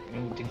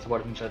thinks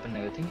about himself and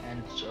everything,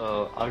 and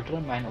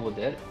Ultraman over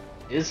there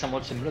is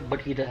somewhat similar,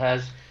 but he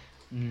has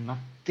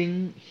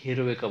nothing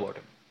heroic about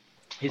him.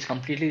 He's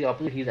completely the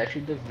opposite. He's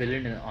actually the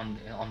villain on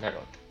that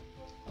earth,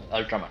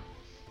 Ultraman,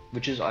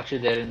 which is actually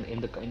there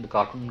in the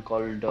cartoon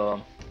called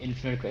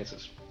Infinite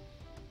Crisis.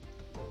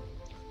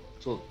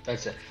 So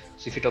that's it.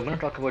 So if you're going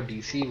to talk about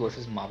DC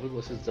versus Marvel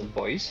versus the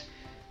Boys,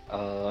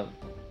 uh,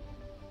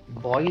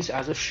 Boys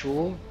as a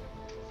show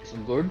is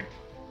good,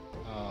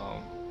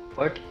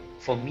 but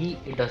for me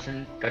it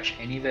doesn't touch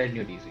anywhere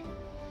near DC.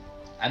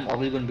 I'm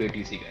always going to be a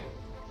DC guy.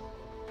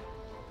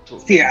 So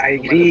See, I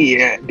no matter agree,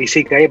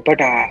 DC guy, but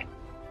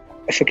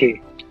it's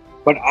okay.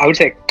 But I would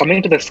say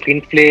coming to the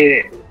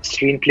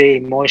screenplay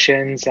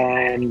emotions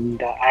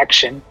and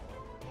action,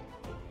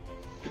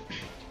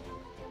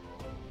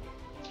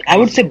 I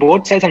would say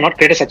both sides are not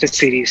created such a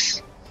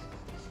series.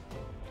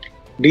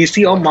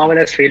 DC or Watchmen. Marvel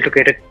has failed to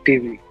create a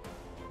TV.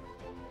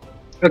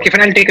 Okay,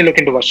 fine. I'll take a look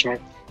into Watchmen.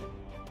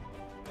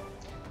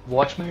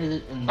 Watchmen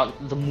is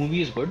not, the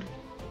movie is good.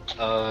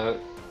 Uh,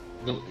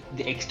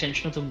 the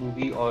extension of the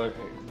movie or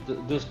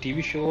this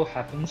TV show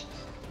happens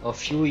a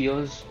few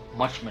years,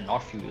 not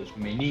few years,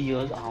 many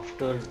years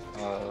after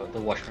the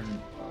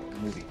Watchmen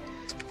movie.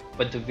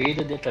 But the way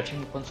that they're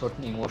touching upon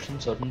certain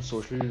emotions, certain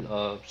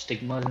social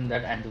stigmas in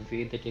that, and the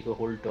way they take a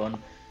whole turn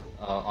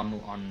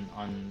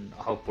on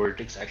how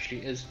politics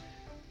actually is,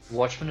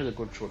 Watchmen is a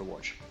good show to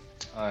watch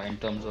in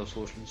terms of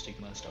social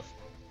stigma and stuff.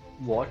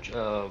 Watch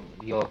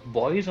your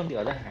Boys, on the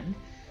other hand,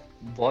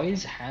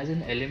 Boys has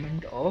an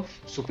element of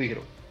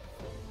superhero.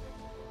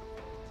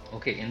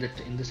 Okay, in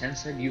the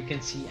sense that you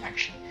can see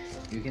action,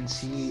 you can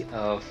see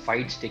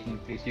fights taking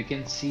place, you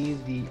can see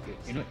the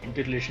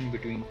interrelation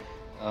between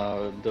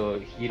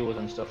the heroes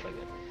and stuff like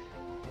that.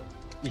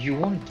 You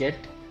won't get,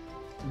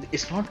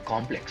 it's not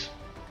complex.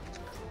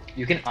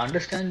 You can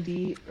understand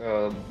the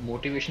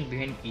motivation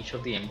behind each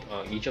of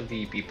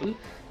the people,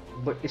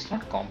 but it's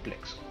not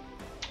complex.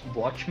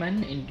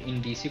 Watchmen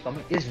in DC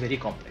comic is very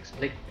complex.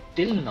 Like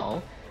till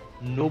now,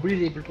 nobody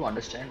is able to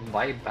understand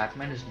why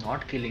Batman is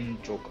not killing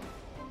Joker.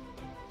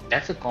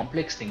 That's a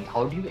complex thing.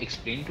 How do you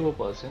explain to a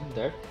person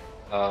that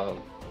uh,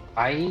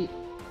 I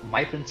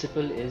my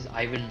principle is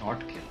I will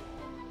not kill?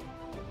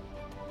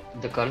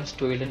 The current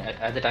storyline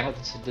at the time of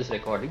this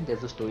recording,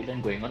 there's a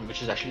storyline going on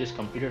which is actually just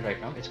completed right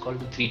now. It's called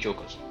the Three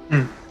Jokers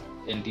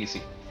in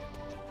DC.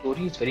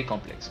 Story is very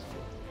complex.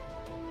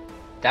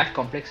 That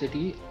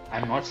complexity,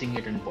 I'm not seeing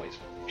it in Boys.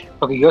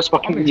 Okay, you're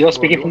speaking. Comics, You're bro,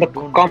 speaking from the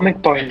don't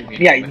comic tell point. me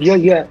Yeah, comics.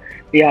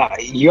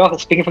 you're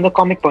speaking from the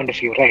comic point of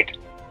view, right?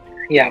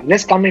 Yeah.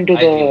 Let's come into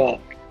I agree. the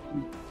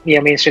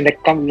mainstream.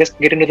 Let's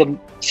get into the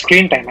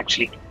screen time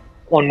actually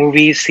on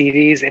movies,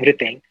 series,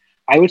 everything.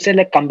 I would say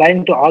like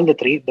comparing to all the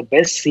three, the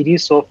best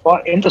series so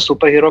far in the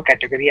superhero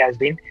category has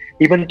been,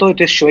 even though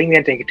it is showing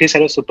the negative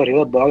side of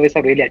superhero, Boys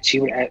have really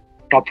achieved a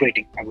top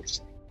rating, I would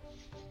say.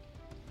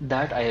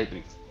 That I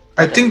agree.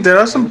 I That I think agree. there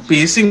are I some would say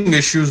pacing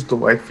issues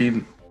though. I feel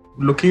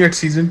looking at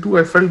season 2,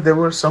 I felt there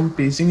were some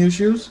pacing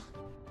issues.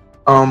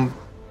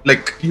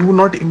 Like you were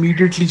not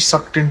immediately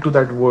sucked into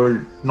that world.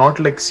 Not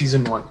like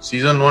season 1.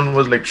 Season 1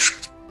 was like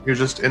you're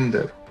just in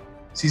there.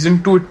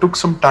 Season 2, it took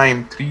some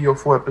time, 3 or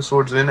 4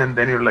 episodes in, and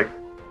then you're like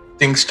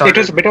things It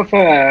was a started. bit of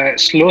a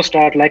slow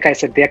start. Like I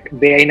said,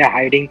 they are in a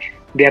hiding.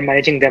 They are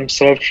managing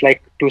themselves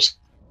like to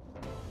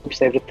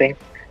everything.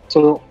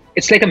 So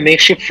it's like a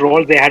makeshift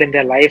role they had in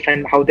their life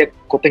and how they're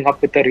coping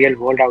up with the real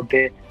world out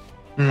there.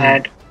 Hmm.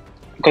 And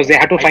because they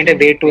had to I find a think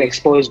the way to pacing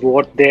expose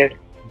what they're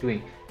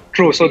doing.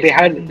 true. The So they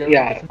pacing, I think had there was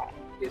a yeah, difference.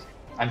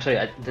 I'm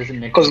sorry, there's a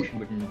net because connection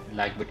between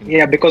lag between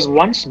yeah, both. because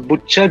once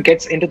Butcher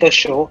gets into the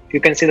show, you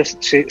can see the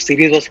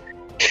series was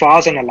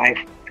fast and alive.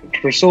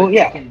 So But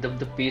yeah, again,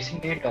 the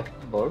pacing you're talking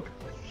about,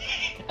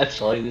 I'm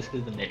sorry, this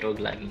is the network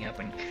lagging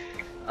happening.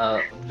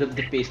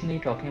 The pacing you're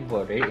talking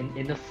about, right?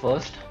 In the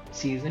first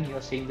season,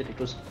 you're saying that it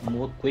was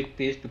more quick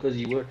paced because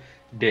you were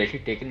directly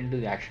taken into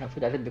the action of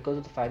it. That is because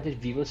of the fact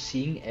that we were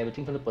seeing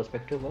everything from the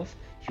perspective of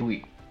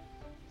Huey.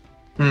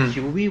 Hmm.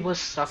 Huey was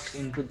sucked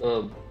into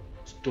the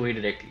story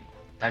directly.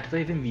 That's why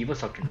even we were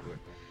sucked into it.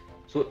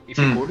 So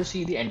if you Hmm. go to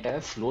see the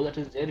entire flow that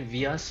is there,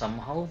 we are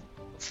somehow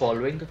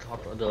following the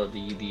thought,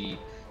 the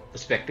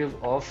perspective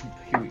of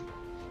Huey.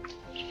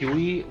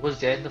 Huey was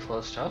there in the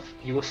first half.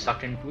 He was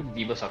sucked into it.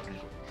 We were sucked into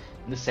it.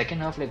 In the second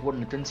half, like what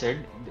Nitin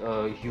said,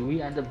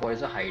 Huey and the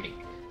boys are hiding.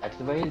 That's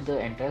why the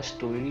entire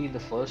story, the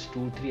first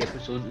 2-3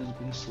 episodes, is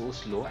being so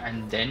slow,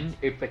 and then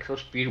it picks up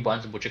speed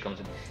once Butcher comes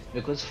in.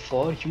 Because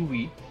for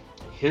Huey,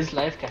 his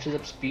life catches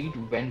up speed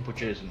when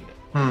Butcher is in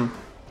there. Hmm.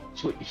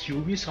 So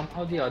Huey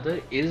somehow or the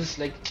other is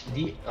like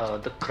the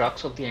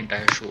crux of the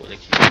entire show. Like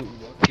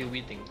what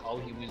Huey thinks, how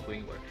Huey is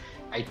going about.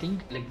 I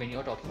think like when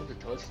you're talking about the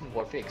third season,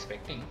 what we're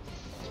expecting.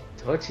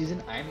 Third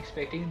season, I'm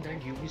expecting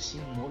that Huey is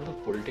seeing more of the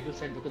political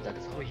side because that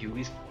is how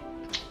Huey is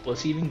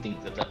perceiving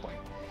things at that point.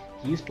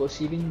 He is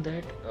perceiving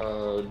that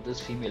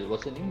this female,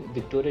 what's her name,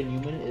 Victoria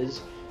Newman,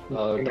 is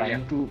yeah.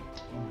 trying to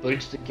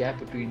bridge the gap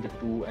between the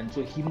two, and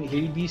so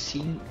he'll be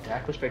seeing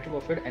that perspective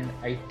of it, and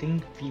I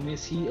think we may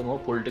see a more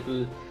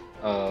political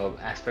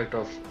aspect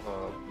of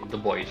the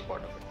boys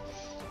part of it.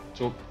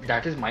 So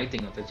that is my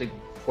thing of it. It's like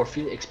what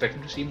we're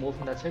expecting to see more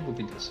from that side would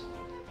be this.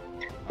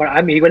 But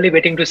I'm eagerly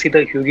waiting to see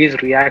the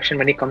Hughie's reaction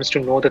when he comes to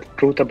know the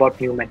truth about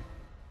Newman.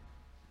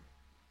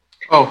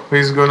 Oh,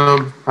 he's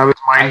gonna have his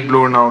mind I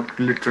blown out,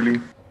 literally.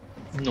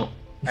 No,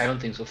 I don't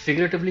think so.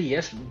 Figuratively,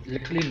 yes.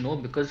 Literally, no,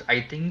 because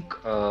I think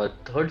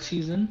third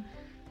season,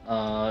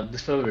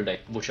 this fellow will die.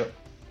 Butcher.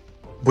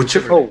 Butcher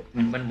Butcher? will die.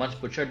 Oh, When once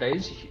Butcher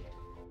dies,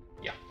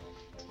 yeah,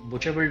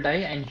 Butcher will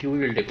die and Huey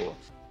will take over.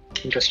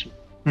 interesting.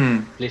 Hmm.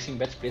 Placing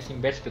bets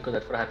because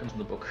that's what happens in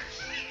the book.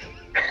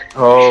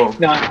 Oh.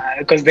 No,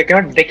 because they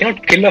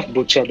cannot kill off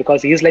Butcher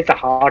because he's like the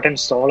heart and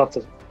soul of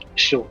the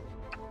show.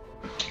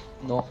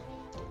 No,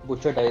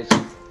 Butcher dies.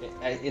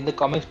 In the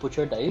comics,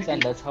 Butcher dies,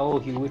 and that's how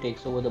Huey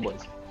takes over the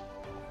boys.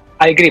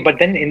 I agree, but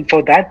then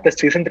for that, the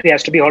season 3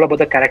 has to be all about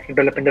the character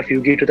development of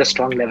Hughie to the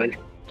strong level.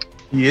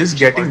 He is which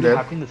getting already there.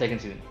 happened in the second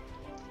season.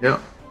 Yeah.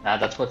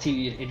 That's what,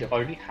 see, it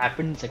already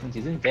happened in the second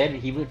season where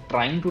he was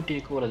trying to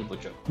take over as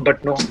Butcher.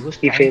 But no, He was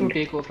he trying failed. to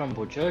take over from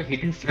Butcher. He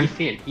didn't. He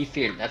failed. He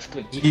failed. That's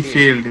the thing. He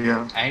failed,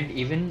 yeah. And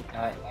even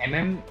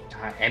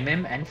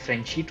MM and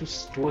Frenchie to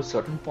a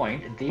certain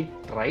point, they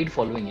tried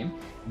following him,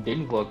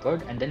 didn't work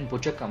out, and then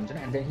Butcher comes in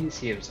and then he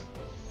saves him.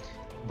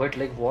 But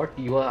like what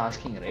you are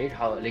asking, right?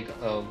 How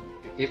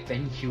if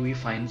when Huey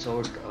finds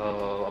out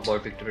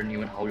about Victoria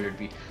Newman, how will it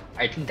be?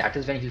 I think that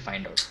is when he'll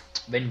find out.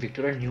 When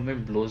Victoria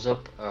Newman blows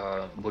up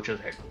Butcher's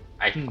head,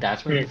 I think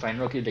that's when he'll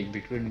find out. Okay, like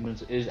Victoria Newman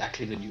is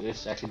actually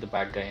the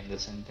bad guy in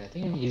this, and I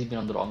think he's been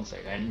on the wrong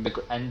side, and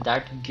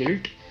that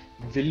guilt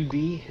will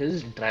be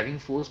his driving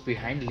force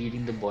behind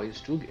leading the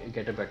boys to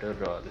get a better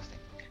this thing.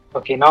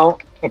 Okay, now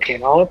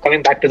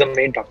coming back to the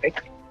main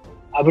topic,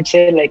 I would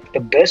say like the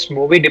best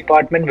movie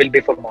department will be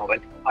for Marvel.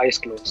 Eyes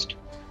closed.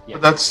 Yeah.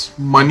 But that's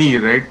money,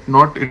 right?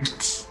 Not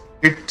it's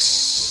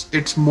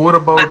more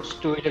about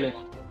Storytelling.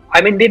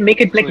 I mean, they make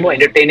it like more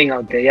entertaining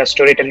out there. Yeah,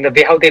 storytelling, the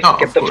way how they No,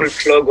 kept of the full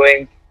course. flow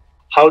going,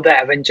 how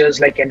the Avengers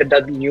like ended. The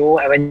new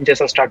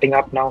Avengers are starting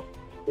up now.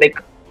 Like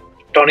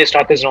Tony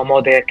Stark is no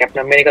more there.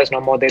 Captain America is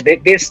no more there.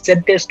 They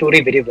set their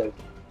story very well.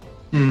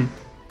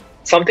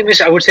 Something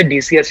which I would say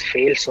DC has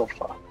failed so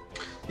far.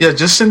 yeah,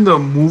 just in the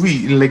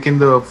movie, like in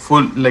the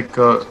full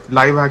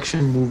live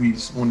action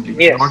movies only,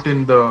 Yes. not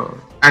in the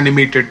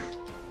animated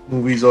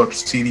movies or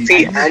series.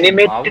 See,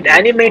 animated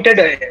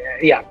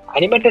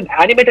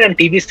and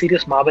TV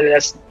series Marvel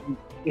has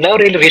never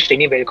really reached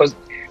anywhere because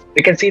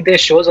we can see their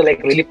shows are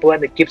like really poor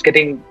and it keeps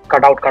getting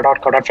cut out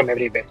from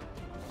everywhere.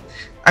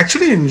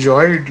 Actually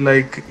enjoyed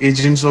like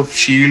Agents of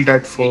Shield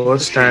at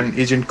first and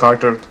Agent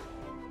Carter.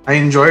 I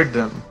enjoyed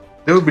them.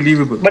 They were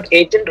believable. But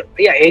Agent of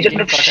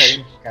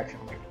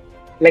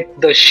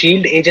like the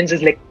Shield agents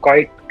is like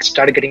quite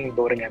started getting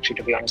boring actually,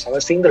 to be honest. I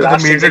was seeing the They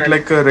last made season it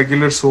like a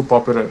regular soap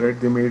opera, right?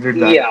 They made it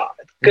that. yeah.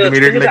 They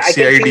made it like I can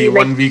CID, see, like,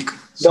 1 week,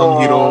 some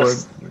hero.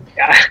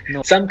 yeah,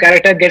 No. some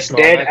character gets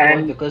dead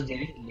and because they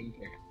didn't link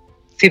it.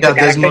 see the Yeah,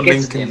 there's character no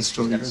gets link in the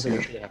That was stories. Yeah.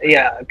 actually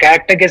happened.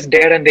 character gets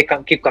dead and they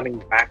keep coming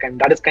back and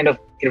that is kind of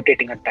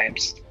irritating at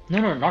times.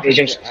 No, not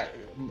Agents.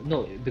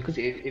 no, because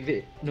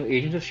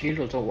Agents of Shield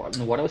also.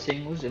 What I was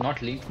saying was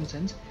not linked in the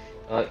sense.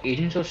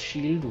 Agents of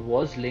Shield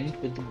was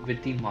linked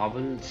with the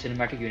Marvel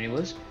Cinematic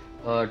Universe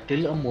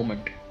till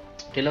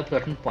a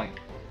certain point.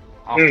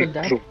 After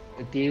that, True.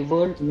 they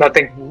were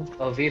Nothing. moved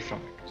away from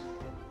it.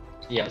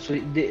 Yeah, so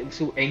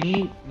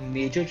any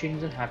major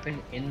changes that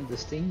happen in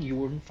this thing, you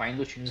wouldn't find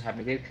those changes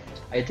happening. Like,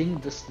 I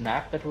think the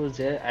snap that was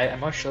there, I'm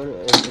not sure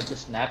if the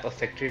snap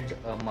affected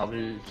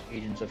Marvel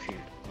Agents of Shield.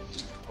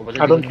 Or was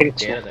it I don't even think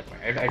there so. at that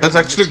point? I don't That's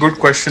actually a remember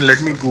good question.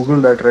 Let me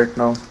Google that right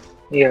now.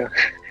 Yeah,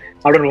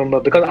 I don't remember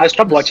because I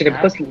stopped watching it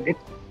because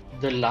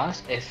the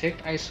last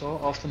effect I saw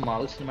of the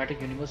Marvel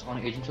Cinematic Universe on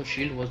Agents of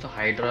Shield was the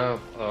Hydra,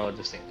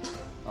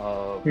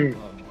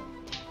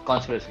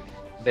 conspiracy.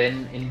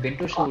 When in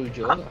Winter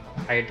Soldier,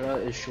 Hydra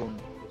is shown.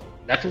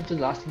 That was the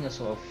last thing I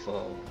saw of.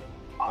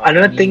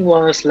 another any thing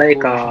was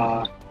like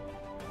coalition.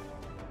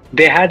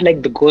 they had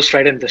like the Ghost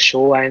Rider in the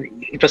show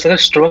and it was such a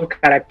strong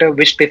character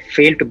which they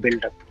failed to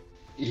build up.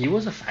 He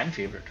was a fan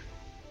favorite.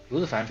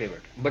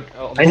 But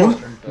I know.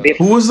 They-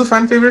 Who was the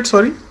fan favorite?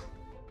 Sorry.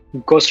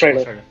 Ghost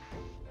Rider.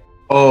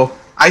 Oh,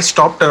 I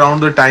stopped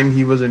around the time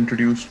he was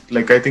introduced.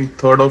 Like I think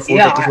third or fourth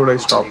Yeah, episode I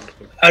stopped.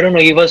 I don't know.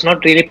 He was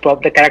not really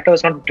the character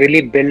was not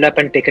really built up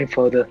and taken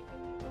further.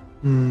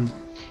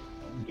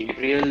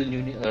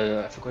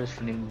 Gabriel, I forgot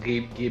his name.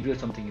 Gabriel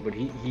something, but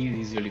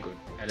he's really good.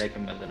 I like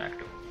him as an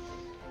actor.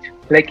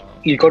 Like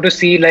you got to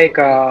see like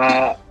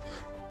a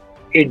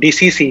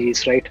DC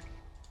series, right?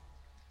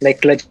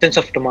 Like Legends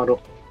of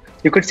Tomorrow.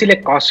 You could see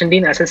like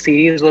Constantine as a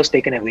series was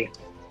taken away,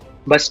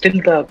 but still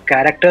the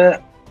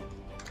character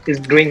is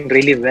doing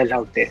really well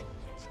out there.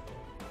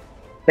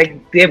 Like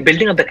they are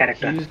building up the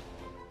character.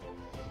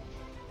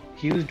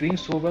 He was doing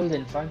so well,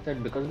 in fact,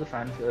 that because the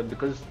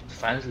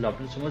fans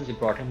loved him so much, they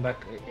brought him back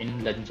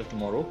in Legends of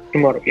Tomorrow.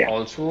 Yeah.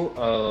 Also,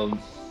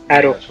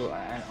 Arrow. Yeah, so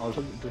and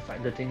also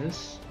the thing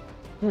is,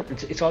 no,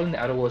 it's all in the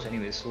Arrowverse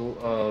anyway.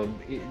 So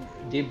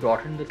they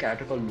brought in the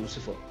character called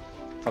Lucifer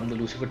from the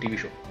Lucifer TV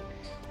show.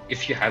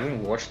 If you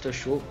haven't watched the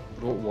show,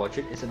 bro, watch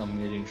it. It's an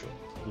amazing show,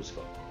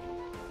 Lucifer.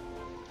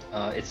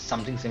 It's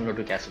something similar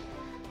to Castle,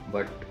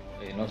 but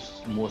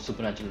more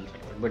supernatural.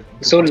 But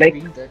So, point like-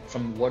 being that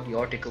from what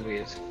your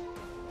takeaway is.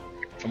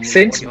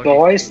 Since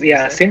Boys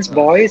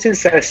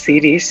is a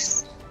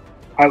series,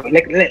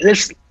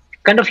 let's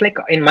kind of like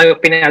in my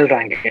opinion, I'll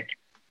rank it.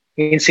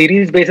 In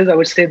series basis, I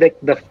would say that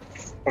the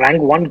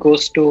rank 1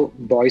 goes to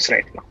Boys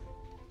right now.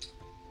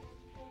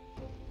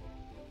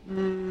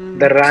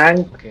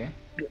 The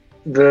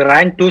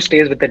rank 2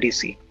 stays with the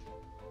DC.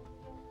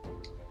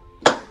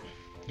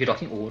 You're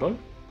talking overall?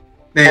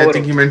 Yeah, I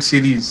think he meant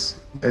series.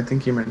 And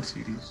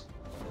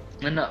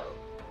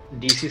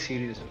DC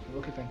series.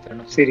 Okay, fine, fair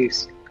enough.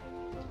 Series.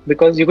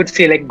 Because you could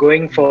see like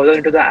going further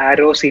into the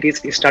Arrow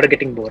series, it started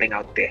getting boring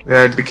out there.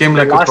 Yeah, it became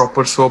like a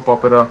proper soap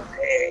opera.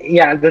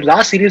 Yeah, the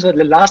last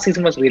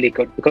season was really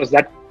good because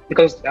that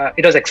because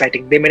it was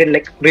exciting. They made it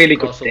like really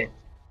good Crossover. thing.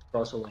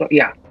 Crossover. So,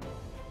 yeah,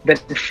 then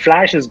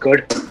Flash is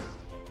good,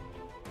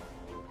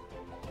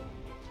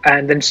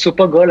 and then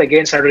Supergirl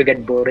again started to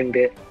get boring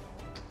there.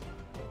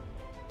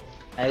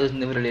 I was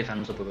never really a fan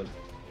of Supergirl.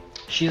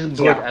 She's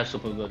good Yeah. as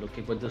Supergirl,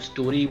 okay, but the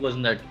story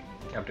wasn't that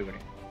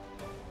captivating.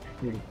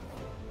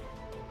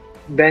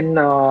 Then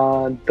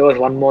there was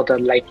one more, the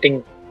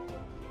Lightning.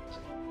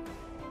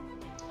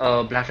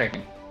 Black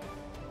Lightning.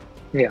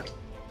 Yeah,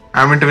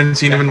 I haven't even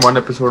seen even one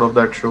episode of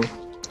that show.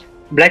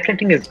 Black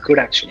Lightning is good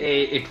actually.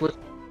 It was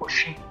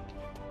pushing.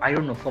 I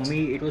don't know. For me,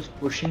 it was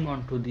pushing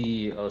onto the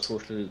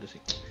social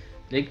thing.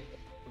 Like,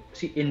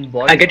 see, in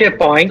Bollywood, I get your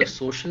point. the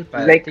social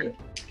Like- parity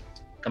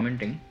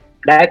commenting.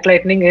 Black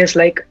Lightning is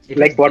like It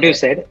like is what you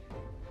there. said.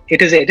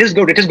 It is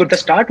good. It is good. The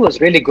start was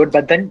really good,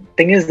 but then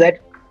thing is that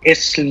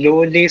it's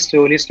slowly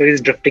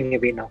is drifting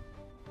away now.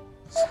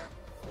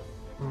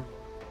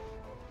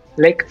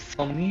 Like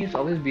For me, it's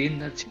always been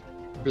that see,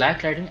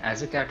 Black Lightning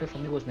as a character for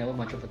me was never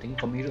much of a thing.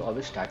 For me, it was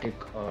always Static,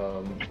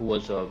 who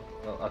was a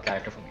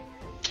character for me.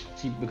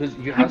 See, because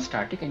you have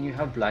Static and you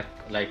have Black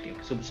Lightning.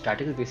 So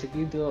Static is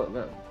basically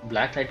the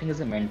Black Lightning is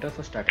the mentor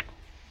for Static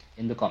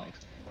in the comics.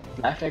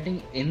 Black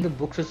Lightning in the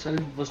books itself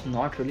was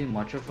not really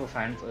much of a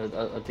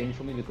a thing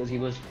for me because he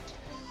was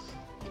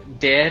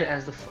there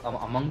as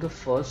among the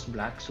first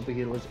black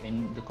superheroes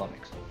in the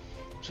comics.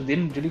 So they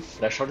didn't really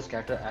flesh out his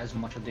character as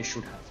much as they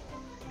should have.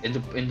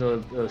 In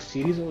the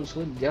series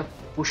also, they are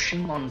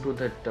pushing onto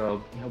that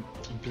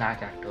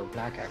black actor,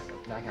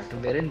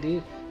 wherein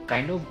they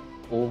kind of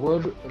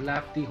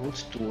overlap the whole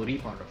story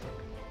part of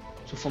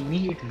it. So for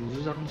me, it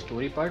loses out on the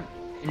story part.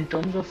 In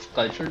terms of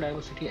cultural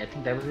diversity, I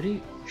think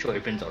diversity, sure,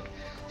 it wins out.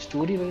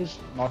 Story-wise,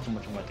 not so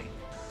much of my thing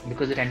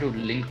because they tend to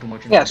link too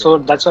much. yeah, so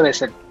that's what I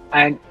said.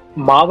 And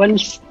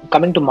Marvel's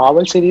coming to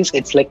Marvel series,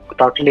 it's like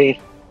totally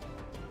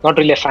not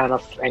really a fan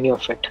of any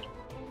of it.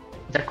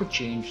 That could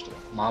change though.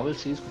 Marvel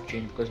series could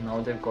change because now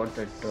they've got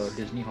that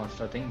Disney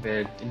Hotstar thing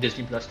where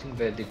Disney Plus thing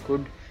where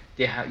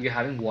you're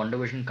having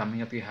WandaVision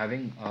coming up, you're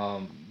having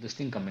this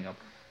thing coming up.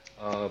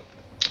 Uh,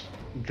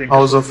 Winter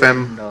House of Soldier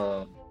M.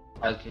 and,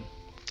 Falcon.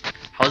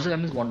 House of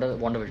M is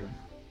WandaVision.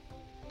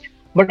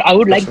 But I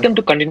would like Yes, sir. them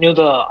to continue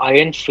the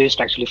Iron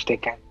Fist actually if they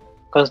can,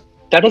 because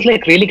that was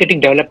like really getting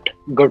developed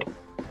good.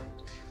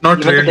 Not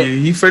Even the- really.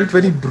 He felt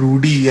very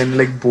broody and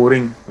like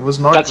boring. It was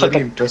not That's what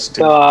very the-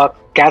 interesting. The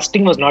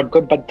casting was not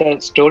good, but the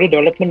story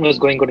development was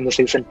going good in the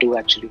season 2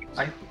 actually.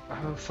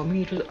 For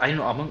me, it was, I don't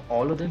know, among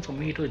all of them, for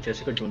me, it was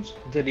Jessica Jones.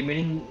 The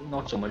remaining,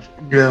 not so much.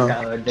 Yeah.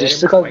 Daredevil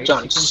Jessica fight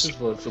Jones. sequences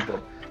were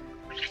superb.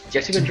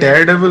 Jessica Jones.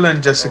 Daredevil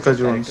and Jessica Perfect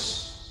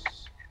Jones.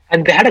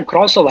 And they had a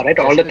crossover, right?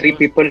 All the Jessica three Jones.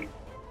 people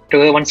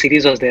together, one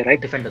series was there, right?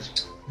 Defenders.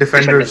 All the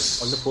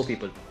Defenders. 4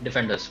 people.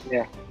 Defenders.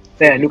 Yeah.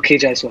 Yeah, Luke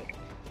Cage as well.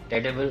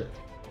 Daredevil,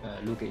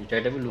 Luke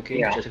Cage,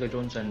 Yeah. Jessica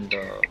Jones, and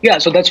Yeah,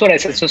 so that's what I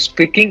said. So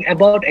speaking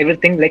about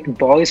everything, like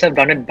boys have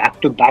done it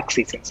back-to-back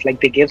seasons.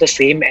 Like they gave the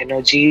same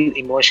energy,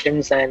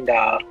 emotions, and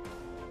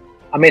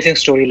amazing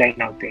storyline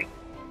out there.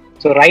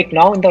 So right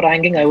now in the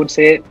ranking, I would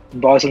say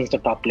boys is the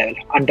top level,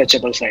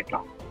 untouchables right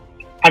now.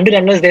 Until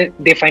unless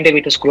they find a way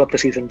to screw up the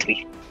season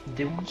 3.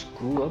 they won't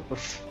screw up.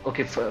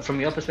 Okay, from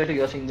your perspective,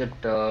 you're saying that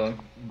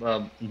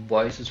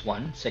Boys is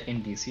 1,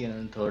 second DC, and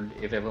then third,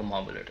 if ever,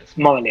 Marvel it is.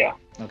 Marvel, yeah.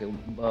 Okay,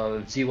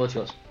 Z, what's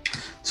yours?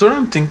 So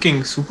I'm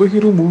thinking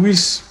superhero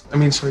movies. I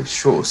mean, sorry,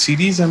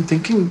 series. I'm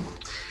thinking,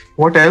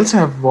 what else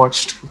I've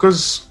watched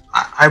because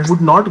I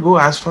would not go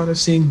as far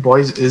as saying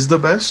Boys is the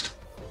best,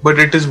 but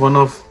it is one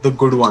of the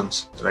good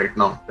ones right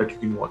now that you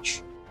can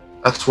watch.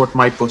 That's what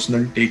my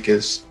personal take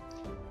is.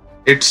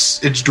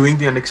 It's doing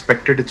the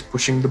unexpected. It's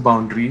pushing the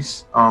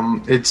boundaries.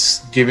 It's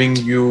giving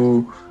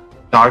you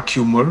dark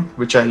humor,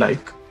 which I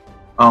like.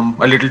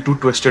 A little too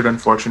twisted,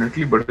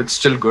 unfortunately, but it's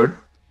still good.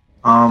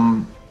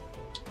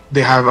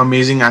 They have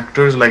amazing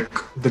actors like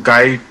the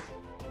guy.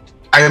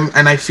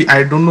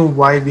 I don't know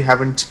why we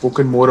haven't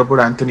spoken more about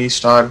Anthony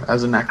Starr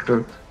as an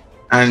actor,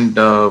 and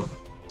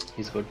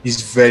He's good.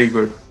 he's very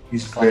good.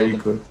 He's very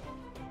good.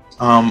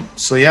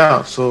 So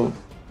yeah, so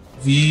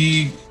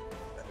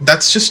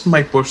that's just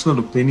my personal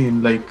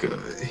opinion. Like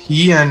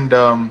he and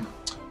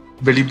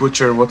Billy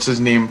Butcher, what's his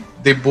name?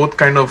 They both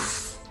kind of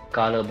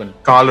Carl Urban.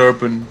 Carl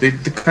Urban. They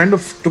kind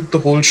of took the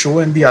whole show,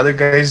 and the other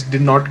guys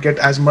did not get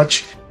as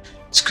much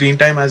screen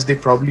time as they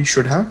probably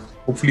should have.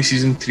 Hopefully,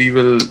 season 3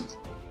 will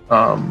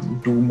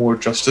do more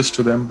justice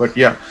to them. But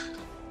yeah,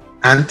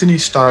 Anthony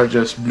Starr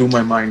just blew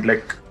my mind.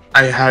 Like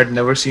I had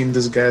never seen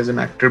this guy as an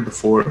actor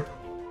before,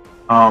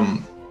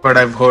 but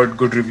I've heard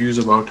good reviews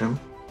about him.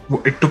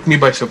 It took me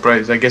by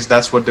surprise. I guess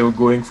that's what they were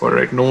going for,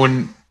 right?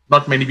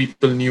 Not many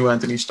people knew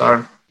Anthony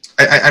Starr.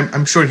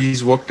 I'm sure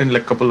he's worked in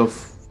like a couple of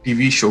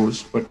TV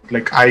shows, but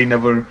like I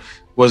never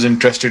was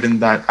interested in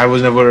that. I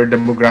was never a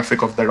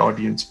demographic of that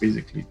audience,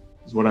 basically,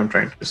 is what I'm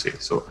trying to say.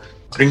 So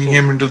bringing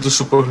him into the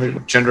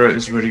superhero genre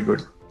is very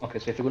good. Okay,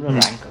 so if you're going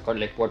to rank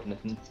according like what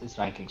Nathan is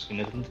ranking, so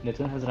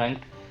Nathan has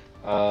ranked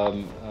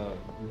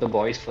the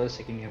Boys first,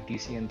 second you have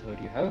DC, and third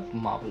you have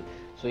Marvel.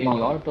 So in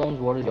your terms,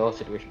 what is your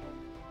situation?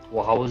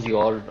 How was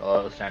your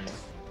standing?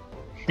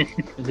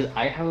 Because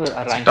I have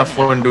a ranking Tough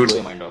and one, I'll dude. blow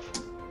your mind off.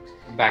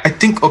 I Back.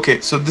 think okay,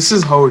 so this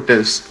is how it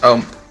is.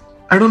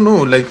 I don't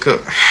know, like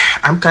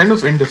I'm kind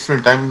of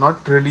indifferent. I'm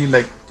not really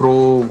like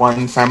pro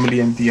one family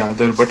and the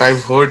other, but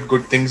I've heard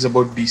good things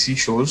about DC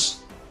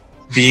shows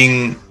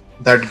being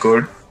that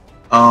good.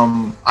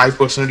 I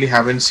personally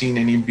haven't seen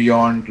any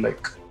beyond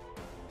like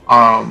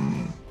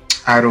um,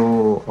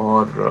 Arrow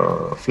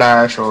or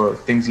Flash or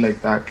things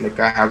like that. Like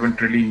I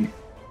haven't really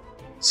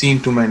seen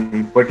too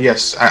many, but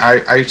yes,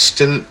 I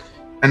still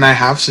and I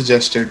have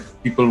suggested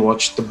people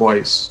watch The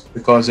Boys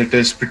because it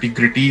is pretty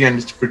gritty and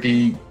it's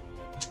pretty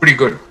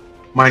good,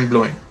 mind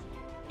blowing,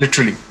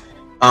 literally.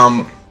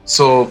 Okay.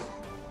 So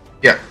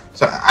yeah,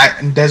 so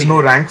there's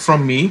no rank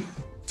from me,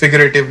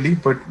 figuratively,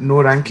 but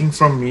no ranking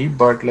from me,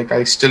 but like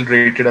I still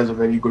rate it as a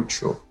very good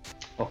show.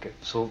 Okay.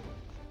 So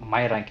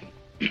my ranking,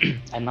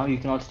 and now you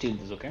cannot steal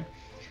this. Okay.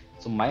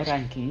 So my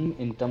ranking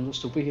in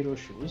terms of superhero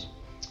shows,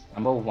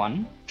 number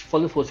one for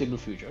the foreseeable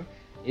future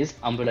is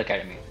Umbrella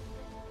Academy.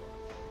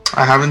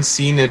 I haven't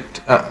seen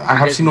it. I It have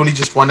has seen only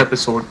just one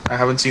episode. I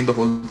haven't seen the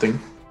whole thing,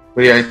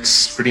 but yeah,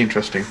 it's pretty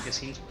interesting. you've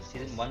seen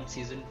season one,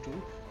 season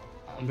two.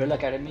 Umbrella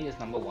Academy is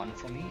number one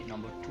for me.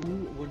 Number two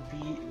would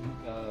be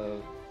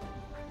the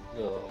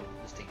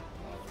this thing,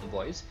 The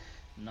Boys.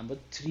 Number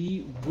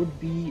three would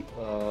be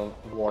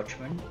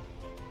Watchmen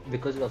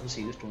because it also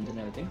series tones and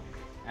everything.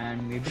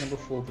 And maybe number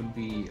four would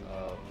be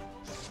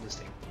this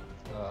thing,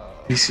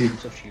 DC.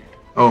 Agents of Shield.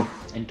 Oh,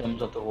 In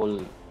terms of the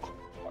whole,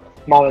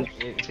 Marvel.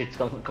 if it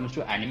comes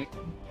to anime,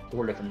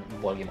 whole different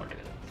ball game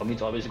altogether. For me,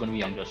 it's always going to be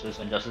Young Justice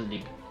and Justice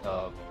League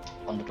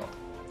on the top.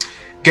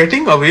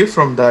 getting away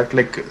from that,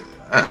 like,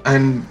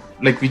 and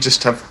like we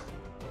just have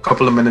a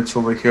couple of minutes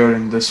over here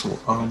in this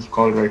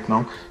call right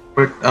now,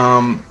 but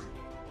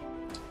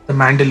the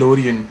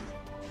Mandalorian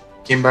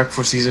came back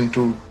for season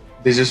 2.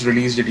 They just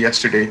released it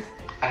yesterday.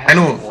 I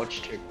know. haven't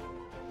watched it.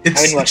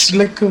 It's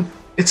like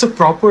it's a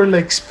proper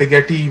like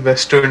spaghetti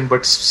western,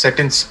 but set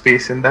in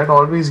space, and that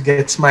always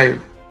gets my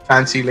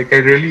fancy. Like I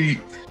really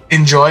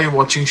enjoy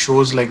watching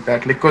shows like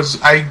that, like because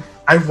I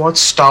watched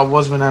Star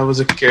Wars when I was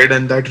a kid,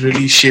 and that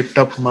really shaped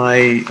up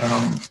my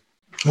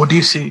what do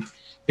you say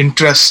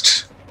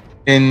interest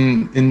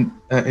in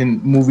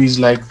movies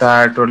like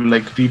that, or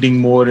like reading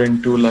more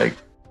into like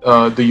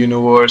the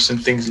universe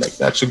and things like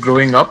that. So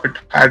growing up, it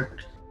had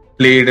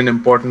played an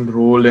important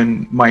role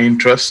in my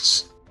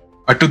interests.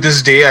 To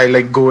this day, I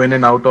like go in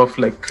and out of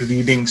like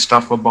reading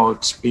stuff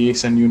about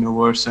space and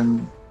universe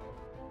and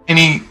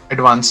any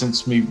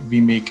advancements we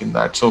make in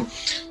that. So,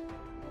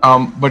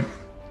 but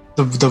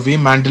the way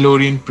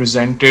Mandalorian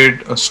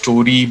presented a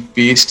story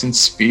based in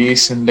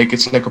space and like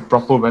it's like a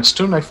proper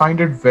western, I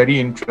find it very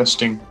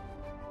interesting.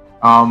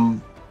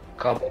 Um,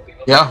 Cowboy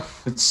Bebop. yeah,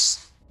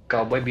 it's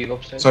Cowboy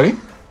Bebop style. sorry.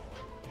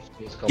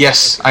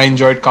 Yes, I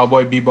enjoyed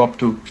Cowboy Bebop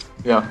too.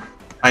 Yeah,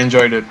 I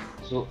enjoyed it.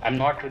 So I'm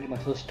not really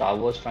much of a Star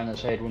Wars fan,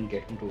 that's why I don't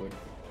get into it.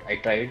 I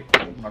tried,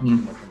 but not too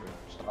much into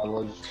it. Star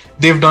Wars.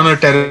 They've done a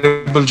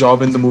terrible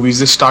job in the movies.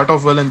 They start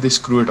off well and they screw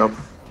it up.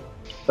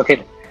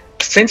 Okay.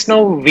 Since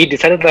now we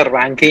decided the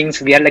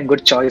rankings, we had like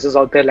good choices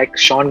out there. Like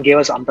Sean gave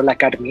us Umbrella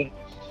Academy.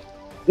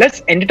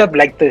 Let's end it up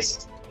like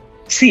this.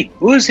 See,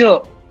 who's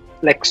your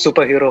like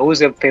superhero?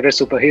 Who's your favorite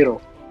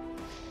superhero?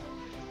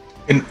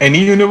 In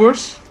any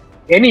universe?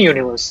 Any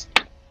universe.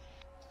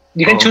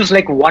 You can Oh. choose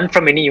like one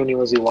from any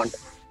universe you want.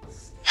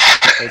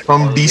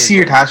 From Always DC,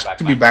 it goes has with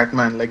to be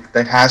Batman. Like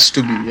that has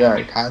to be. Yeah,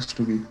 it has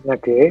to be.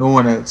 Okay. No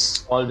one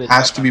else. Always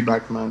Has to be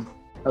Batman. Batman.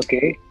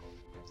 Okay.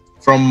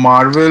 From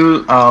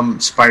Marvel,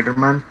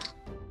 Spider-Man.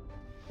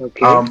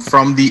 Okay.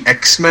 From the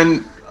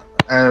X-Men,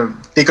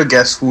 take a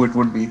guess who it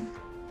would be.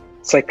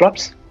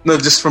 Cyclops. No,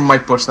 just from my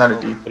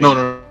personality. Oh, No,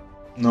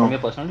 From no. your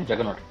personality,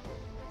 Juggernaut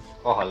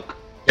or Hulk.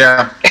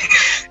 Yeah.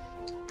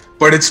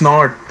 But it's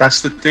not.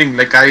 That's the thing.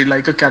 Like I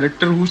like a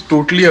character who's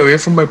totally away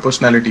from my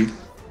personality.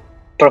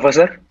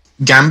 Professor.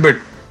 Gambit.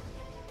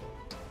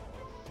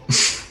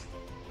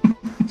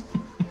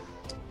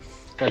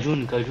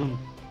 Kajun.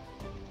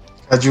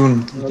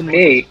 Arjun.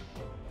 Okay.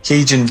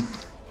 Cajun.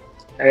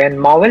 And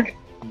Marvel.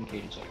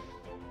 Okay, sorry.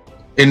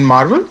 In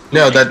Marvel?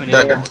 Yeah, X-Men,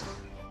 that yeah.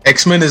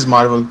 X-Men is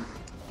Marvel.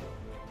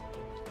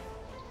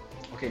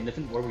 Okay,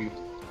 Nathan, what were you?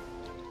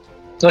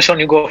 No, Sean,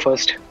 you go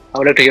first. I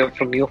would like to hear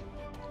from you.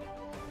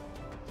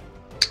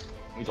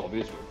 It's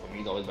obvious, dude. For me,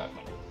 it's always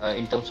Batman.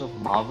 In terms of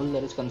Marvel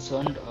that is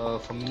concerned,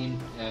 for me,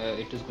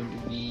 it is going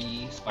to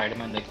be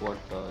Spider-Man, like what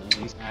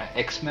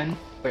X-Men,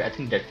 but I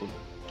think Deadpool.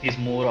 He's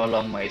more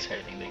along my side.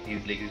 I think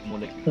he's more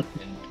like you.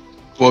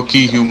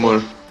 Quirky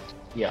humor.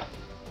 Yeah,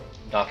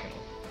 dark humor.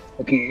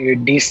 Okay.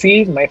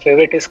 DC. My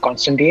favorite is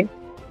Constantine.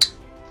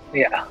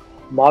 Yeah.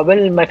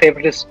 Marvel. My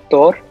favorite is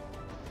Thor.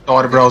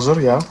 Tor browser,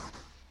 yeah.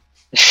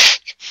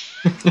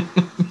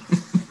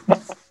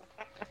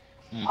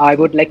 I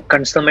would like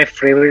consider my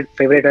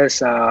favorite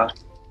as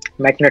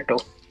Magneto.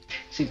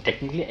 See,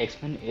 technically,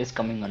 X-Men is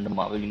coming under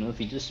Marvel. You know, if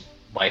we just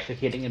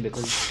bifurcating it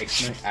because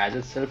X-Men as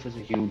itself is a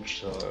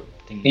huge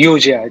thing.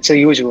 Huge, yeah. It's a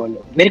huge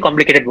world. Very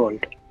complicated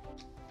world.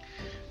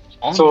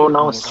 On So the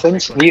now, note of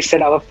since X-Men, we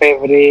said our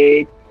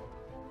favorite,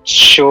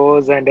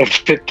 shows and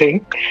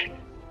everything.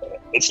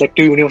 It's like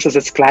two universes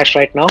is clash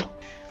right now.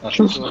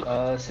 Okay,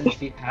 so since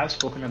we have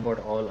spoken about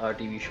all our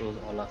TV shows,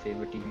 all our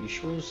favorite TV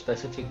shows,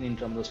 specifically in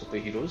terms of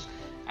superheroes,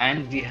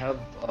 and we have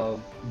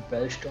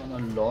belched on a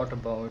lot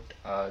about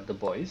The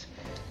Boys.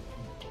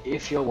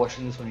 If you're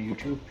watching this on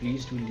YouTube,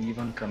 please do leave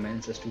on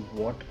comments as to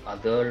what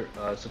other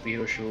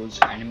superhero shows,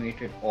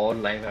 animated or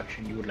live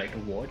action, you would like to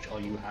watch or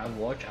you have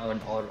watched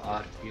or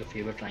are your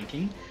favorite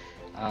ranking.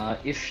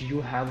 If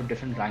you have a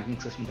different ranking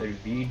system that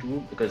we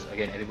do, because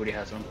again, everybody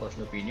has their own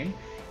personal opinion.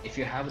 If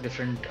you have a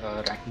different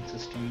ranking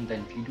system,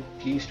 then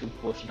please do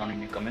post it down in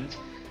your comments.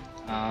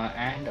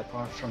 And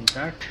apart from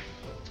that,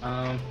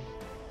 um,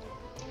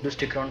 do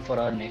stick around for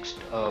our next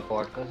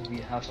podcast. We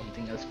have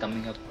something else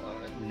coming up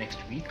next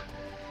week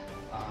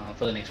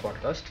for the next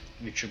podcast,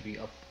 which should be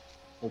up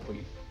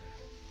hopefully.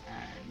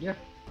 And yeah,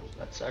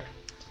 that's that.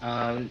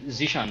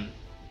 Zishan,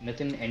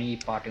 Nitin, any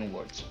parting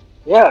words?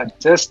 Yeah,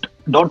 just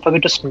don't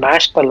forget to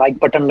smash the like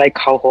button like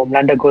how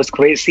Homelander goes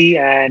crazy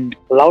and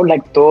loud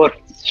like Thor.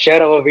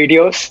 Share our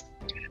videos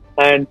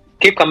and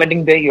keep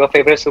commenting there your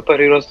favorite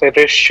superheroes,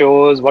 favorite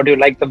shows, what do you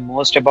like the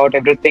most about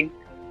everything,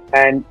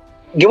 and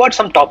give out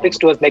some topics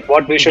to us like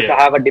what we should Yeah.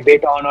 have a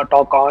debate on or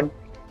talk on.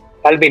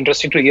 That'll be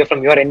interesting to hear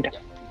from your end.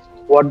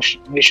 What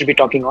we should be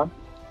talking on.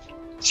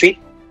 See,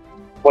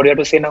 what do you have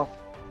to say now?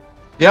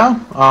 Yeah,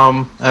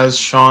 as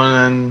Sean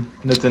and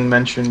Nitin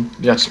mentioned,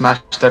 yeah, smash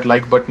that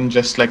like button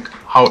just like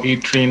how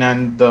A-Train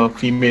and the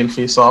female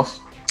face off.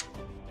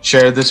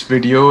 Share this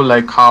video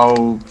like how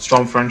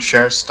Stormfront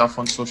shares stuff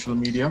on social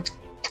media.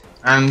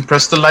 And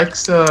press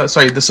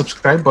the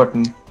subscribe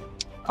button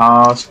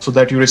so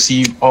that you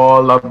receive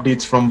all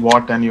updates from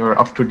Watt and you're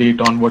up to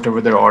date on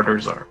whatever their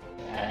orders are.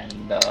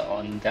 And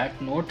on that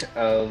note,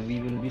 we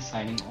will be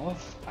signing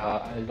off.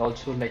 I'd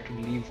also like to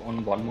leave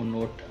on one more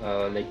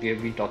note. Like we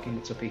have been talking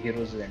with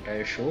superheroes the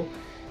entire show.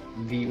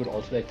 We would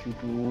also like you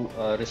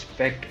to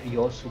respect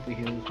your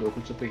superheroes,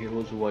 local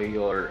superheroes who are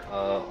your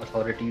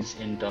authorities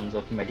in terms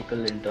of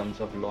medical, in terms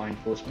of law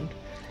enforcement.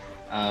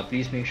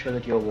 Please make sure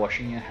that you're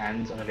washing your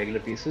hands on a regular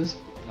basis.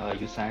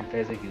 Use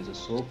sanitizer, use a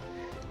soap.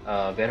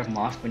 Wear a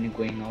mask when you're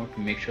going out.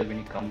 Make sure when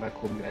you come back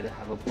home you either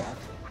have a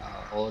bath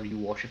or you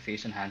wash your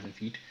face and hands and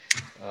feet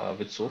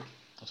with soap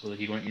so that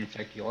you don't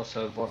infect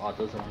yourself or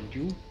others around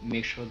you.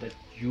 Make sure that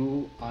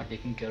you are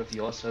taking care of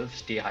yourself.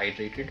 Stay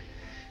hydrated.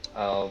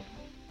 Uh,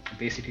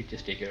 Basically,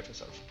 just take care of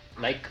yourself.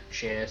 Like,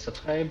 share,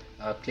 subscribe.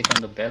 Click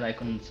on the bell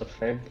icon and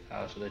subscribe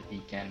so that we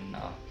can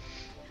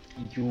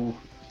you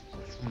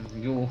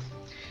you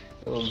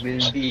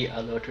will be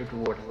alerted to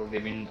whatever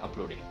we've been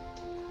uploading.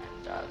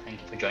 And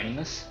thank you for joining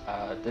us.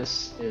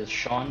 This is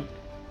Sean.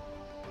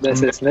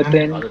 This is The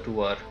Nitin. other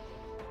two are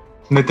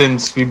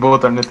Nitins, we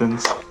both are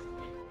Nitins.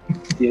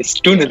 Yes,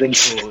 two Nitins.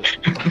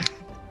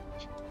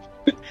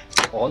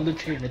 so all the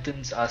three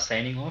Nitins are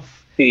signing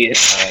off.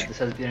 Yes. This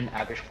has been an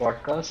Abish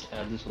podcast.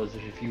 This was a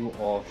review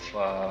of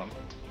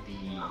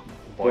the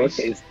Boys.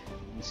 Okay.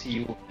 We'll see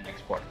you in the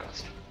next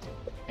podcast.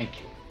 Thank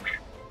you.